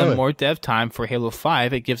gives them more dev time for Halo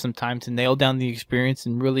 5. It gives them time to nail down the experience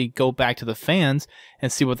and really go back to the fans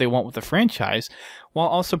and see what they want with the franchise, while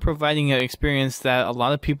also providing an experience that a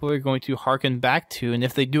lot of people are going to harken back to. And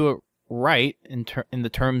if they do it right in the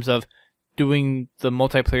terms of doing the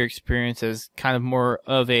multiplayer experience as kind of more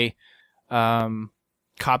of a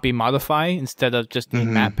copy modify instead of just a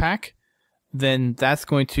map pack, then that's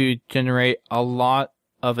going to generate a lot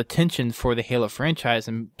of attention for the Halo franchise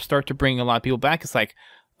and start to bring a lot of people back. It's like,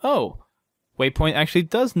 oh, Waypoint actually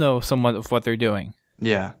does know somewhat of what they're doing.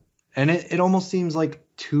 Yeah. And it almost seems like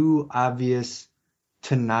too obvious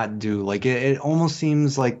to not do. Like it almost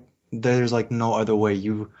seems like there's like no other way.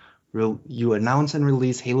 You announce and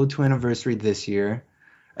release Halo 2 Anniversary this year,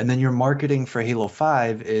 and then your marketing for Halo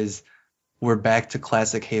 5 is we're back to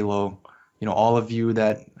classic Halo. You know, all of you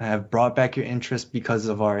that have brought back your interest because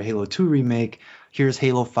of our Halo 2 remake, here's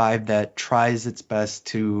Halo 5 that tries its best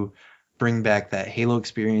to bring back that Halo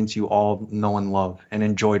experience you all know and love and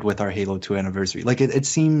enjoyed with our Halo 2 Anniversary. Like it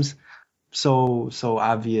seems so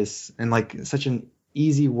obvious and like such an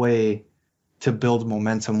easy way to build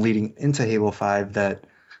momentum leading into Halo 5 that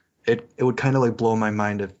it would kind of like blow my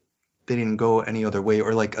mind if they didn't go any other way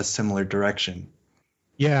or like a similar direction.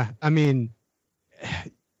 Yeah, I mean,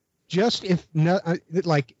 just if not,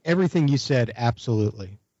 like everything you said,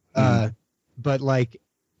 absolutely. But like,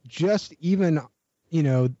 just even, you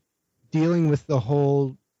know, dealing with the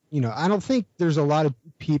whole, you know, I don't think there's a lot of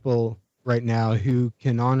people right now who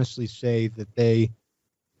can honestly say that they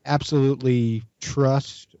absolutely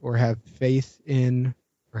trust or have faith in,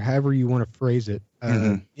 or however you want to phrase it,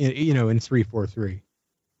 you know, in 343,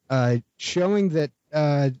 showing that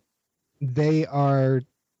they are,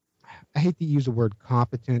 I hate to use the word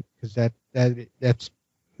competent because that's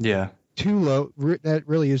too low. That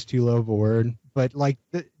really is too low of a word. But like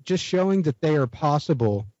just showing that they are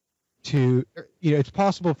possible to, you know, it's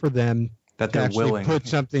possible for them that to they're actually willing put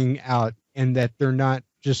something out and that they're not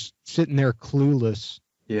just sitting there clueless.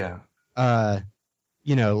 Yeah.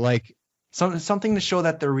 You know, like something to show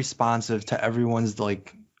that they're responsive to everyone's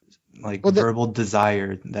like verbal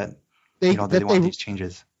desire that they want these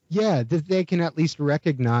changes. Yeah, that they can at least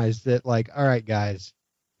recognize that, like, all right, guys,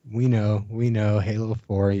 we know Halo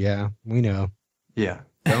 4, yeah, we know. Yeah.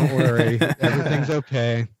 Don't worry, everything's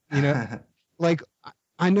okay. You know, like,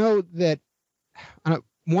 I know that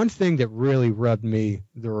one thing that really rubbed me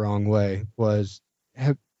the wrong way was,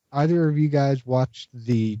 have either of you guys watched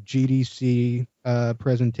the GDC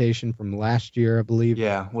presentation from last year, I believe?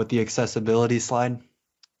 Yeah, with the accessibility slide.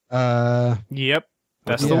 Yep,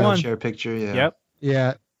 that's the one. Share picture, yeah. Yep.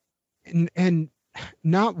 Yeah. And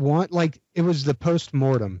not one, like, it was the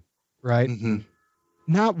post-mortem, right? Mm-hmm.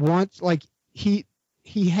 Not once, like, he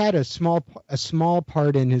had a small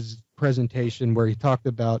part in his presentation where he talked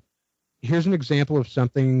about, here's an example of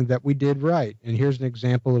something that we did right, and here's an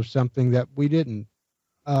example of something that we didn't.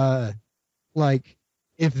 Like,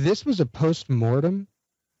 if this was a post-mortem,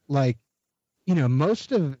 like, you know,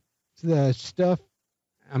 most of the stuff,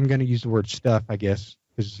 I'm going to use the word stuff, I guess,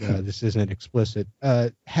 because this isn't explicit,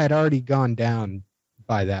 had already gone down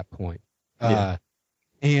by that point.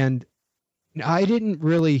 And I didn't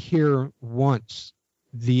really hear once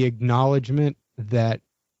the acknowledgement that,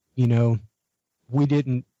 you know, we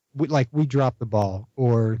dropped the ball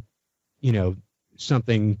or, you know,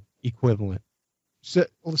 something equivalent.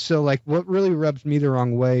 So like what really rubs me the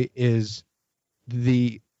wrong way is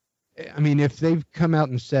if they've come out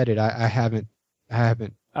and said it, I haven't.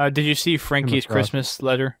 Did you see Frankie's Christmas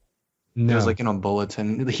letter? No. It was like in a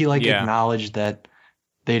bulletin. He acknowledged that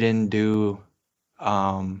they didn't do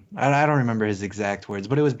I don't remember his exact words,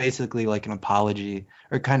 but it was basically like an apology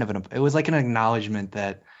or kind of it was like an acknowledgement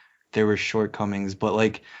that there were shortcomings. But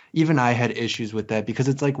like even I had issues with that because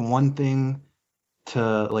it's like one thing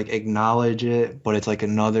to like acknowledge it, but it's like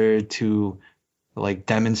another to like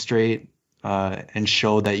demonstrate and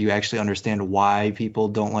show that you actually understand why people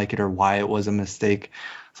don't like it or why it was a mistake.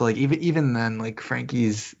 So like even then, like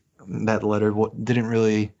Frankie's that letter didn't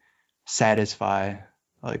really satisfy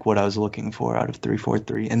like what I was looking for out of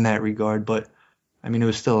 343 in that regard. But I mean, it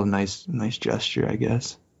was still a nice gesture, I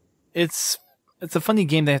guess. It's a funny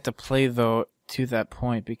game they have to play though to that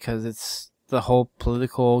point because it's the whole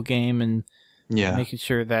political game and making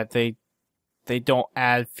sure that they don't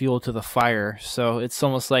add fuel to the fire. So it's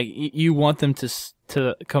almost like you want them to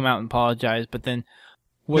come out and apologize, but then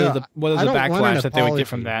what are the backlash that they would get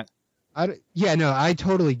from that? I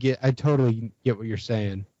totally get what you're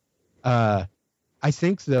saying. I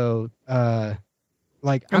think though, Frankie,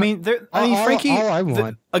 all I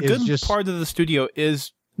want a good part of the studio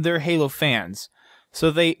is they're Halo fans,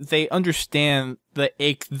 so they understand the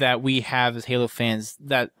ache that we have as Halo fans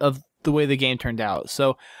that of the way the game turned out.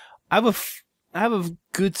 So I have a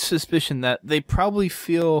good suspicion that they probably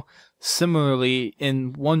feel similarly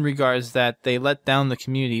in one regards that they let down the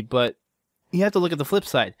community, but you have to look at the flip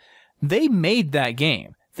side. They made that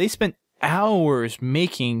game. They spent hours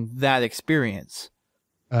making that experience.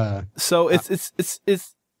 So it's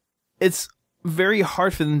very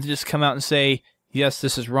hard for them to just come out and say, yes,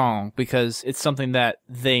 this is wrong, because it's something that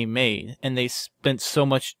they made and they spent so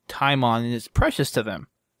much time on and it's precious to them.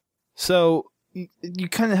 So you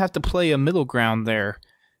kind of have to play a middle ground there.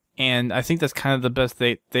 And I think that's kind of the best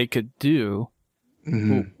they could do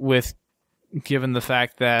with given the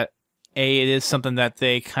fact that it is something that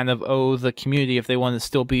they kind of owe the community if they want to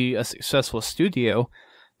still be a successful studio,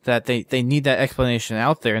 that they need that explanation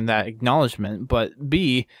out there and that acknowledgement. But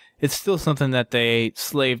B, it's still something that they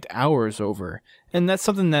slaved hours over. And that's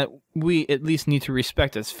something that we at least need to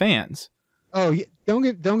respect as fans. Oh, yeah, don't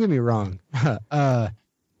get me wrong.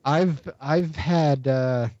 I've had.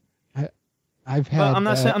 Well, I'm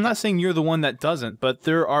not saying you're the one that doesn't, but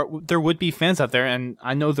there would be fans out there, and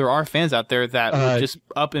I know there are fans out there that would just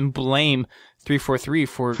up and blame 343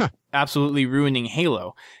 for absolutely ruining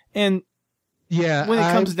Halo. And when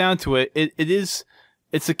it comes down to it,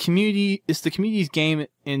 it's the community's game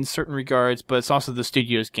in certain regards, but it's also the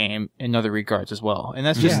studio's game in other regards as well. And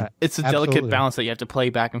that's just it's a delicate balance that you have to play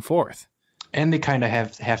back and forth. And they kind of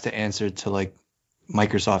have to answer to like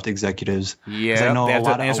Microsoft executives. Yeah, I know they have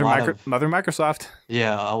to answer Mother Microsoft.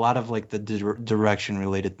 Yeah, a lot of like the direction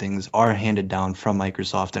related things are handed down from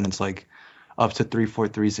Microsoft, and it's like up to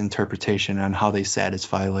 343's interpretation on how they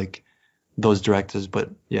satisfy like those directives.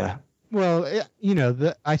 But yeah. Well,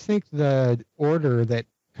 I think the order that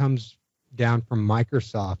comes down from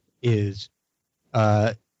Microsoft is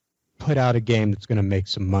put out a game that's going to make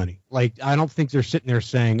some money. Like, I don't think they're sitting there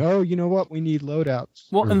saying, oh, you know what, we need loadouts.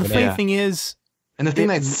 Well, and the funny thing is, and the thing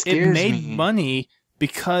that scares me, it made money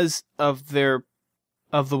because of the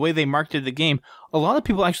way they marketed the game. A lot of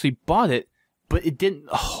people actually bought it, but it didn't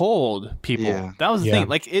hold people. Yeah. That was the thing.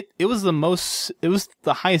 Like it was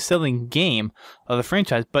the highest selling game of the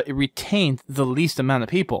franchise, but it retained the least amount of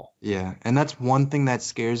people. Yeah, and that's one thing that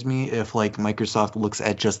scares me if like Microsoft looks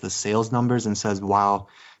at just the sales numbers and says, "Wow,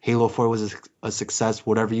 Halo 4 was a success.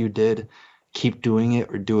 Whatever you did, keep doing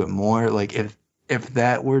it or do it more." Like if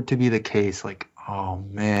that were to be the case, like, oh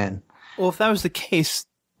man. Well, if that was the case,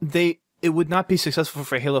 it would not be successful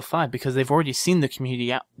for Halo 5 because they've already seen the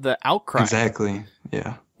community the outcry. Exactly.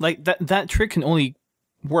 Yeah. Like that trick can only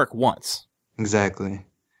work once. Exactly.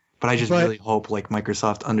 But I just really hope like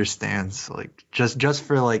Microsoft understands, like just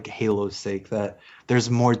for like Halo's sake, that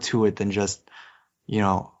there's more to it than just,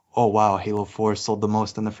 oh wow, Halo 4 sold the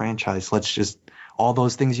most in the franchise. Let's just all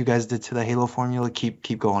those things you guys did to the Halo formula,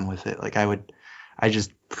 keep going with it. Like I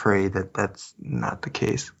just pray that that's not the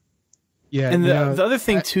case. Yeah, and the other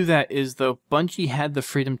thing to that is, though, Bungie had the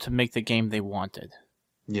freedom to make the game they wanted.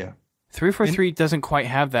 Yeah. 343 doesn't quite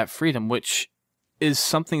have that freedom, which is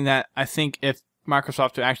something that I think if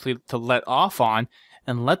Microsoft were actually to let off on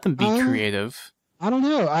and let them be creative. I don't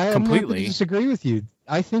know. I completely disagree with you.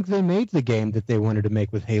 I think they made the game that they wanted to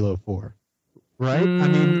make with Halo 4. Right? I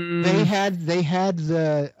mean, they had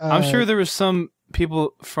the... I'm sure there was some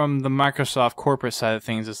people from the Microsoft corporate side of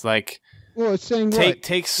things. It's like... Well, it's saying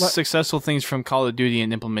take successful things from Call of Duty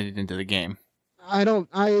and implement it into the game. I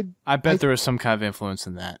bet there was some kind of influence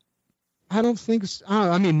in that. I don't think so.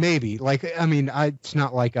 I mean, maybe. It's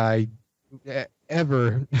not like I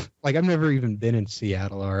ever I've never even been in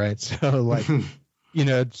Seattle. All right, so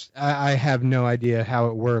I have no idea how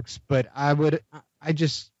it works. But I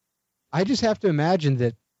just have to imagine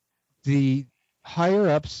that the higher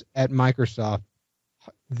ups at Microsoft,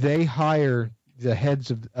 they hire the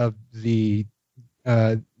heads of the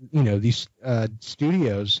these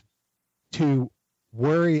studios to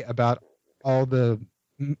worry about all the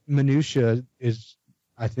minutia. Is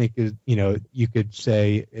I think is you could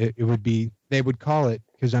say it would be, they would call it,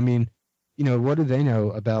 because I mean, what do they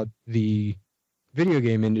know about the video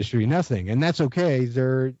game industry? Nothing. And that's okay.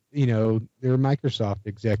 They're Microsoft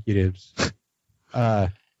executives.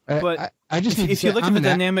 But I just if you look at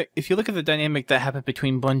the dynamic that happened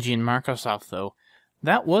between Bungie and Microsoft, though,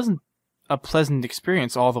 that wasn't a pleasant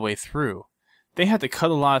experience all the way through. They had to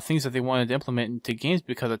cut a lot of things that they wanted to implement into games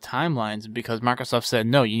because of timelines, and because Microsoft said,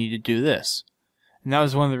 no, you need to do this. And that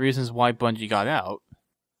was one of the reasons why Bungie got out.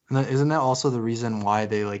 And isn't that also the reason why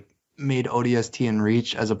they made ODST and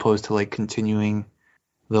Reach as opposed to continuing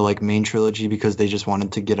the main trilogy, because they just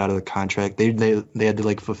wanted to get out of the contract? They had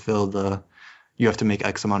to fulfill the, you have to make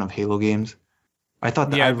X amount of Halo games. I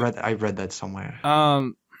thought that, yeah, I read that somewhere.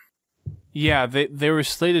 Yeah, they were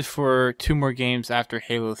slated for 2 more games after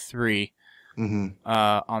Halo 3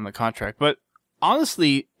 on the contract. But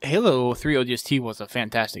honestly, Halo 3 ODST was a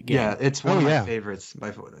fantastic game. Yeah, it's one of my favorites.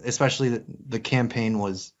 Especially the campaign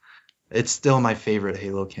was, it's still my favorite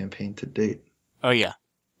Halo campaign to date. Oh, yeah.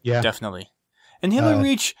 Yeah. Definitely. And Halo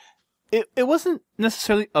Reach, it wasn't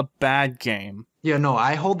necessarily a bad game. Yeah, no,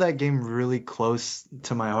 I hold that game really close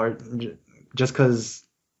to my heart just because,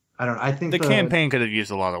 I think the campaign could have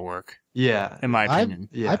used a lot of work. Yeah. In my opinion.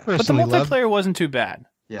 I personally but the multiplayer wasn't too bad.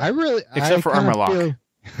 Yeah. Except for Armor Lock.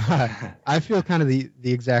 I feel kind of the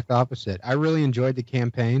exact opposite. I really enjoyed the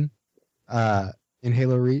campaign in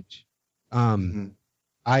Halo Reach. One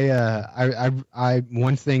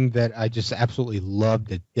thing that I just absolutely loved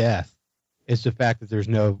to death is the fact that there's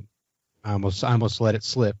no, I almost let it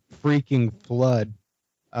slip, freaking flood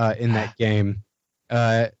in that game.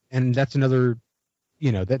 And that's another,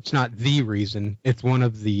 that's not the reason. It's one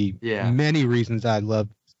of the many reasons I love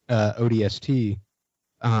ODST.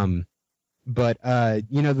 But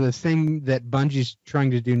the thing that Bungie's trying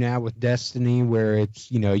to do now with Destiny, where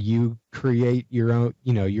it's, you create your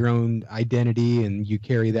own identity and you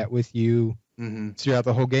carry that with you throughout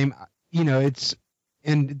the whole game. I've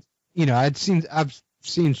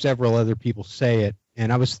seen several other people say it,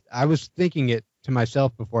 and I was thinking it to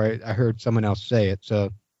myself before I heard someone else say it. So,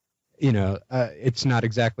 it's not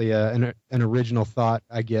exactly an original thought,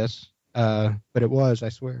 I guess, but it was, I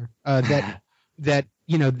swear, that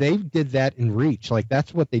they did that in Reach.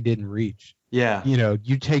 That's what they did in Reach. Yeah.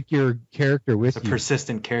 You take your character with you. A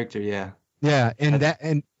persistent character, yeah. Yeah, and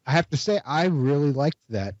I have to say, I really liked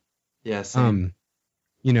that. Yeah, same.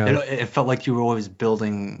 It felt like you were always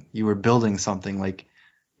building something,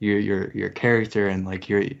 your character and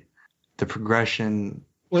the progression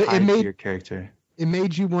tied to your character. It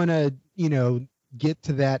made you want to, get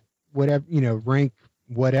to that whatever, rank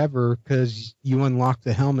whatever, because you unlock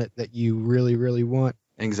the helmet that you really, really want.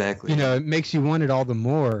 Exactly. It makes you want it all the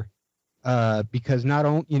more, because not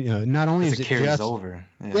only is it carries just over.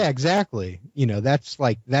 Yeah, exactly.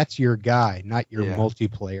 That's your guy, not your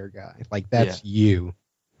multiplayer guy. That's you.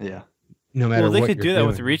 Yeah. No matter what. Well, they could do that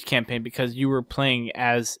with the Reach campaign because you were playing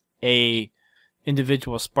as a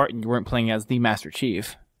individual Spartan. You weren't playing as the Master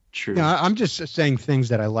Chief. True. I'm just saying things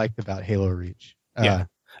that I liked about Halo Reach. Yeah.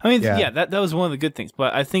 I mean, that was one of the good things.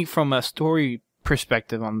 But I think from a story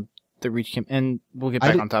perspective on the Reach campaign, and we'll get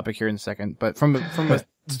back on topic here in a second, but from a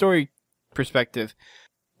story perspective,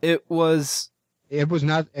 it was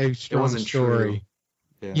not a strong story.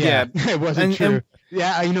 True. Yeah. It wasn't true.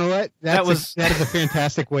 Yeah, you know what? That is a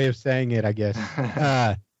fantastic way of saying it, I guess.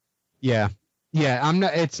 Yeah. I'm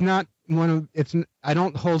not. It's not one of. I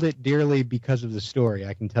don't hold it dearly because of the story.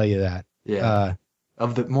 I can tell you that. Yeah.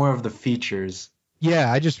 More of the features.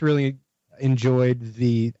 Yeah, I just really enjoyed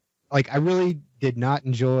I really did not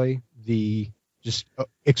enjoy the just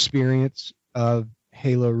experience of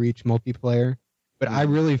Halo Reach multiplayer, but I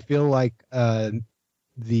really feel like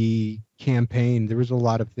the campaign, there was a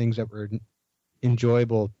lot of things that were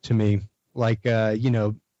enjoyable to me. I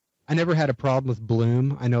never had a problem with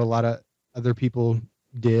Bloom. I know a lot of other people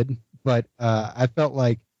did, but I felt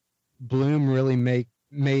like Bloom really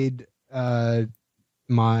made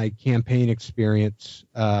my campaign experience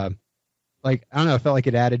I don't know, I felt like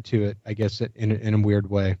it added to it, I guess, in a weird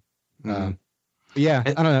way. I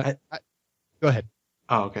don't know. Go ahead.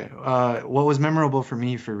 Oh, okay. What was memorable for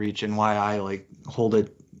me for Reach and why I hold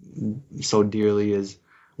it so dearly is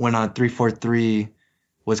when 343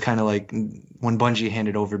 was kind of when Bungie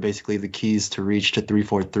handed over basically the keys to Reach to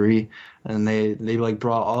 343, and they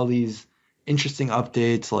brought all these interesting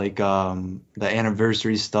updates like the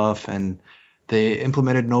anniversary stuff, and they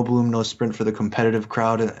implemented no bloom, no sprint for the competitive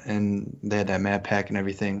crowd, and they had that map pack and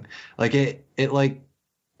everything. Like it's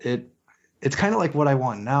kind of like what I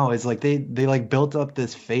want now. Is like they like built up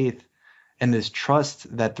this faith and this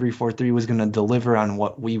trust that 343 was gonna deliver on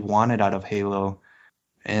what we wanted out of Halo,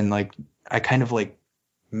 and like I kind of like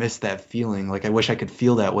miss that feeling. Like I wish I could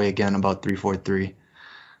feel that way again about 343.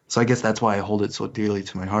 So I guess that's why I hold it so dearly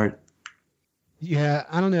to my heart. Yeah,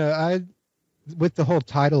 I don't know. With the whole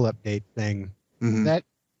title update thing, that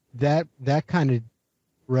kind of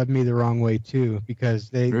rubbed me the wrong way too, because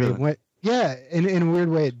they went, yeah, in a weird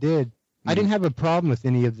way it did. I didn't have a problem with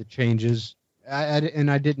any of the changes. I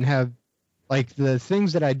didn't have, like, the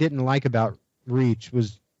things that I didn't like about Reach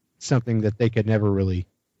was something that they could never really,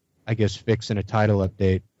 I guess, fix in a title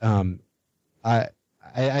update. I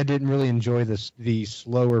didn't really enjoy the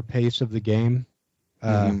slower pace of the game.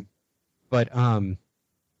 But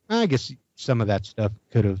I guess some of that stuff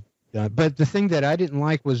could have done. But the thing that I didn't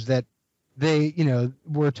like was that they,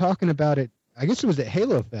 were talking about it. I guess it was at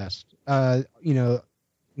Halo Fest.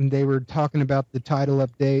 They were talking about the title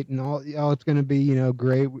update and all. Oh, it's going to be,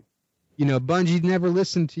 great. Bungie never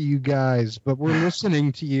listened to you guys, but we're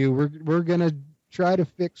listening to you. We're going to try to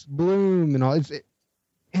fix Bloom and all.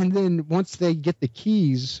 And then once they get the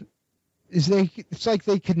keys, it's like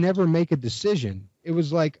they could never make a decision. It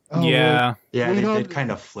was like, oh, yeah, they did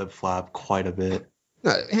kind of flip flop quite a bit.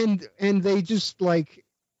 And they just like,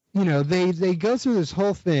 they go through this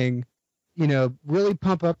whole thing, really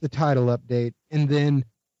pump up the title update, and then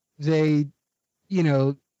they,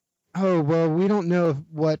 oh well, we don't know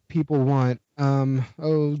what people want.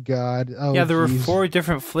 Oh God. Oh, yeah, there were 4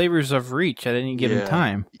 different flavors of Reach at any given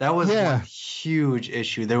time. That was one huge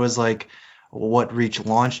issue. There was like what Reach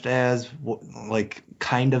launched as, like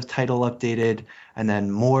kind of title updated, and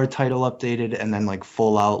then more title updated, and then like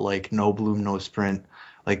full out like no bloom, no sprint.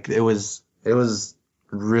 Like it was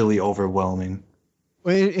really overwhelming.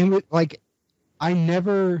 And like I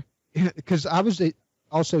never, because I was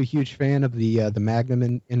also a huge fan of the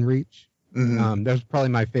Magnum in Reach. That was probably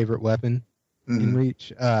my favorite weapon in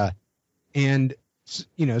Reach. And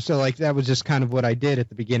so like that was just kind of what I did at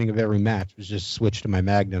the beginning of every match, was just switch to my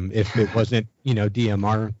Magnum if it wasn't,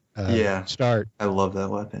 DMR start. I love that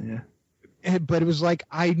weapon, yeah. But it was like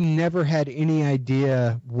I never had any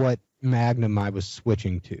idea what Magnum I was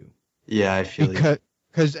switching to. Yeah, I feel you.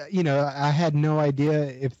 Because, I had no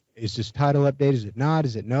idea is this title update, is it not?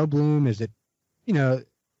 Is it no bloom? Is it, and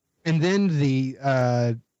then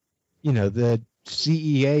the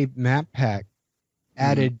CEA map pack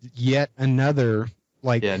added yet another,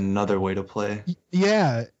 another way to play.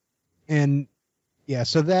 Yeah. And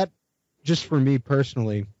so that, just for me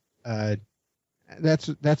personally,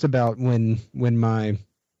 that's about when my,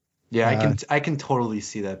 I can totally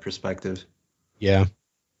see that perspective. Yeah.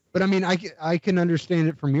 But I mean, I can understand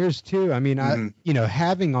it from yours too. I mean,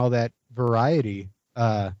 having all that variety,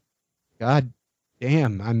 God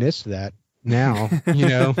damn, I miss that now,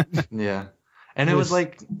 Yeah. And it was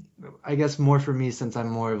like, I guess more for me, since I'm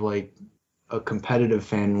more of like a competitive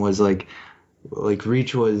fan, was like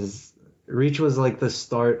Reach was like the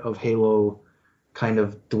start of Halo kind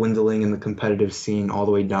of dwindling in the competitive scene all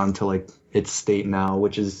the way down to like its state now,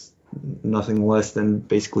 which is nothing less than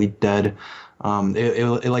basically dead.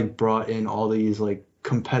 It like brought in all these like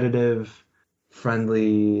competitive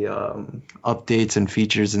friendly updates and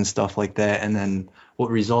features and stuff like that, and then what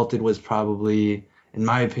resulted was probably, in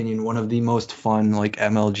my opinion, one of the most fun like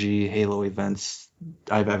MLG Halo events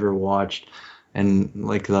I've ever watched. And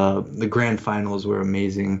like the grand finals were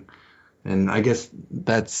amazing. And I guess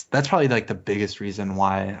that's probably like the biggest reason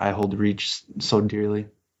why I hold Reach so dearly.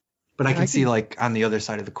 But I can see like on the other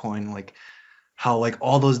side of the coin, like how like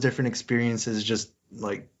all those different experiences just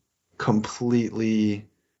like completely,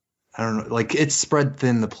 I don't know, like it's spread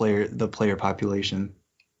thin the player population.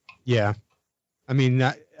 Yeah. I mean,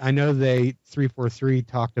 I know 343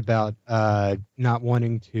 talked about not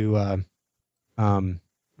wanting to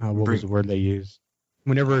what was the word they used?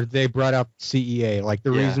 Whenever they brought up CEA, like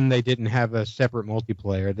the reason they didn't have a separate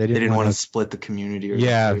multiplayer, they didn't want to split the community or the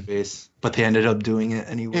player base, but they ended up doing it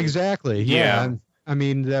anyway. Exactly. Yeah. I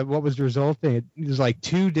mean, what was the result? It was like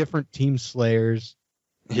 2 different team slayers.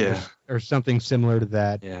 Yeah. Or something similar to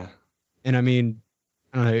that. Yeah. And I mean,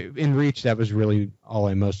 I don't know, in Reach, that was really all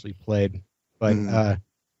I mostly played. But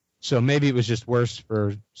so maybe it was just worse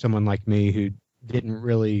for someone like me who didn't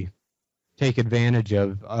really take advantage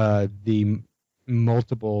of the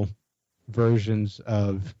multiple versions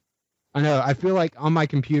of. I know, I feel like on my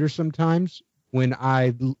computer sometimes when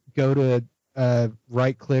I go to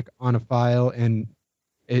right click on a file and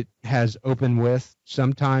it has open width.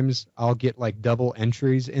 Sometimes I'll get like double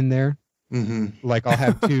entries in there. Mm-hmm. Like I'll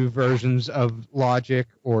have two versions of Logic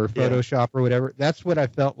or Photoshop or whatever. That's what I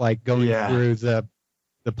felt like going through the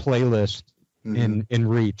playlist in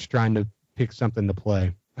Reach, trying to pick something to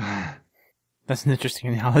play. That's an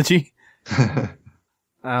interesting analogy.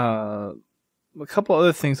 A couple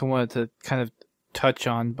other things I wanted to kind of touch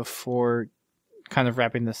on before kind of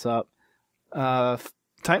wrapping this up.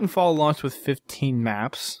 Titanfall launched with 15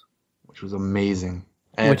 maps. Which was amazing.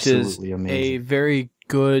 Which Absolutely is amazing. A very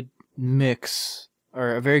good mix,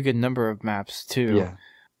 or a very good number of maps, too. Yeah.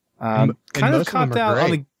 Kind of copped out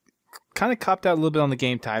a little bit on the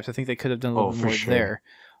game types. I think they could have done a little bit more there.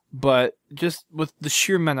 But just with the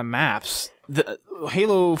sheer amount of maps, the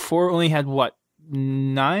Halo 4 only had,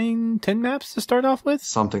 9, 10 maps to start off with?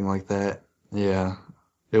 Something like that. Yeah.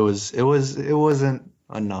 It wasn't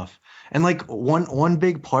enough. And like one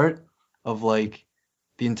big part of like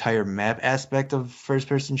the entire map aspect of first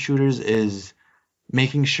person shooters is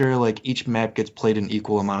making sure like each map gets played an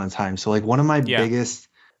equal amount of time. So like one of my biggest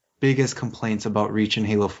complaints about Reach in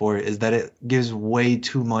Halo 4 is that it gives way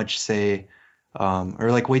too much say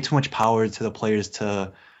or like way too much power to the players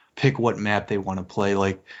to pick what map they want to play.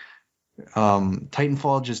 Like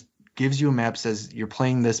Titanfall just gives you a map, says you're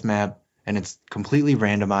playing this map, and it's completely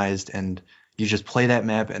randomized, and you just play that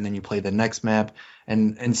map and then you play the next map.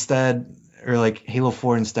 And instead, or like Halo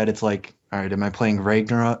 4 instead, it's like, all right, am I playing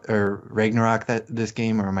Ragnarok this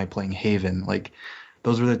game, or am I playing Haven? Like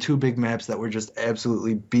those were the two big maps that were just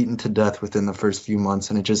absolutely beaten to death within the first few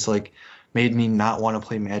months, and it just like made me not want to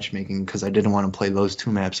play matchmaking because I didn't want to play those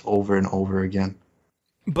two maps over and over again.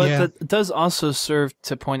 But that does also serve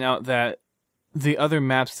to point out that the other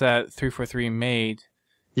maps that 343 made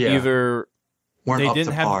either weren't they up didn't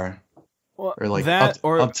to have, par, well, or like that,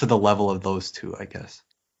 up to the level of those two, I guess.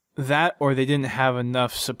 That, or they didn't have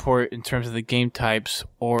enough support in terms of the game types,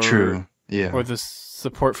 or or the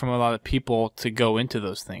support from a lot of people to go into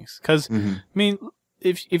those things. Because I mean,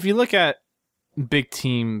 if you look at Big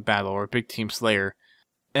Team Battle or Big Team Slayer,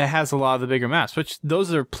 it has a lot of the bigger maps, which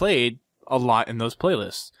those are played a lot in those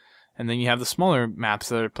playlists. And then you have the smaller maps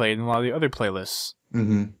that are played in a lot of the other playlists.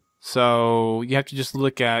 Mm-hmm. So you have to just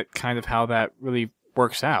look at kind of how that really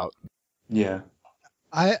works out. Yeah.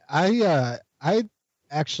 I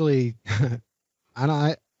actually,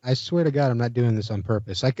 I swear to God, I'm not doing this on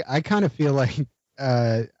purpose. I kind of feel like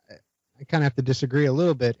I kind of have to disagree a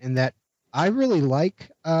little bit in that I really like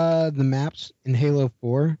the maps in Halo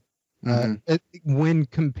 4 when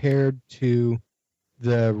compared to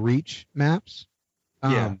the Reach maps.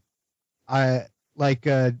 I like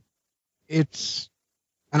it's,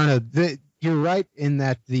 I don't know, you're right in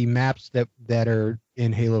that the maps that are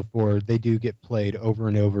in Halo 4, they do get played over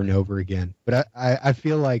and over and over again. But I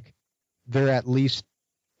feel like they're at least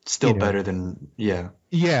still better than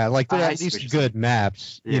like they're at least good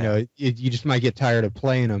maps. You know, you just might get tired of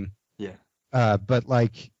playing them. But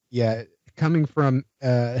like coming from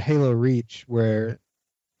Halo Reach, where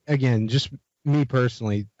again, just me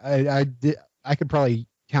personally, I could probably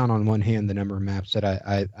count on one hand the number of maps that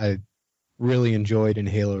I really enjoyed in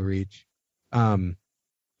Halo Reach. One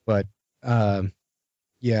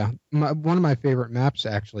of my favorite maps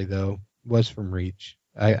actually though was from Reach.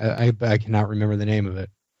 I cannot remember the name of it,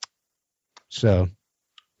 so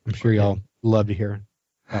I'm sure y'all love to hear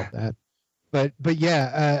about that. But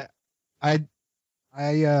yeah, I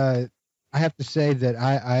have to say that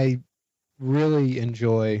I really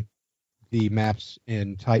enjoy the maps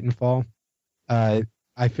in Titanfall.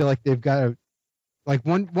 I feel like they've got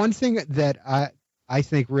one thing that I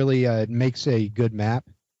think really makes a good map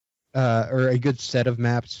or a good set of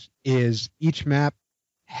maps is each map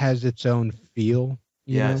has its own feel.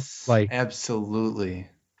 Yes, like absolutely.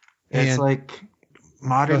 It's like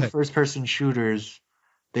modern first-person shooters.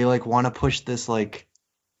 They like want to push this like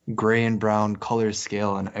gray and brown color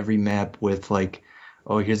scale on every map with like,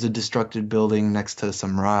 oh, here's a destructed building next to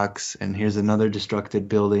some rocks, and here's another destructed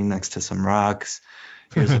building next to some rocks.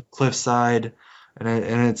 Here's a cliffside,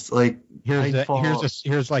 and it's like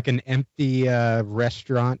here's like an empty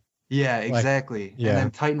restaurant. Yeah, exactly. And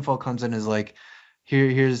then Titanfall comes in as like,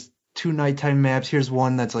 here's two nighttime maps. Here's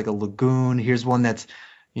one that's like a lagoon. Here's one that's,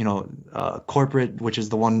 corporate, which is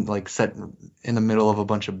the one like set in the middle of a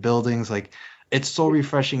bunch of buildings. Like, it's so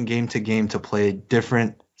refreshing game to game to play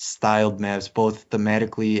different styled maps, both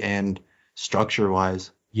thematically and structure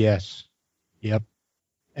wise. Yes. Yep.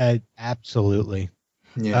 Absolutely.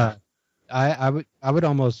 Yeah. I would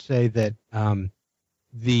almost say that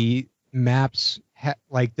the maps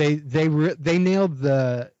they nailed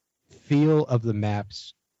the feel of the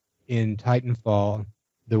maps in Titanfall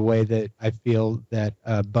the way that I feel that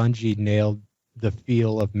Bungie nailed the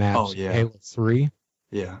feel of maps in Halo 3.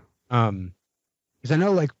 Yeah. Because I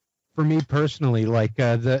know, like, for me personally, like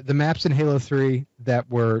the maps in Halo 3 that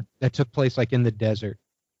took place like in the desert,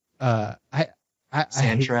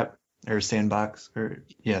 Sand trap or sandbox or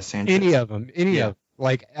sand. Any of them.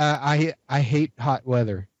 Like I hate hot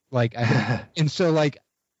weather. Like and so like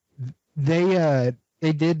they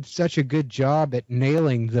did such a good job at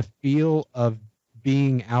nailing the feel of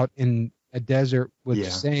being out in a desert with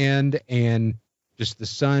sand and just the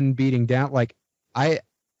sun beating down. Like I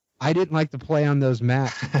didn't like to play on those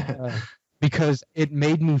maps because it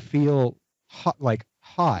made me feel hot.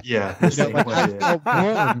 Yeah. I felt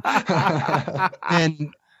warm.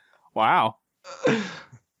 And wow.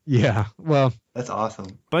 Yeah. Well, that's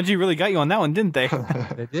awesome. Bungie really got you on that one, didn't they?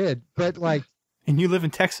 They did. But like, and you live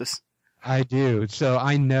in Texas. I do. So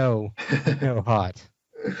I know hot.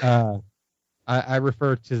 I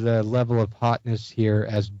refer to the level of hotness here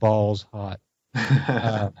as balls hot.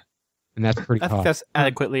 And that's pretty hot. I think that's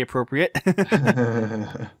adequately appropriate.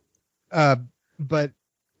 But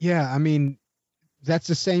yeah, I mean, that's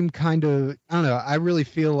the same kind of, I don't know. I really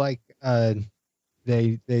feel like they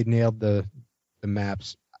nailed the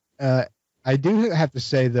maps. I do have to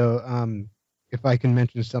say though, if I can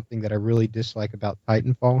mention something that I really dislike about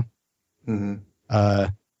Titanfall,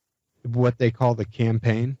 what they call the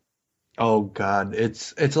campaign. Oh God,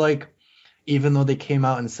 it's like, even though they came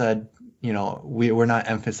out and said, you know, we're not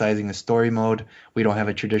emphasizing a story mode, we don't have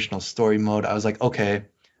a traditional story mode, I was like, okay,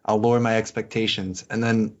 I'll lower my expectations. And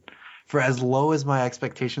then for as low as my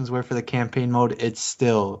expectations were for the campaign mode, it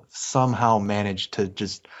still somehow managed to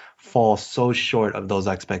just fall so short of those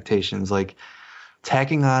expectations. Like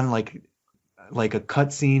tacking on like a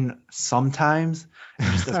cutscene sometimes,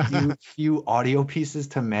 just a few audio pieces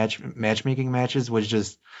to matchmaking matches was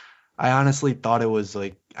just, I honestly thought it was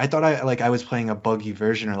like, I was playing a buggy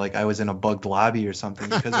version, or like I was in a bugged lobby or something,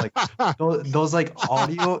 because like those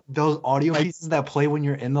audio pieces that play when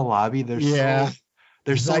you're in the lobby, they're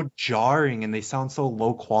so jarring and they sound so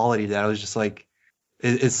low quality that I was just like,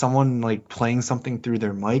 is someone like playing something through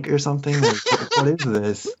their mic or something? Like, what is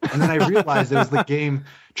this? And then I realized it was the game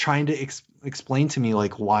trying to explain to me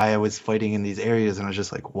like why I was fighting in these areas, and I was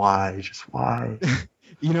just like, why? Just why?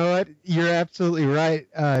 You know what? You're absolutely right.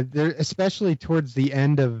 There, especially towards the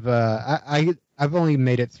end of, I've only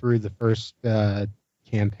made it through the first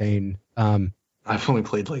campaign. I've only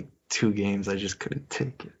played like 2 games. I just couldn't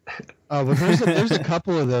take it. Oh, but there's a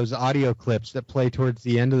couple of those audio clips that play towards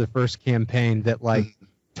the end of the first campaign that like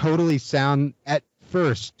totally sound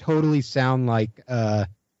like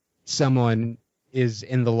someone is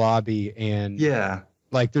in the lobby and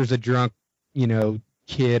like there's a drunk,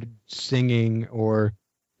 kid singing or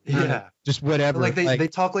just whatever. Like they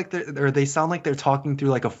talk like they sound like they're talking through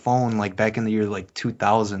like a phone, like back in the year like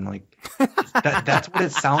 2000. Like that's what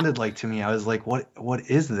it sounded like to me. I was like, what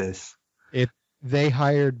is this? They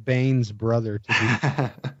hired Bane's brother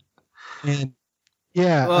to be. And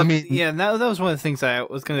well, I mean, that was one of the things I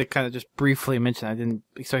was going to kind of just briefly mention. I didn't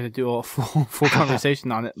expect to do a full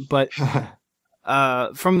conversation on it, but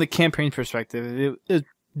from the campaign perspective, it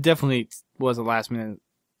definitely was a last minute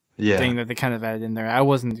thing that they kind of added in there. I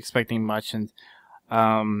wasn't expecting much, and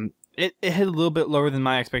it hit a little bit lower than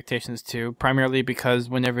my expectations too, primarily because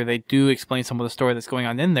whenever they do explain some of the story that's going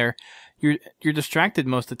on in there, you're distracted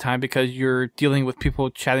most of the time because you're dealing with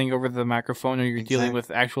people chatting over the microphone, or you're dealing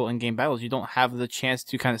with actual in-game battles. You don't have the chance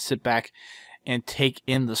to kind of sit back and take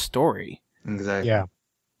in the story. Exactly. Yeah.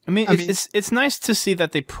 I mean, it's nice to see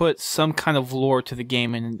that they put some kind of lore to the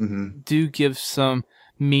game and do give some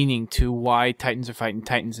meaning to why Titans are fighting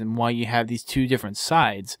Titans and why you have these 2 different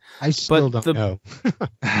sides. I still don't know.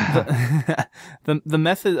 the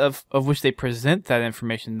method of which they present that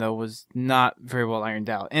information, though, was not very well ironed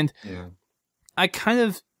out. And I kind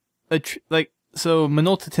of, so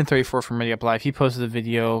Minolta 1034 from Ready Up Live, he posted a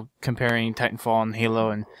video comparing Titanfall and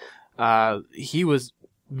Halo, and he was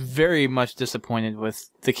very much disappointed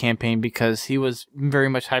with the campaign because he was very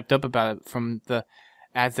much hyped up about it from the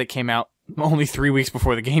ads that came out only 3 weeks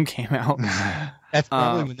before the game came out. That's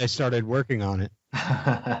probably when they started working on it.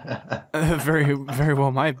 Very, very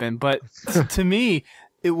well might have been. But to me,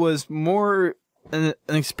 it was more an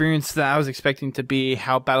experience that I was expecting to be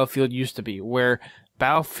how Battlefield used to be, where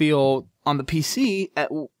Battlefield on the PC,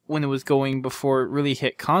 when it was going before it really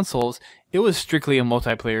hit consoles, it was strictly a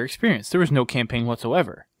multiplayer experience. There was no campaign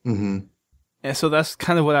whatsoever. And so that's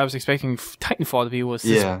kind of what I was expecting Titanfall to be, was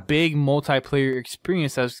this big multiplayer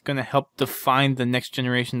experience that was going to help define the next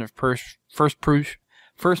generation of first-person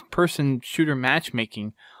shooter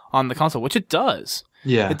matchmaking on the console, which it does.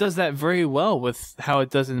 Yeah. It does that very well with how it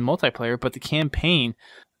does in multiplayer, but the campaign,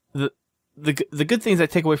 the good things I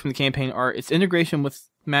take away from the campaign are its integration with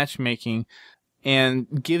matchmaking and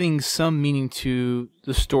giving some meaning to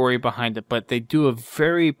the story behind it, but they do a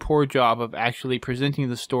very poor job of actually presenting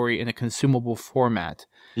the story in a consumable format.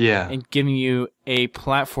 Yeah. And giving you a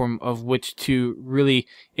platform of which to really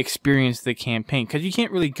experience the campaign. Because you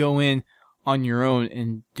can't really go in on your own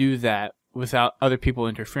and do that without other people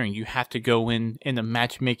interfering. You have to go in a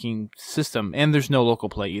matchmaking system, and there's no local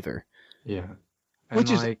play either. Yeah.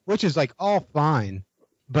 Which is like all fine,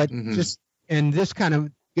 but and this kind of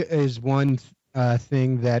is one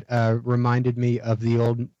thing that reminded me of the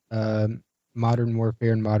old Modern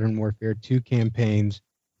Warfare and Modern Warfare 2 campaigns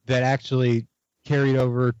that actually carried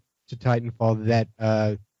over to Titanfall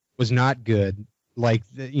that was not good. Like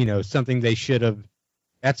something they should have.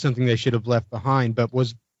 That's something they should have left behind, but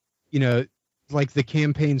was like the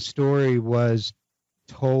campaign story was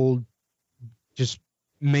told just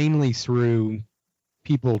mainly through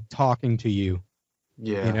people talking to you.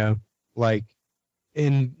 Yeah. Like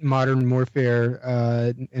in Modern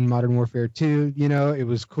Warfare, in Modern Warfare 2, it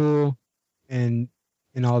was cool and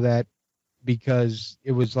all that because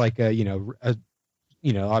it was like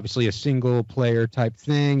obviously a single player type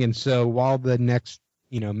thing. And so while the next,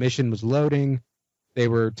 mission was loading, they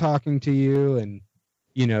were talking to you and,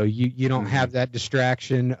 you don't have that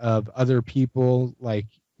distraction of other people like,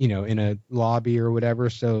 in a lobby or whatever.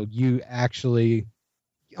 So you actually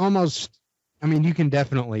almost, you can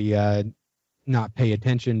definitely not pay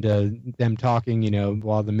attention to them talking,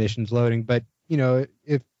 while the mission's loading. But,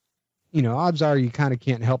 if, odds are you kind of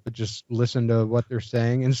can't help but just listen to what they're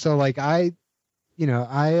saying. And so like I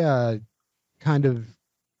kind of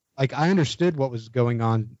like I understood what was going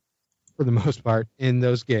on for the most part in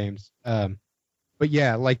those games. But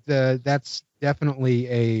yeah, like that's definitely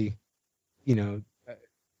a,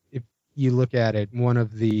 if you look at it, one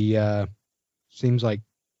of the seems like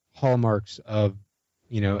hallmarks of,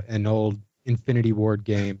 an old Infinity Ward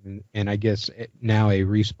game and I guess now a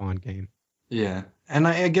Respawn game. Yeah. And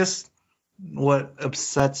I guess what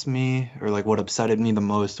upsets me or like what upsetted me the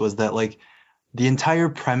most was that like the entire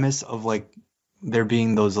premise of like there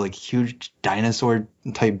being those like huge dinosaur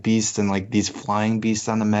type beasts and like these flying beasts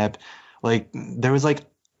on the map, like there was like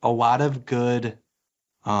a lot of good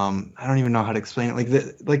I don't even know how to explain it.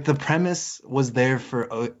 Like the premise was there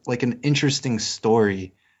for like an interesting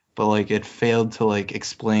story, but like it failed to like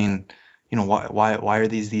explain, why are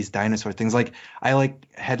these dinosaur things? Like I like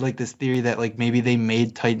had like this theory that like maybe they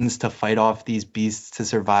made Titans to fight off these beasts to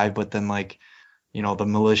survive, but then like the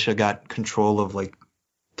militia got control of like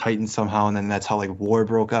Titans somehow, and then that's how like war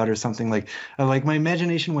broke out or something. Like my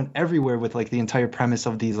imagination went everywhere with like the entire premise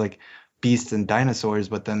of these like beasts and dinosaurs,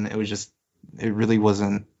 but then it really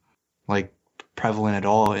wasn't like prevalent at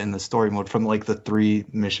all in the story mode from like the 3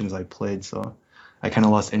 missions I played. So I kind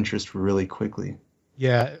of lost interest really quickly.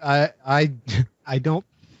 Yeah, I don't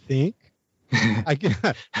think I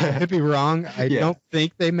could be wrong. I don't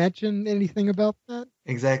think they mentioned anything about that.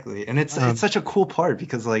 Exactly, and it's such a cool part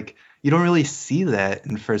because like you don't really see that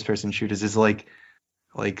in first person shooters. It's like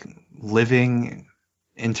living,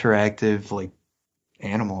 interactive like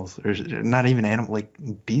animals or not even animal like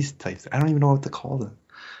beast types. I don't even know what to call them.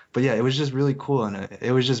 But yeah, it was just really cool, and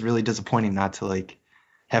it was just really disappointing not to like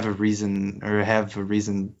have a reason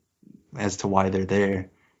as to why they're there.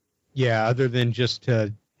 Yeah, other than just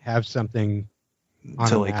to have something on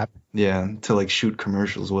to a like map. Yeah, to like shoot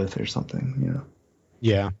commercials with or something.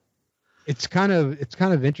 Yeah, it's kind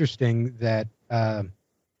of interesting that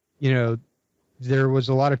there was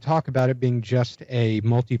a lot of talk about it being just a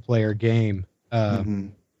multiplayer game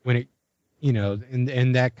when it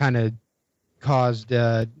and that kind of caused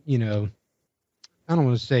I don't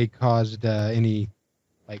want to say caused any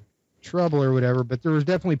like trouble or whatever, but there was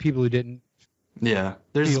definitely people who didn't. Yeah,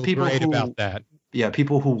 there's feel people great who about that. Yeah,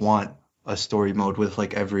 people who want a story mode with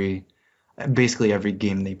like basically every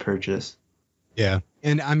game they purchase. Yeah,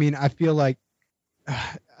 and I feel like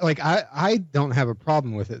I don't have a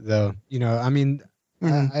problem with it though.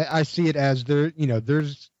 I see it as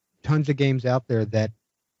there's tons of games out there that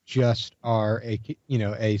just are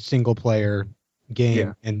a single player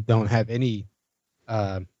game and don't have any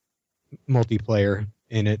multiplayer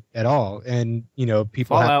in it at all. And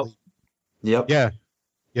people Fallout. Yep. Yeah.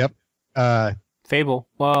 Yep. Fable.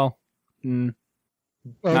 Well, not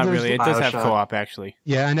really. It does have BioShock. co-op actually.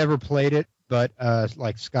 Yeah, I never played it, but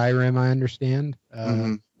like Skyrim, I understand.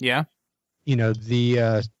 Yeah.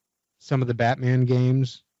 The some of the Batman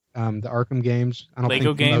games, the Arkham games. I don't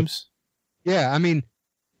Lego think games. Yeah,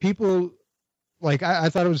 people like I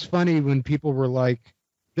thought it was funny when people were like,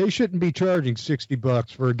 they shouldn't be charging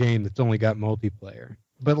 $60 for a game that's only got multiplayer.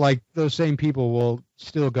 But like those same people will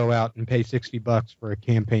still go out and pay $60 for a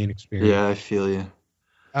campaign experience. Yeah, I feel you.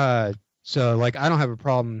 So like I don't have a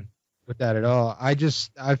problem with that at all. I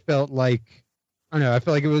felt like I don't know, I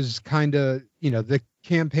felt like it was kind of, the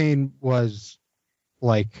campaign was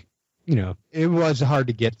like, it was hard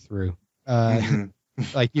to get through.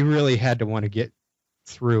 Like you really had to want to get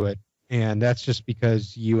through it, and that's just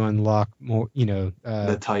because you unlock more,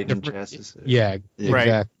 the Titan chassis. Yeah, right.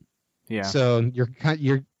 Exactly. Yeah. So you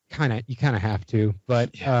kind of have to,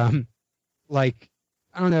 but like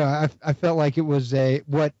I don't know, I felt like it was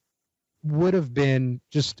what would have been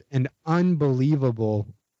just an unbelievable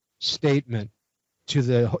statement to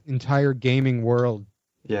the entire gaming world.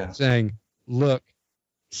 Yeah. Saying, look,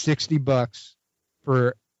 $60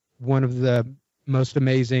 for one of the most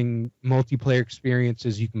amazing multiplayer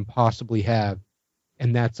experiences you can possibly have,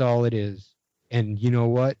 and that's all it is. And you know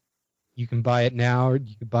what? You can buy it now or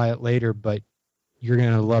you can buy it later, but you're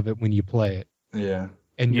gonna love it when you play it. Yeah.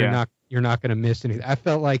 And you're not gonna miss anything. I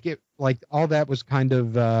felt like all that was kind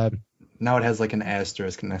of now it has like an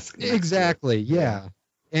asterisk next exactly, yeah.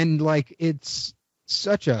 And like it's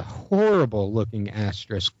such a horrible looking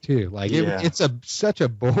asterisk too. Like it's such a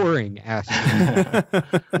boring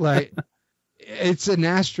asterisk. Like it's an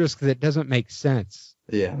asterisk that doesn't make sense.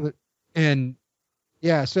 Yeah. And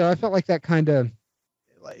yeah, so I felt like that kind of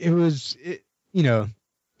it's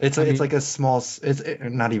like a small,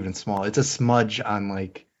 not even small, it's a smudge on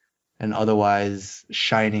like an otherwise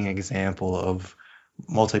shining example of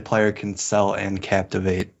multiplayer can sell and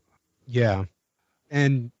captivate. Yeah.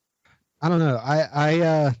 And I don't know.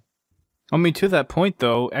 I mean, to that point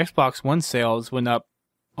though, Xbox One sales went up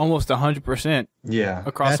almost 100%. Yeah.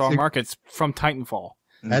 Across all markets from Titanfall.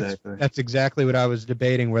 That's exactly what I was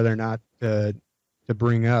debating whether or not to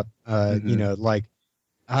bring up. Like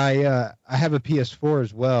I have a PS4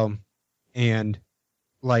 as well, and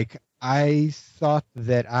like I thought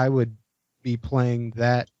that I would be playing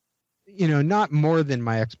that, not more than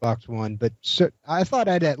my Xbox One, but I thought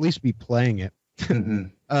I'd at least be playing it.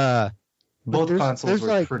 Both consoles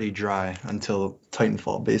were pretty dry until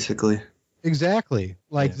Titanfall, basically. Exactly.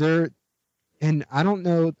 Like and I don't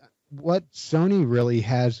know what Sony really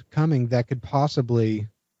has coming that could possibly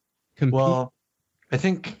compete. Well, I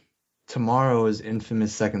think tomorrow is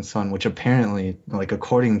Infamous Second Son, which apparently, like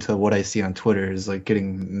according to what I see on Twitter, is like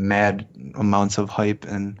getting mad amounts of hype,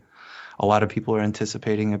 and a lot of people are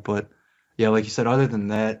anticipating it. But yeah, like you said, other than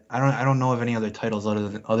that, I don't know of any other titles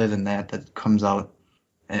other than that comes out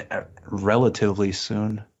relatively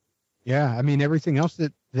soon. Yeah, I mean everything else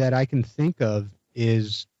that I can think of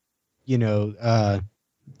is,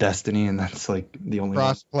 Destiny, and that's like the only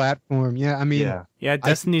cross-platform. Yeah, I mean, yeah,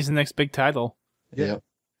 Destiny's the next big title. Yeah.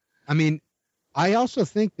 I mean, I also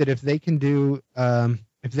think that if they can do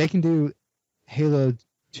Halo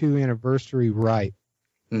 2 Anniversary right,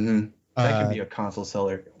 that could be a console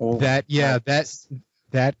seller. That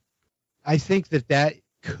I think that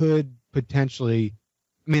could potentially.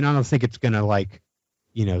 I mean, I don't think it's gonna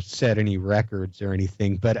set any records or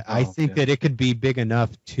anything, but I think that it could be big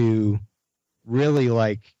enough to really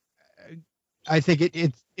I think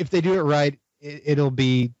if they do it right, it'll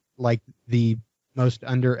be like the most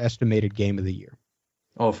underestimated game of the year.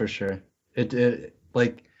 Oh, for sure. It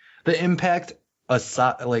like the impact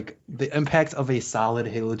the impact of a solid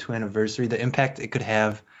Halo 2 Anniversary, the impact it could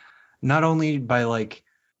have, not only by like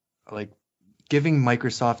giving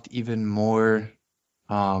Microsoft even more,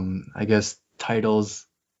 I guess, titles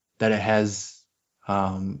that it has,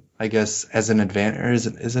 I guess, as an advantage, or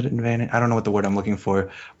is it an advantage? I don't know what the word I'm looking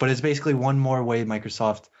for, but it's basically one more way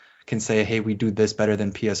Microsoft can say, hey, we do this better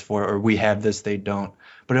than PS4, or we have this, they don't.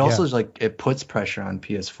 But it also is like, it puts pressure on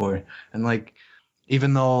PS4. And like,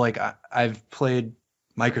 even though like I've played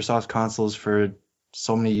Microsoft consoles for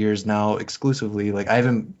so many years now exclusively, like I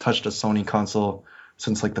haven't touched a Sony console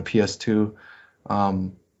since like the PS2.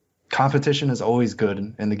 Competition is always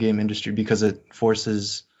good in the game industry because it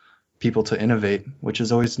forces people to innovate, which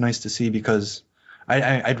is always nice to see, because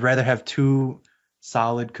I'd rather have two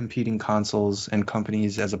solid competing consoles and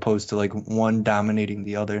companies as opposed to like one dominating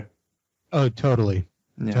the other. Oh, totally.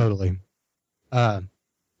 Yeah. Totally.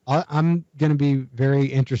 I'm going to be very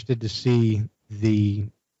interested to see the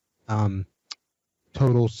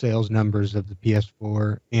total sales numbers of the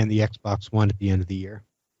PS4 and the Xbox One at the end of the year.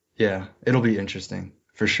 Yeah, it'll be interesting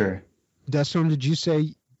for sure. Duststorm, did you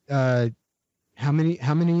say how many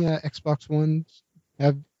Xbox Ones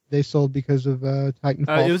have they sold because of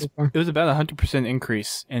Titanfall? It was about 100%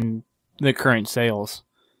 increase in the current sales.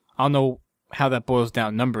 I don't know how that boils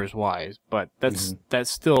down numbers wise, but that's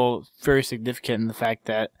still very significant in the fact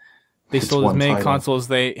that they sold as many consoles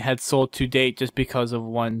they had sold to date just because of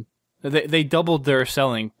one. They doubled their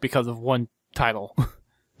selling because of one title.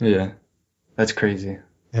 Yeah, that's crazy.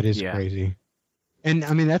 That is crazy. And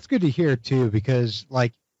I mean, that's good to hear too, because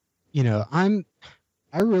like, you know, I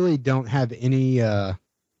really don't have any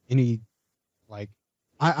like,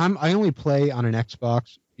 I only play on an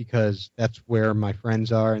Xbox because that's where my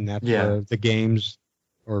friends are, and that's where the games,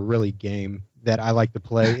 or really game, that I like to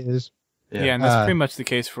play is. Yeah, and that's pretty much the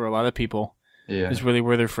case for a lot of people. Yeah, is really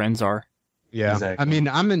where their friends are. Yeah, exactly. I mean,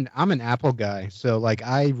 I'm an Apple guy, so like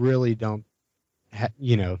I really don't, have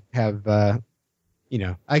I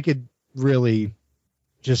could really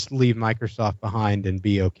just leave Microsoft behind and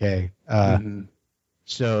be okay.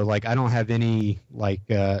 So like I don't have any like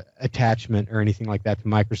attachment or anything like that to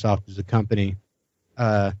Microsoft as a company.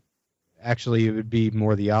 Actually, it would be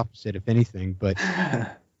more the opposite, if anything. But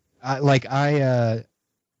I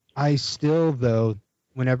still, though,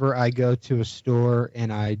 whenever I go to a store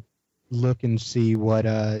and I look and see what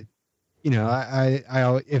if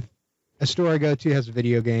a store I go to has a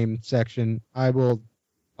video game section, I will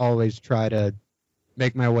always try to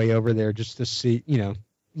make my way over there just to see,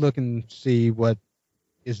 look and see what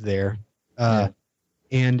is there.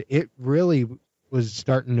 And it really was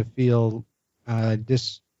starting to feel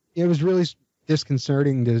it was really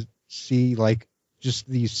disconcerting to see like just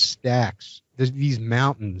these stacks, these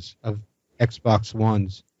mountains of Xbox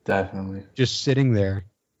Ones. Definitely. Just sitting there.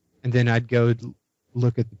 And then I'd go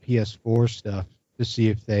look at the PS4 stuff to see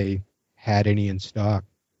if they had any in stock.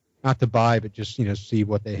 Not to buy, but just, see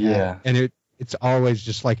what they had. Yeah. And it's always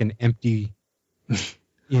just like an empty,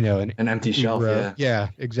 an empty shelf. Row. Yeah,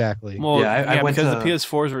 exactly. Well, I went because the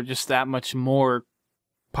PS4s were just that much more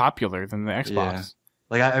popular than the Xbox. Yeah.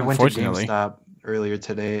 Like I went to GameStop earlier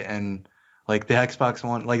today, and like the Xbox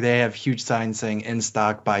One, like they have huge signs saying in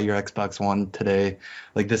stock, buy your Xbox One today,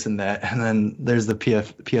 like this and that. And then there's the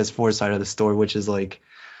PS4 side of the store, which is like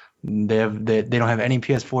they don't have any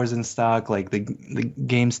PS4s in stock. Like the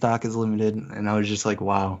game stock is limited, and I was just like,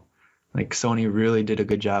 wow, like Sony really did a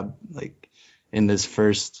good job, like in this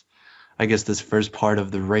first part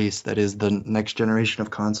of the race that is the next generation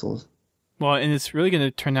of consoles. Well, and it's really going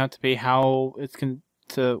to turn out to be how it's going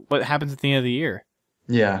to what happens at the end of the year.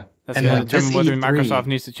 Yeah. That's going to determine whether Microsoft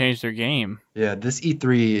needs to change their game. Yeah, this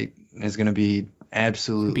E3 is going to be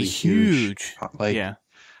absolutely huge. Like, yeah.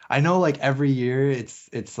 I know, like every year,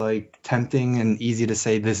 it's like tempting and easy to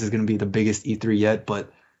say this is going to be the biggest E3 yet,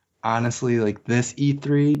 but honestly, like this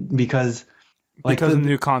E3, because of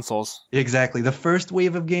new consoles. Exactly, the first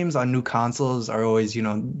wave of games on new consoles are always,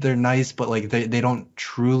 they're nice, but like they don't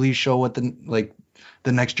truly show what the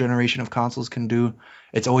next generation of consoles can do.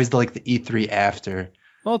 It's always the E3 after.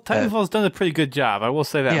 Well, Titanfall's done a pretty good job. I will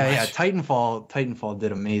say that. Yeah, Titanfall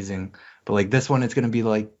did amazing. But like this one, it's gonna be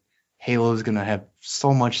like Halo's gonna have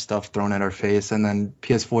so much stuff thrown at our face, and then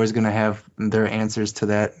PS4 is gonna have their answers to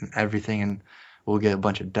that and everything, and we'll get a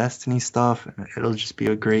bunch of Destiny stuff, and it'll just be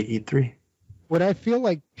a great E3. What I feel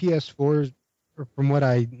like PS4s, from what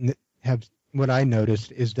I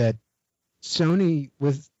noticed, is that Sony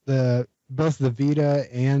with both the Vita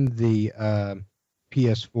and the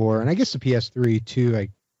PS4, and I guess the PS3 too,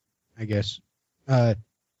 I guess,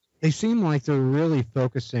 they seem like they're really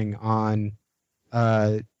focusing on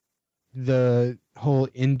the whole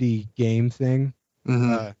indie game thing.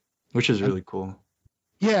 Mm-hmm. Which is really cool.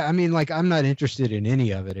 Yeah, I mean, like, I'm not interested in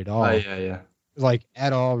any of it at all. Yeah. Like,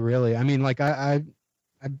 at all, really. I mean, like, I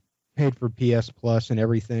paid for PS Plus and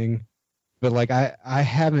everything, but, like, I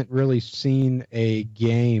haven't really seen a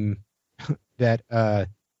game that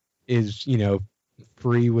is,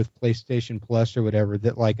 free with PlayStation Plus or whatever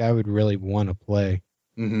that like I would really want to play.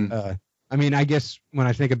 Mm-hmm. I mean, I guess when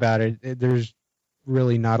I think about it, there's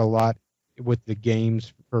really not a lot with the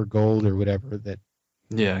games for gold or whatever that.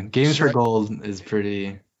 Yeah, games for gold is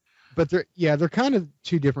pretty. But they're kind of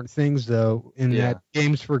two different things though. In that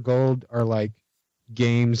games for gold are like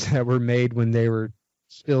games that were made when they were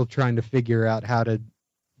still trying to figure out how to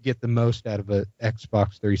get the most out of a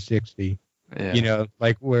Xbox 360. Yeah.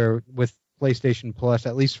 Like where with PlayStation Plus,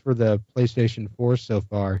 at least for the PlayStation 4 so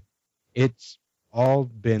far, it's all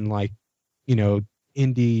been like,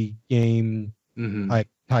 indie game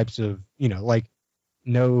types of, like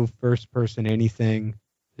no first person anything.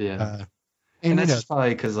 Yeah. And that's just probably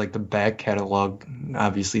because like the back catalog,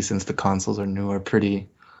 obviously since the consoles are new, are pretty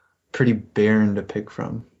barren to pick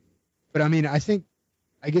from. But I mean, I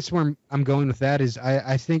guess where I'm going with that is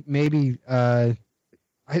I think maybe I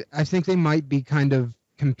think they might be kind of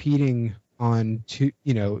competing on two,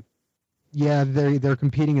 yeah, they're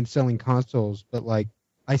competing and selling consoles, but like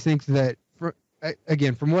I think that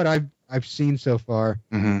again, from what I've seen so far,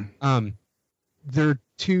 they're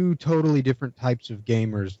two totally different types of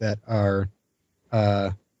gamers that are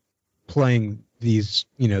playing these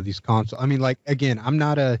consoles. I mean, like, again, I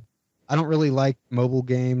don't really like mobile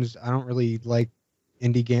games. I don't really like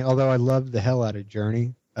indie games, although I love the hell out of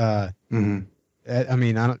Journey. I mean, I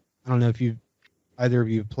don't know if either of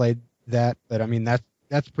you have played that, but I mean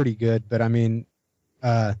that's pretty good. But I mean,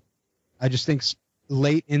 I just think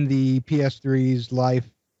late in the PS3's life,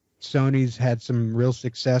 Sony's had some real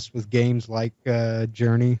success with games like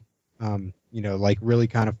Journey. Like really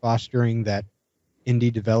kind of fostering that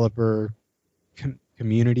indie developer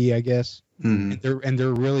community, I guess. And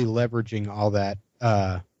they're really leveraging all that.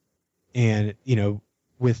 And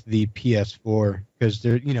with the PS4, because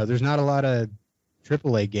there's not a lot of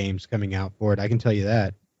AAA games coming out for it. I can tell you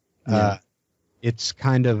that. Yeah. It's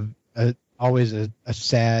kind of always a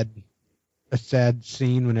sad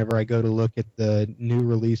scene whenever I go to look at the new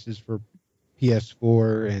releases for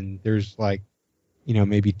PS4, and there's like,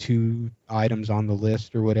 maybe 2 items on the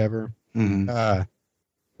list or whatever. But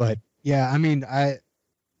yeah, I mean, I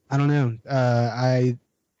don't know. I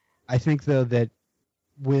think though that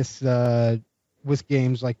with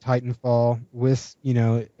games like Titanfall, with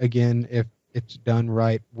again, if it's done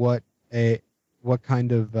right, what a Halo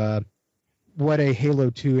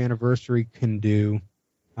 2 anniversary can do.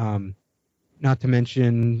 Not to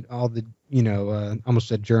mention all the almost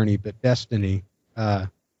said Journey, but Destiny,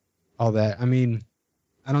 all that. I mean,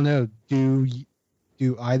 I don't know. Do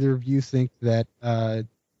either of you think that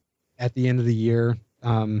at the end of the year,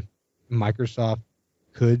 Microsoft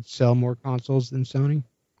could sell more consoles than Sony?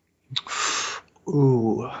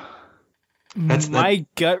 Ooh. My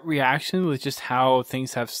gut reaction with just how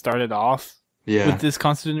things have started off with this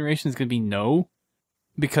console generation is going to be no,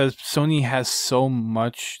 because Sony has so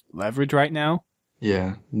much leverage right now.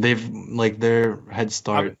 Yeah, they've their head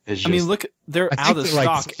start is just. I mean, look, they're out of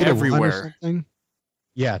stock everywhere.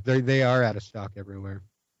 Yeah, they are out of stock everywhere,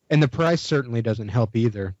 and the price certainly doesn't help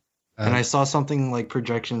either. And I saw something like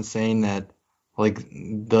projections saying that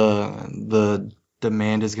the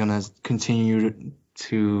demand is gonna continue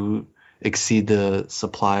to exceed the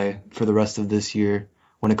supply for the rest of this year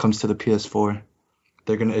when it comes to the PS4.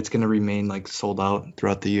 It's gonna remain sold out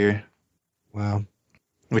throughout the year. Wow.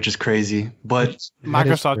 Which is crazy. But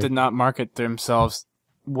Microsoft did not market themselves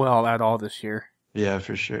well at all this year. Yeah,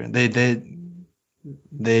 for sure.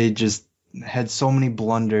 They just had so many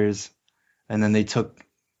blunders, and then they took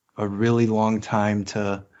a really long time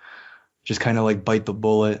to just kind of bite the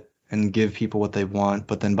bullet and give people what they want.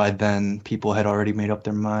 But then by then, people had already made up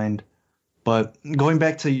their mind. But going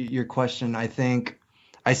back to your question, I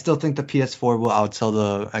still think the PS4 will outsell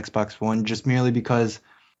the Xbox One, just merely because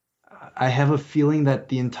I have a feeling that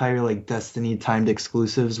the entire Destiny timed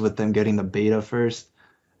exclusives, with them getting the beta first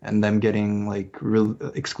and them getting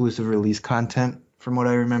exclusive release content, from what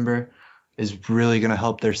I remember, is really going to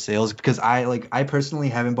help their sales, because I personally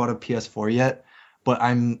haven't bought a PS4 yet, but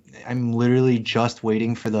I'm literally just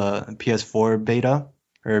waiting for the PS4 beta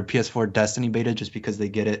or PS4 Destiny beta, just because they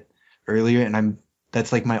get it earlier, and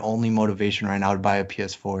that's my only motivation right now to buy a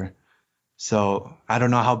PS4. So I don't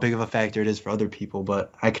know how big of a factor it is for other people,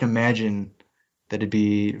 but I can imagine that it'd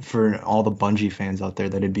be, for all the Bungie fans out there,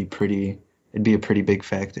 that it'd be a pretty big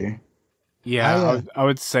factor. Yeah, I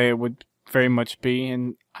would say it would very much be,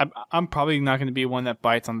 and I'm probably not going to be one that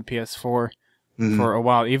bites on the PS4 for a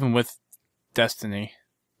while, even with Destiny.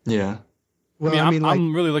 Yeah. Well,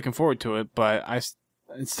 I'm really looking forward to it, but it's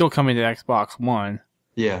still coming to Xbox One.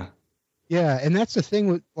 Yeah. Yeah, and that's the thing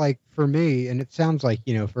with for me, and it sounds like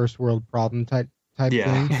first world problem type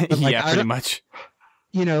thing. But, yeah, pretty much.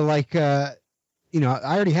 I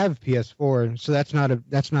already have a PS4, so that's not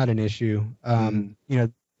an issue. The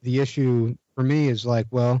issue for me is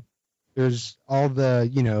there's all the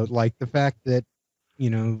the fact that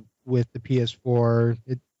with the PS4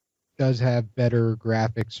 it does have better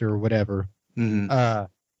graphics or whatever.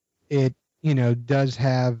 It does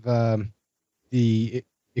have the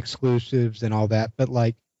exclusives and all that, but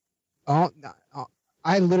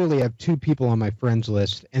I literally have 2 people on my friends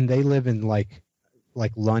list, and they live in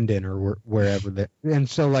London or wherever and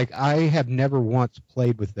so I have never once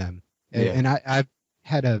played with them. And I've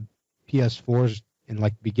had a PS4 in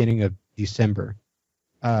the beginning of December,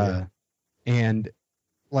 and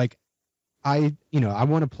I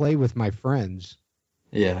want to play with my friends.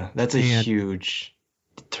 Yeah, that's a huge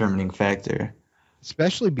determining factor,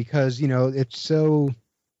 especially because it's so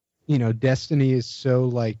Destiny is so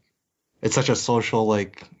it's such a social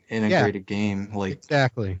integrated game.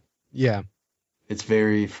 Exactly. Yeah. It's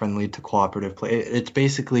very friendly to cooperative play. It's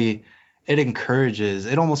basically, it encourages,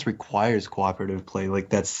 it almost requires cooperative play. Like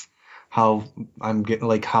that's how I'm getting,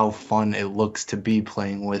 like how fun it looks to be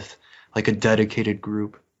playing with like a dedicated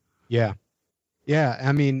group. Yeah. Yeah.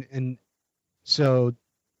 I mean, and so,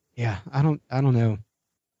 yeah, I don't know.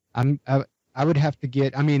 I would have to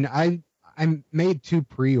get, I mean, I made 2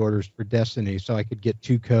 pre-orders for Destiny so I could get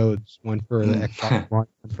 2 codes, one for the Xbox One,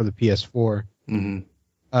 one for the PS4.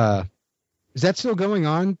 Mm-hmm. Is that still going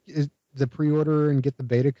on? Is the pre-order and get the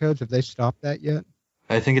beta codes? Have they stopped that yet?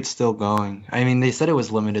 I think it's still going. I mean, they said it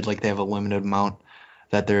was limited, like they have a limited amount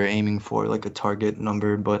that they're aiming for, like a target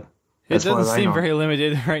number, but it doesn't seem very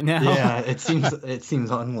limited right now. Yeah, it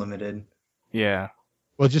seems unlimited. Yeah.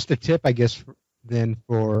 Well, just a tip, I guess, then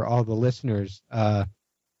for all the listeners.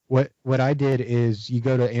 What I did is you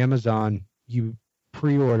go to Amazon, you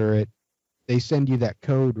pre-order it, they send you that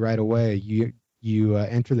code right away. You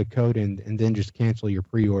enter the code in, and then just cancel your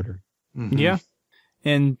pre-order. Mm-hmm. Yeah.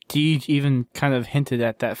 And Deej even kind of hinted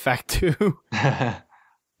at that fact too.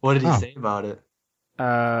 What did he say about it?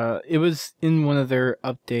 It was in one of their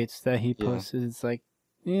updates that he posted. Yeah. It's like,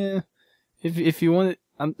 yeah, if you want it,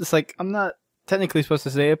 I'm not technically supposed to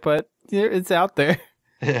say it, but it's out there.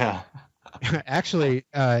 Yeah. Actually,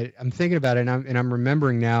 I'm thinking about it, and I'm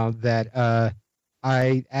remembering now that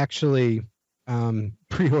I actually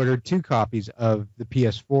pre-ordered 2 copies of the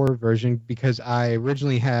PS4 version because I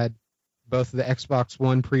originally had both the Xbox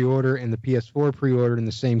One pre-order and the PS4 pre-order in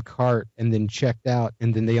the same cart, and then checked out,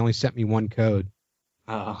 and then they only sent me 1 code.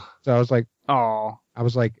 Oh. So I was like, oh,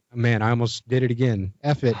 man, I almost did it again.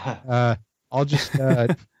 F it. I'll just,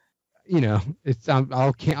 I'm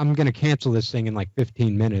gonna cancel this thing in like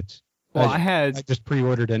 15 minutes. Well, I just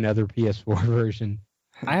pre-ordered another PS4 version.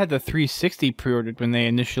 I had the 360 pre-ordered when they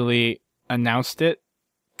initially announced it,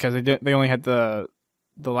 because they only had the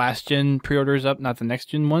last gen pre-orders up, not the next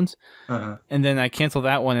gen ones. Uh-huh. And then I canceled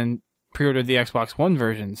that one and pre-ordered the Xbox One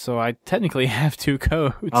version, so I technically have 2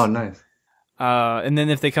 codes. Oh, nice. And then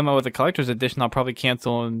if they come out with a collector's edition, I'll probably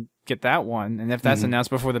cancel and get that one. And if that's announced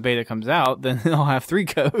before the beta comes out, then I'll have 3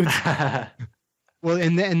 codes. Well,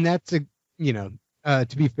 and that's to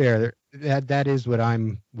be fair, that is what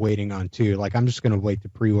I'm waiting on too. Like, I'm just gonna wait to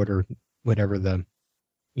pre-order whatever the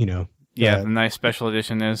nice special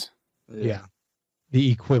edition is. Yeah,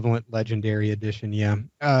 the equivalent legendary edition. Yeah.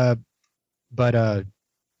 I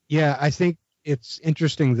think it's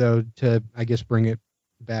interesting though to, I guess, bring it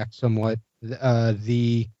back somewhat.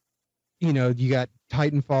 You got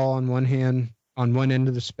Titanfall on one hand, on one end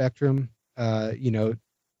of the spectrum.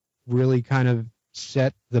 Really kind of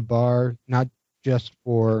set the bar, not just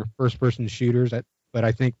for first-person shooters, but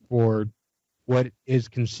I think for what is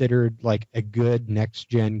considered like a good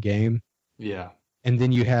next-gen game. Yeah. And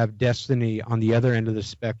then you have Destiny on the other end of the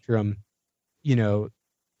spectrum,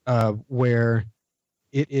 where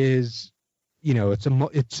it is,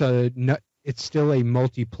 it's still a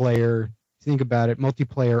multiplayer. Think about it,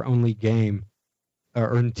 multiplayer only game,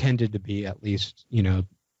 or intended to be at least.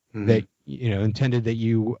 That intended that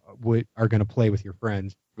you are going to play with your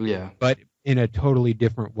friends. Yeah. But in a totally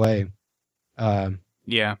different way.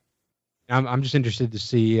 Yeah. I'm just interested to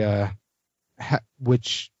see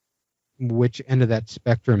which end of that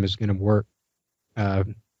spectrum is going to work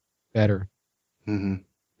better.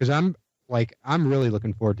 Because I'm really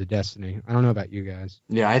looking forward to Destiny. I don't know about you guys.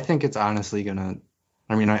 Yeah, I think it's honestly gonna.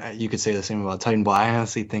 I mean, you could say the same about Titan, but I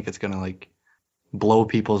honestly think it's gonna like blow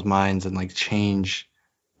people's minds and like change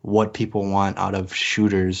what people want out of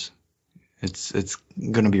shooters. It's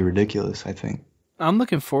gonna be ridiculous, I think. I'm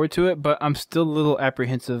looking forward to it, but I'm still a little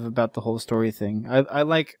apprehensive about the whole story thing. I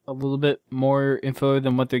like a little bit more info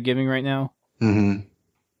than what they're giving right now. Mm-hmm.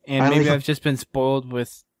 And maybe I've just been spoiled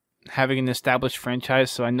with having an established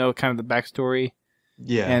franchise, so I know kind of the backstory.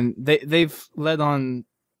 Yeah. And they've led on.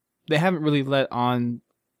 They haven't really let on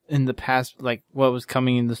in the past, like what was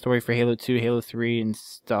coming in the story for Halo 2, Halo 3, and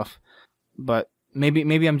stuff. But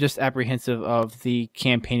maybe I'm just apprehensive of the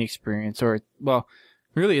campaign experience, or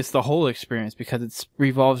really it's the whole experience, because it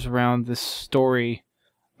revolves around this story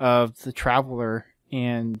of the Traveler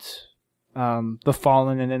and the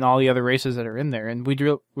Fallen, and then all the other races that are in there, and we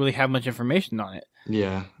don't really have much information on it.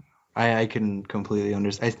 Yeah, I can completely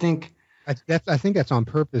understand. I think that's on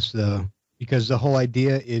purpose though, because the whole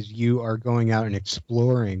idea is you are going out and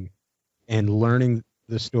exploring and learning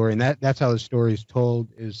the story, and that's how the story is told,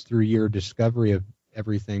 is through your discovery of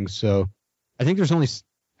everything. So I think there's only,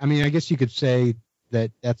 I mean, I guess you could say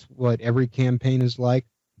that that's what every campaign is like,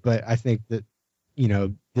 but I think that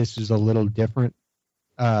this is a little different.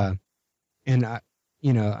 And I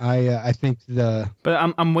think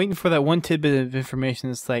But I'm waiting for that one tidbit of information.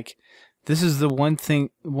 It's like this is the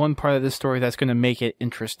one part of this story that's going to make it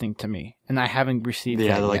interesting to me, and I haven't received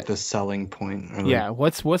that like yet. the selling point. Yeah,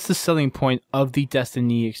 what's the selling point of the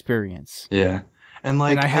Destiny experience? Yeah, and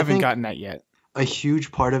I haven't think gotten that yet. A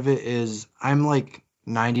huge part of it is I'm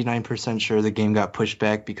 99% sure the game got pushed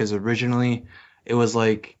back because originally it was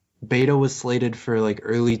beta was slated for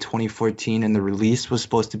early 2014 and the release was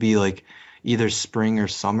supposed to be either spring or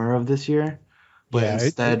summer of this year. But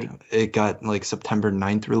instead it got September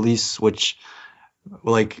 9th release, which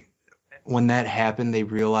when that happened, they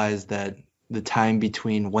realized that the time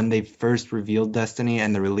between when they first revealed Destiny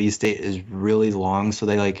and the release date is really long. So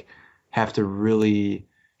they have to really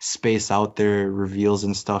space out their reveals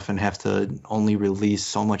and stuff and have to only release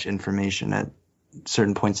so much information at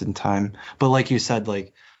certain points in time. But like you said,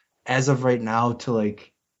 as of right now, to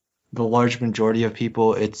the large majority of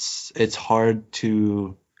people, it's hard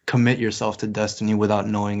to commit yourself to Destiny without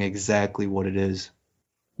knowing exactly what it is.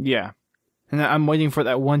 Yeah. And I'm waiting for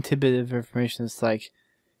that one tidbit of information. It's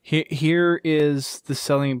here is the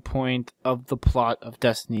selling point of the plot of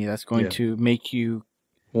Destiny that's going to make you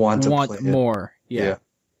want more. Yeah.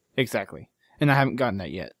 Exactly. And I haven't gotten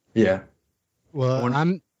that yet. Yeah. Well,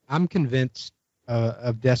 I'm convinced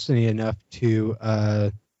of Destiny enough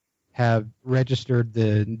to have registered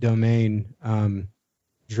the domain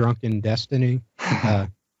Drunken Destiny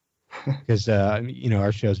because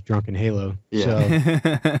our show's Drunken Halo. Yeah.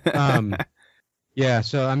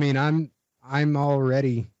 So so I mean I'm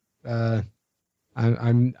already I'm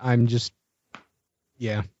just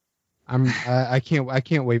I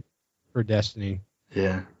can't wait for Destiny.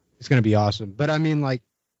 Yeah. It's gonna be awesome. But I mean,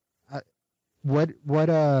 what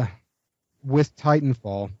with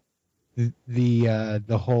Titanfall,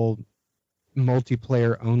 the whole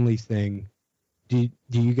multiplayer only thing. Do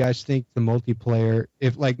you guys think the multiplayer,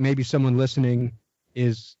 if maybe someone listening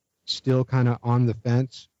is still kind of on the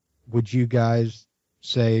fence, would you guys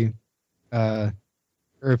say, or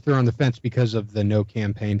if they're on the fence because of the no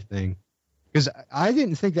campaign thing? Because I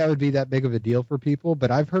didn't think that would be that big of a deal for people,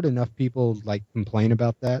 but I've heard enough people complain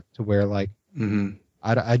about that to where I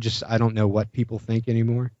don't know what people think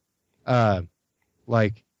anymore.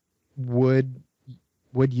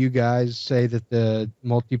 Would you guys say that the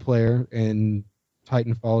multiplayer in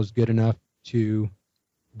Titanfall is good enough to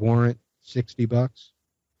warrant $60?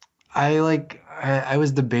 I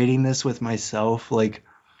was debating this with myself.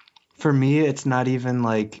 For me, it's not even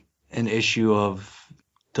an issue of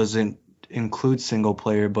doesn't include single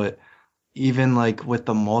player, but even with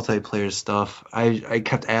the multiplayer stuff, I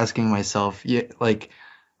kept asking myself, I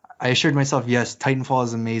assured myself, yes, Titanfall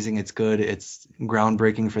is amazing, it's good, it's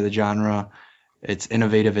groundbreaking for the genre, it's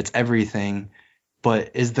innovative, it's everything,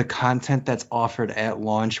 but is the content that's offered at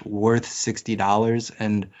launch worth $60?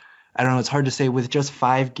 And I don't know, it's hard to say with just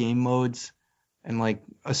 5 game modes and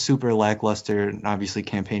a super lackluster, obviously,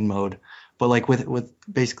 campaign mode, but with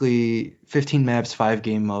basically 15 maps, 5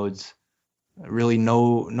 game modes, really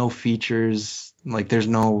no features, there's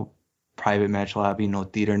no private match lobby, no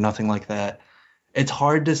theater, nothing like that. It's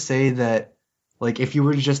hard to say that if you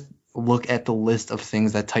were to just look at the list of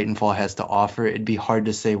things that Titanfall has to offer, it'd be hard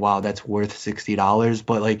to say, wow, that's worth $60.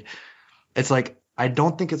 But it's I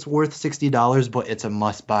don't think it's worth $60, but it's a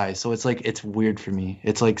must buy. So it's it's weird for me.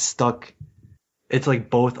 It's stuck. It's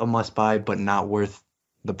both a must buy, but not worth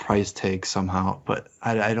the price tag somehow. But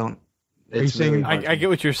I don't. Are you saying? I get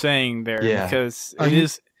what you're saying there, because Are it you-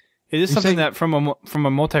 is something that from a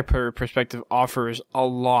multiplayer perspective offers a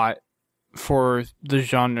lot for the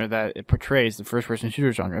genre that it portrays, the first person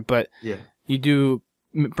shooter genre. But you do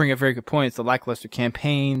bring up very good points: the lackluster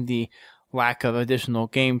campaign, the lack of additional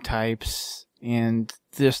game types, and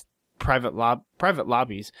just private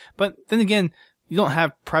lobbies. But then again, you don't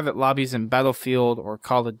have private lobbies in Battlefield or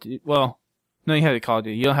Call of Duty. Well, no, you have it in Call of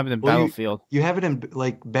Duty. You don't have it in Battlefield. You have it in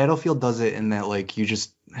Battlefield does it in that you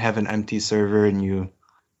just have an empty server and you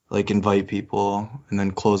invite people and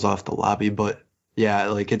then close off the lobby. But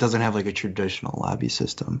yeah, it doesn't have a traditional lobby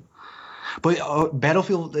system. But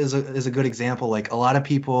Battlefield is a good example. A lot of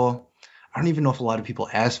people, I don't even know if a lot of people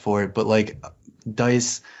asked for it, but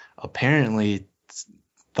DICE apparently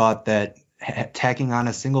thought that tacking on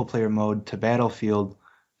a single player mode to Battlefield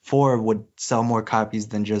 4 would sell more copies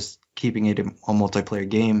than just keeping it a multiplayer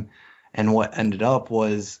game. And what ended up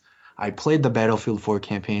was I played the Battlefield 4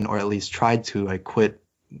 campaign, or at least tried to. I quit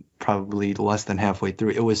probably less than halfway through.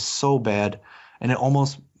 It was so bad, and it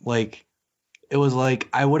almost it was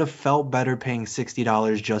I would have felt better paying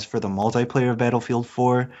 $60 just for the multiplayer of Battlefield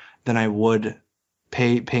 4 than I would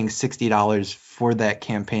paying $60 for that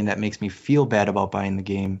campaign that makes me feel bad about buying the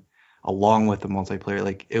game along with the multiplayer.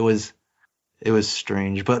 it was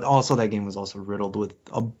strange. But also that game was also riddled with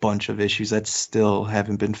a bunch of issues that still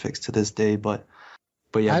haven't been fixed to this day. But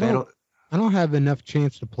yeah, I don't have enough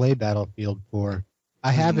chance to play Battlefield 4.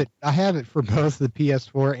 I have it for both the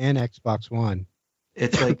PS4 and Xbox One.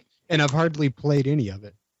 It's like, and I've hardly played any of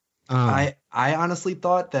it. I honestly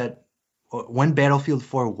thought that when Battlefield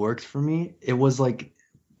 4 worked for me, it was like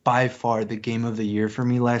by far the game of the year for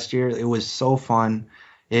me last year. It was so fun.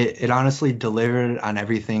 It honestly delivered on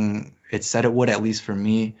everything it said it would, at least for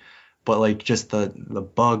me. But like just the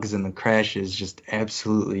bugs and the crashes just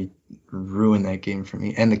absolutely ruined that game for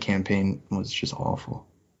me. And the campaign was just awful.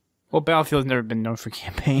 Well, Battlefield's never been known for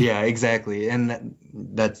campaign. Yeah, exactly. And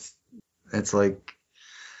it's like,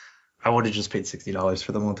 I would have just paid $60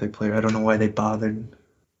 for the multiplayer. I don't know why they bothered.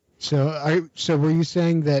 So were you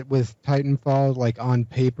saying that with Titanfall, like on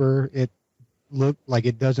paper, it looked like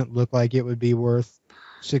it doesn't look like it would be worth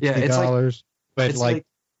 $60, but like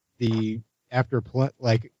the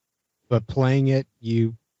but playing it,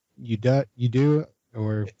 you do,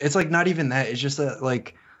 or it's like not even that. It's just that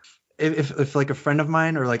like if like a friend of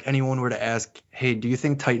mine or like anyone were to ask, hey, do you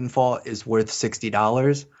think Titanfall is worth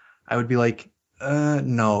 $60? I would be like,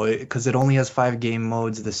 no, because it only has 5 game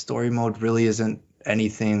modes. The story mode really isn't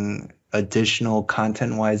anything additional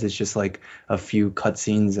content wise. It's just like a few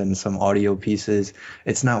cutscenes and some audio pieces.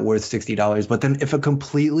 It's not worth $60. But then if a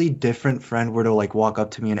completely different friend were to like walk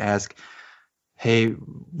up to me and ask, hey,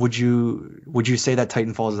 would you say that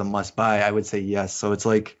Titanfall is a must buy? I would say yes. So it's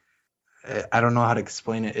like, I don't know how to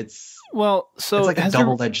explain it. It's like a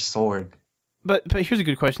double-edged sword. But here's a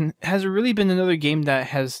good question. Has there really been another game that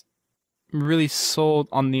has really sold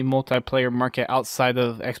on the multiplayer market outside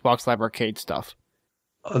of Xbox Live Arcade stuff?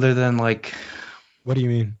 Other than like... What do you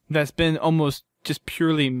mean? That's been almost just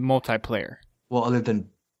purely multiplayer. Well, other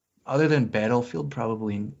than Battlefield,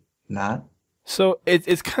 probably not. So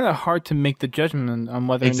it's kind of hard to make the judgment on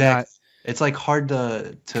whether or not... It's like hard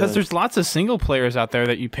to because there's lots of single players out there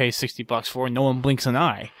that you pay $60 for and no one blinks an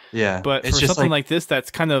eye. Yeah. But it's for just something like this,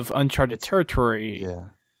 that's kind of uncharted territory. Yeah.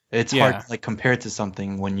 It's hard to like compare it to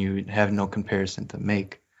something when you have no comparison to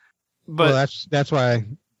make. But well, that's why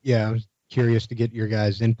I was curious to get your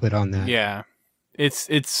guys' input on that. Yeah.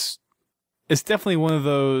 It's definitely one of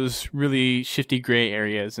those really shifty gray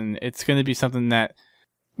areas, and it's going to be something that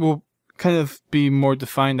will kind of be more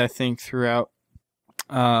defined, I think, throughout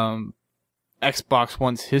Xbox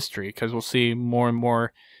One's history, because we'll see more and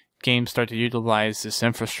more games start to utilize this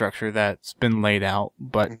infrastructure that's been laid out.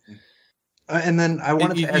 But and then I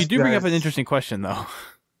wanted to ask you do bring up an interesting question, though.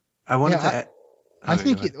 I wanted to. I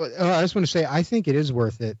think. I just want to say I think it is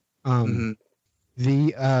worth it. I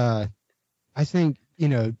think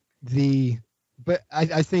but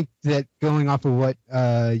I think that going off of what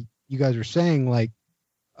you guys are saying, like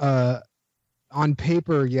on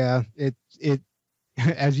paper, it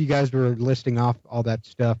as you guys were listing off all that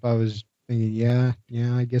stuff, I was thinking,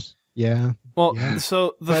 I guess, yeah. Well,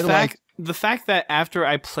 so the fact that after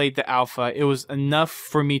I played the alpha, it was enough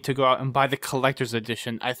for me to go out and buy the collector's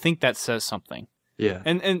edition, I think that says something. Yeah.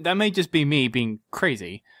 And that may just be me being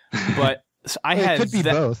crazy, but it could be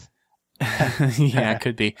both. Yeah, it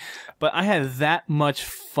could be. But I had that much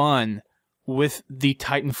fun with the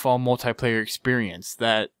Titanfall multiplayer experience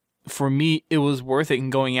that for me, it was worth it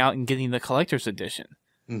in going out and getting the collector's edition.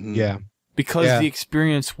 Mm-hmm. Yeah. Because the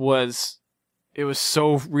experience was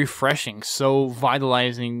so refreshing, so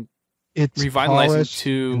vitalizing. It's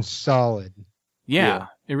revitalizing and solid. Yeah,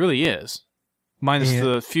 it really is. Minus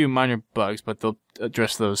the few minor bugs, but they'll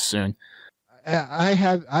address those soon.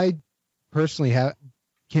 I personally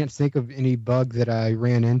can't think of any bug that I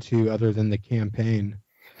ran into other than the campaign.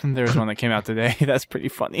 There's one that came out today. That's pretty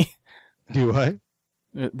funny. Do what?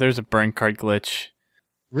 There's a burn card glitch.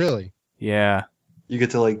 Really? Yeah. You get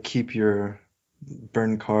to like keep your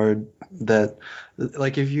burn card that,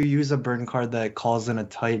 like, if you use a burn card that calls in a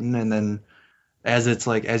Titan, and then as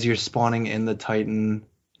you're spawning in the Titan,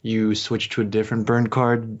 you switch to a different burn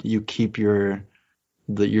card. You keep your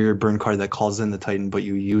burn card that calls in the Titan, but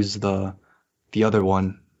you use the other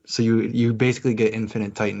one. So you basically get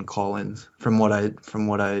infinite Titan call-ins from what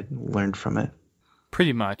I learned from it.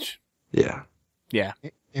 Pretty much. Yeah. Yeah.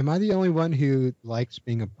 Am I the only one who likes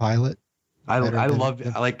being a pilot? I love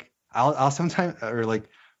it. I'll sometimes, or like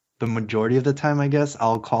the majority of the time, I guess,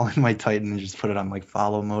 I'll call in my Titan and just put it on like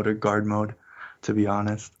follow mode or guard mode, to be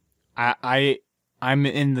honest. I'm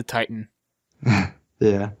in the Titan.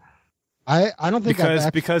 Yeah. I don't think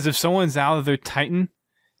because if someone's out of their Titan,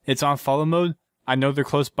 it's on follow mode. I know they're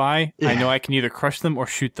close by. Yeah. I know I can either crush them or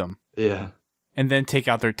shoot them. Yeah. And then take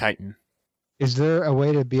out their Titan. Is there a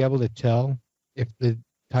way to be able to tell if the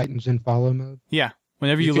Titan's in follow mode? Yeah.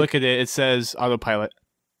 Whenever you look at it, it says autopilot.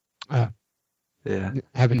 Yeah. I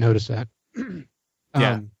haven't noticed that.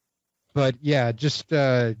 Yeah. But yeah, just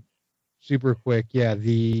super quick. Yeah,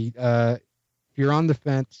 if you're on the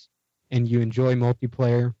fence and you enjoy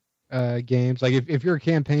multiplayer games, like if you're a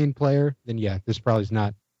campaign player, then yeah, this probably is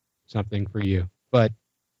not something for you. But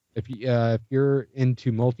if you're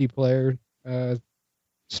into multiplayer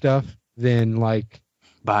stuff, then like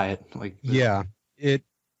buy it. Like yeah, it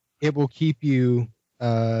will keep you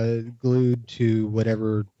glued to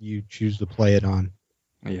whatever you choose to play it on.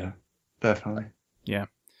 Yeah, definitely. Yeah.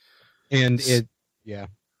 And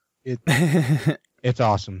it's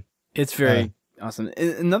awesome. It's very awesome.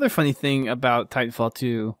 Another funny thing about Titanfall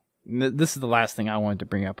 2, this is the last thing I wanted to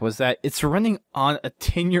bring up, was that it's running on a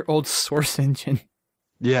 10-year-old source engine.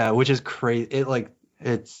 Yeah, which is crazy. It looks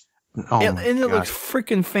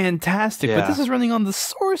freaking fantastic. Yeah. But this is running on the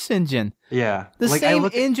source engine. Yeah. The same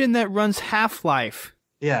engine that runs Half-Life.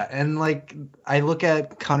 Yeah, and like I look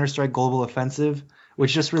at Counter-Strike Global Offensive,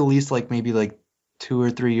 which just released like maybe like 2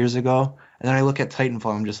 or 3 years ago, and then I look at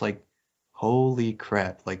Titanfall, I'm just like, holy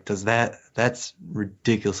crap! Like, that's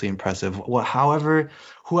ridiculously impressive. Whoever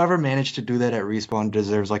managed to do that at Respawn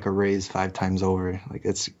deserves like a raise 5 times over. Like,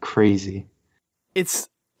 it's crazy. It's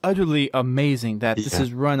utterly amazing that this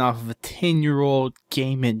is run off of a 10-year-old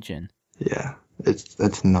game engine. Yeah,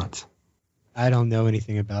 that's nuts. I don't know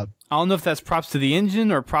anything about. I don't know if that's props to the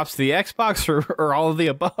engine or props to the Xbox or all of the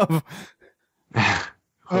above.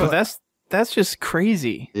 But that's just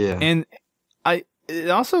crazy. Yeah. And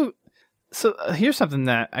here's something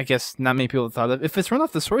that I guess not many people have thought of. If it's run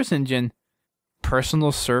off the source engine,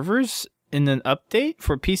 personal servers in an update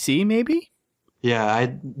for PC maybe? Yeah,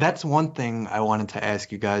 that's one thing I wanted to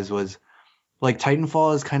ask you guys was, like,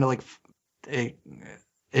 Titanfall is kind of like,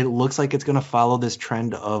 it looks like it's going to follow this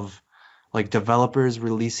trend of, like, developers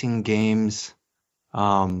releasing games,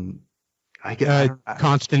 constant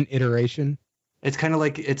iteration. It's kind of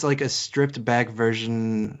like, it's like a stripped back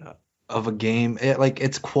version of a game.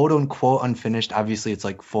 It's quote unquote unfinished. Obviously, it's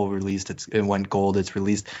like full released. It went gold. It's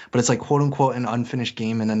released, but it's like quote unquote an unfinished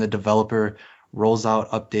game, and then the developer rolls out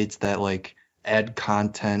updates that like add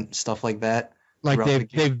content, stuff like that. Like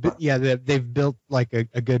they've built like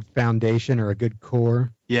a good foundation or a good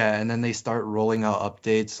core. Yeah, and then they start rolling out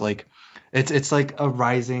updates. Like it's like a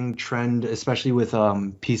rising trend, especially with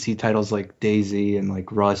PC titles like DayZ and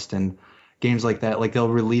like Rust and games like that. Like they'll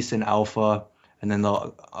release an alpha and then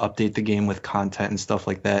they'll update the game with content and stuff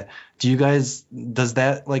like that. Does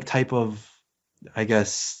that like type of, I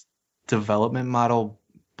guess, development model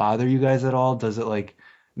bother you guys at all? Does it like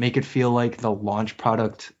make it feel like the launch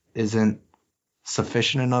product isn't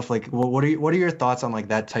sufficient enough? Like, what are your thoughts on like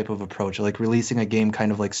that type of approach, like releasing a game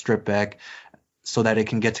kind of like stripped back so that it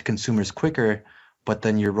can get to consumers quicker, but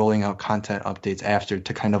then you're rolling out content updates after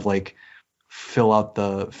to kind of like fill out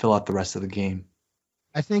the rest of the game?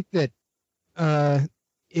 I think that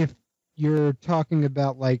if you're talking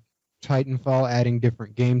about like Titanfall adding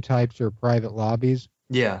different game types or private lobbies,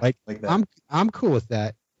 like that. I'm cool with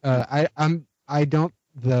that. I don't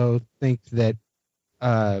though think that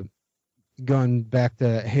going back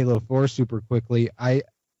to Halo 4 super quickly, I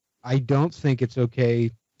don't think it's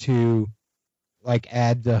okay to like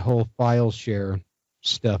add the whole file share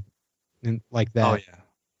stuff and like that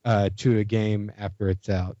to a game after it's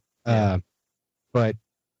out.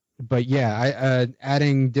 But yeah,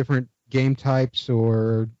 adding different game types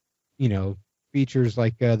or features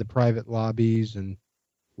like the private lobbies and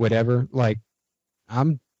whatever, like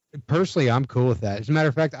I'm cool with that. As a matter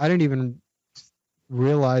of fact, I didn't even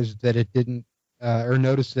realize that it didn't or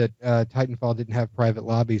notice that Titanfall didn't have private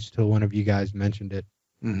lobbies till one of you guys mentioned it.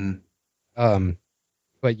 Mm-hmm.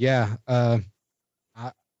 But yeah, I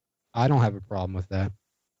don't have a problem with that.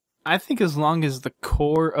 I think as long as the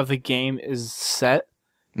core of the game is set,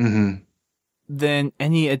 then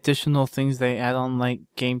any additional things they add on, like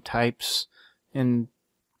game types and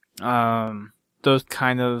those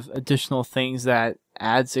kind of additional things that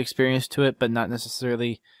adds experience to it, but not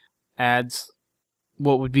necessarily adds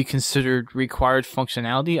what would be considered required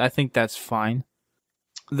functionality, I think that's fine.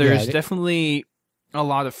 There's definitely a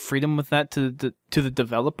lot of freedom with that to the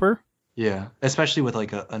developer. Yeah, especially with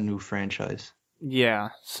like a new franchise. Yeah,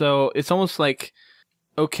 so it's almost like,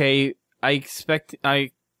 okay, I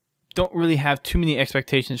don't really have too many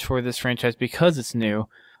expectations for this franchise because it's new,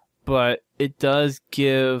 but it does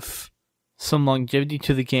give some longevity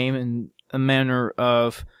to the game in a manner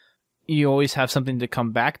of you always have something to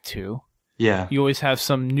come back to. Yeah. You always have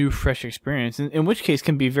some new, fresh experience, in which case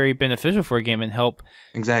can be very beneficial for a game and help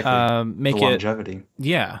make the longevity.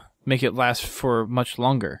 Make it last for much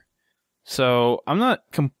longer. So I'm not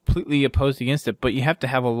completely opposed against it, but you have to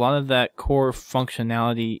have a lot of that core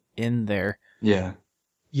functionality in there. Yeah.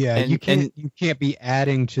 Yeah, you can't be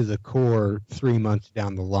adding to the core 3 months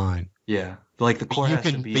down the line. Yeah. Like the core has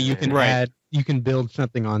to be But you there. can add, you can build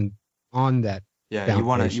something on that. Yeah, you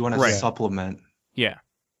want to supplement. Yeah.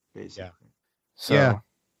 Basically. Yeah. So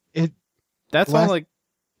that's all like.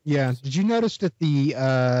 Yeah. Did you notice that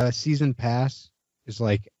the season pass is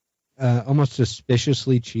like almost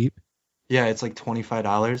suspiciously cheap? Yeah, it's like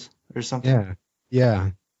 $25 or something. Yeah.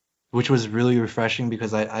 Yeah. Which was really refreshing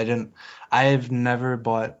because I've never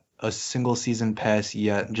bought a single season pass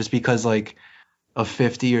yet, just because like a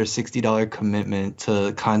 $50 or $60 commitment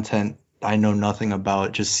to content I know nothing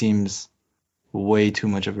about just seems way too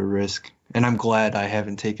much of a risk. And I'm glad I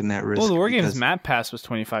haven't taken that risk. Well, the War Games Map Pass was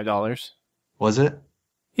 $25. Was it?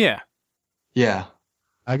 Yeah. Yeah.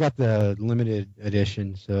 I got the limited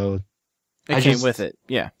edition, so It came with it.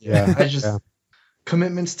 Yeah. Yeah.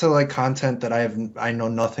 Commitments to like content that I know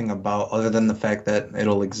nothing about other than the fact that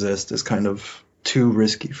it'll exist is kind of too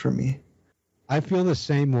risky for me. I feel the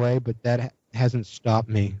same way, but that hasn't stopped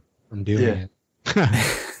me from doing it.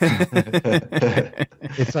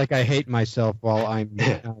 It's like I hate myself while I'm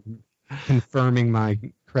confirming my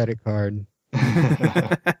credit card.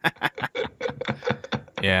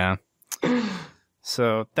 Yeah.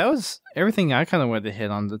 So that was everything I kind of wanted to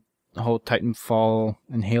hit on the whole Titanfall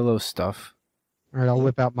and Halo stuff. All right, I'll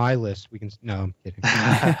whip out my list. No, I'm kidding.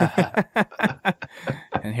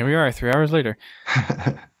 And here we are 3 hours later.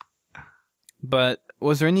 But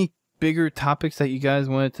was there any bigger topics that you guys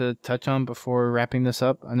wanted to touch on before wrapping this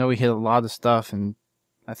up? I know we hit a lot of stuff, and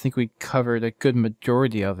I think we covered a good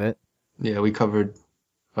majority of it. Yeah, we covered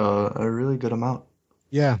a really good amount.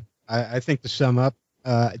 Yeah, I think to sum up,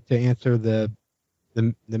 to answer the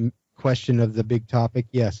question of the big topic,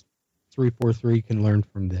 yes, 343 can learn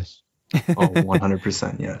from this. Oh,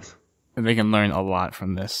 100%, yes. And they can learn a lot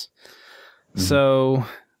from this. Mm-hmm. So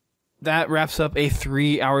that wraps up a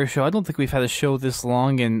 3-hour show. I don't think we've had a show this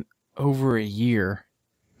long in over a year.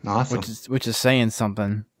 Awesome. Which is saying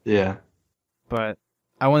something. Yeah. But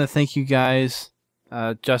I want to thank you guys,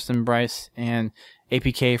 Justin, Bryce, and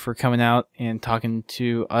APK for coming out and talking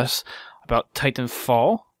to us about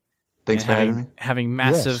Titanfall. Thanks for having me. Having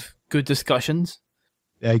massive, good discussions.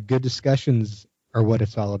 Good discussions are what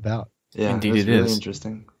it's all about. Yeah, indeed, it really is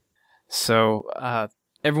interesting. So,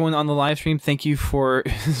 everyone on the live stream, thank you for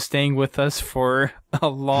staying with us for a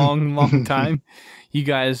long, long time. You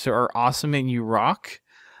guys are awesome and you rock.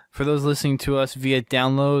 For those listening to us via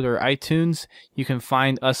download or iTunes, you can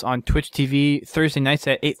find us on Twitch TV Thursday nights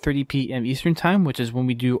at 8:30 p.m. Eastern Time, which is when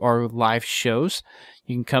we do our live shows.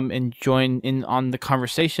 You can come and join in on the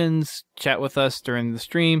conversations, chat with us during the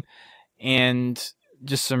stream, and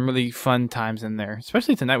just some really fun times in there.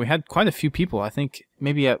 Especially tonight, we had quite a few people. I think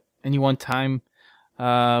maybe at any one time,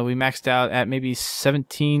 we maxed out at maybe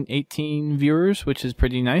 17, 18 viewers, which is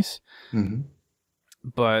pretty nice. Mm-hmm.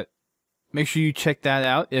 But make sure you check that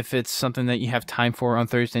out if it's something that you have time for on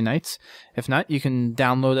Thursday nights. If not, you can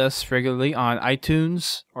download us regularly on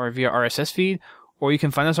iTunes or via RSS feed, or you can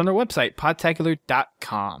find us on our website,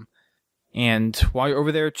 podtacular.com. And while you're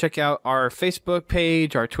over there, check out our Facebook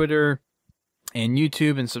page, our Twitter, and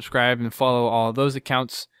YouTube, and subscribe and follow all of those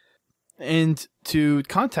accounts. And to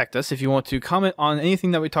contact us if you want to comment on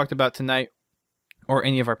anything that we talked about tonight or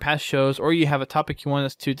any of our past shows, or you have a topic you want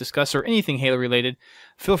us to discuss or anything Halo related,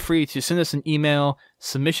 feel free to send us an email,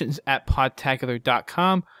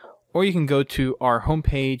 submissions@podtacular.com, or you can go to our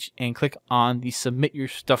homepage and click on the Submit Your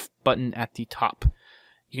Stuff button at the top.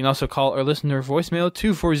 You can also call our listener voicemail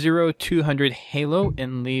 240-200-HALO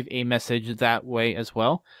and leave a message that way as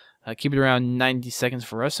well. Keep it around 90 seconds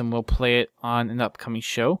for us, and we'll play it on an upcoming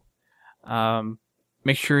show.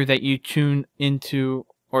 Make sure that you tune into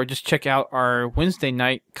or just check out our Wednesday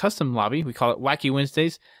night custom lobby. We call it Wacky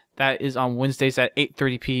Wednesdays. That is on Wednesdays at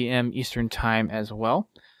 8:30 p.m. Eastern Time as well.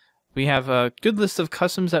 We have a good list of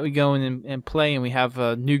customs that we go in and play, and we have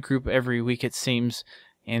a new group every week, it seems.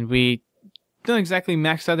 And we don't exactly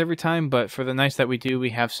max out every time, but for the nights that we do,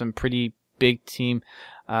 we have some pretty big team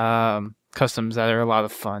customs that are a lot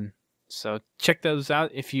of fun. So check those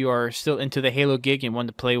out if you are still into the Halo gig and want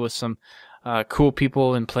to play with some cool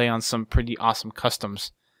people and play on some pretty awesome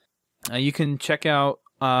customs. You can check out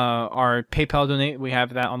our PayPal donate. We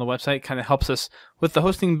have that on the website. Kind of helps us with the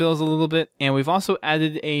hosting bills a little bit. And we've also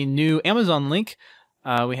added a new Amazon link.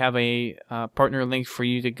 We have a partner link for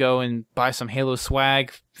you to go and buy some Halo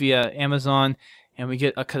swag via Amazon, and we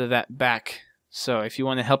get a cut of that back. So if you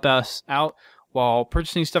want to help us out while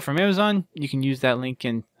purchasing stuff from Amazon, you can use that link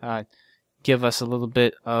and give us a little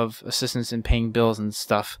bit of assistance in paying bills and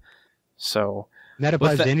stuff. So And that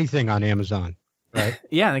applies to anything on Amazon, right?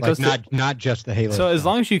 Yeah, and it like goes not just the Halo. So as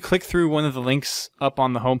long as you click through one of the links up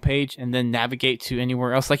on the homepage and then navigate to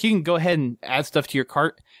anywhere else, like you can go ahead and add stuff to your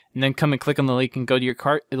cart and then come and click on the link and go to your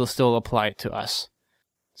cart, it'll still apply it to us.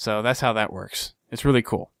 So that's how that works. It's really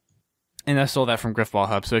cool. And I stole that from Griffball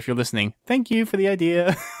Hub, so if you're listening, thank you for the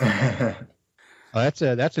idea. That's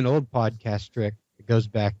an old podcast trick. It goes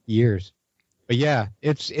back years. But yeah,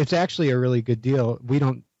 it's actually a really good deal. We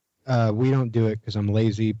don't do it because I'm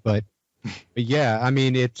lazy, but yeah, I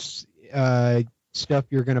mean it's stuff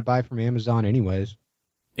you're gonna buy from Amazon anyways.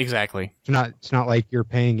 Exactly. It's not like you're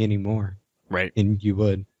paying anymore. Right. And you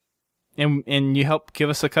would. And you help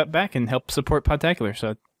give us a cut back and help support Podtacular,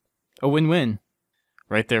 so a win-win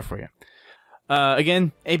right there for you.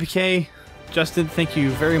 Again, APK, Justin, thank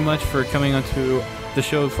you very much for coming onto the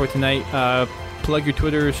show for tonight. Plug your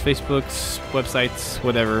Twitters, Facebooks, websites,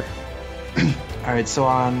 whatever. All right, so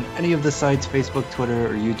on any of the sites, Facebook, Twitter,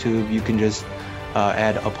 or YouTube, you can just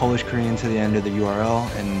add aPolishKorean to the end of the URL,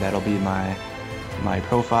 and that'll be my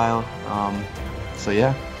profile. So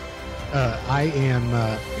yeah. I am,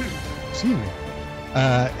 excuse me,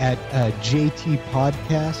 at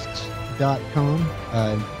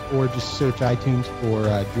jtpodcasts.com, or just search iTunes for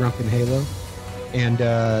Drunken Halo. And,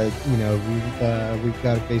 we've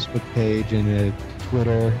got a Facebook page and a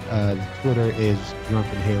Twitter. Twitter is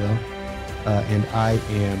Drunken Halo. And I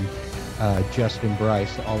am Justin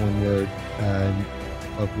Bryce, all one word,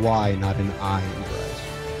 of Y, not an I in Bryce.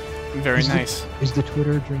 Very nice. Is the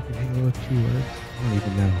Twitter Drunken Halo 2 words? I don't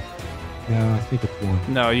even know. No, I think it's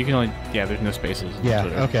one. No, you can only... Yeah, there's no spaces. Yeah,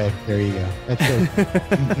 okay. There you go. That's it.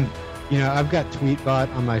 I've got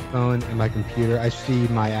Tweetbot on my phone and my computer. I see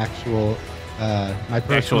my actual... my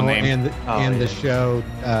personal name. and the show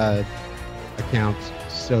accounts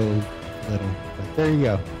so little. But there you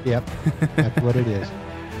go. Yep. That's what it is.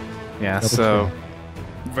 Yeah, Double so... check.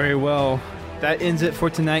 Very well. That ends it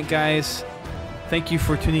for tonight, guys. Thank you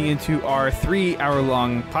for tuning into our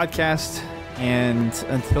 3-hour-long podcast. And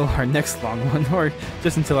until our next long one, or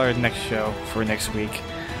just until our next show for next week,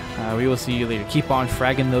 we will see you later. Keep on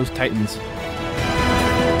fragging those Titans.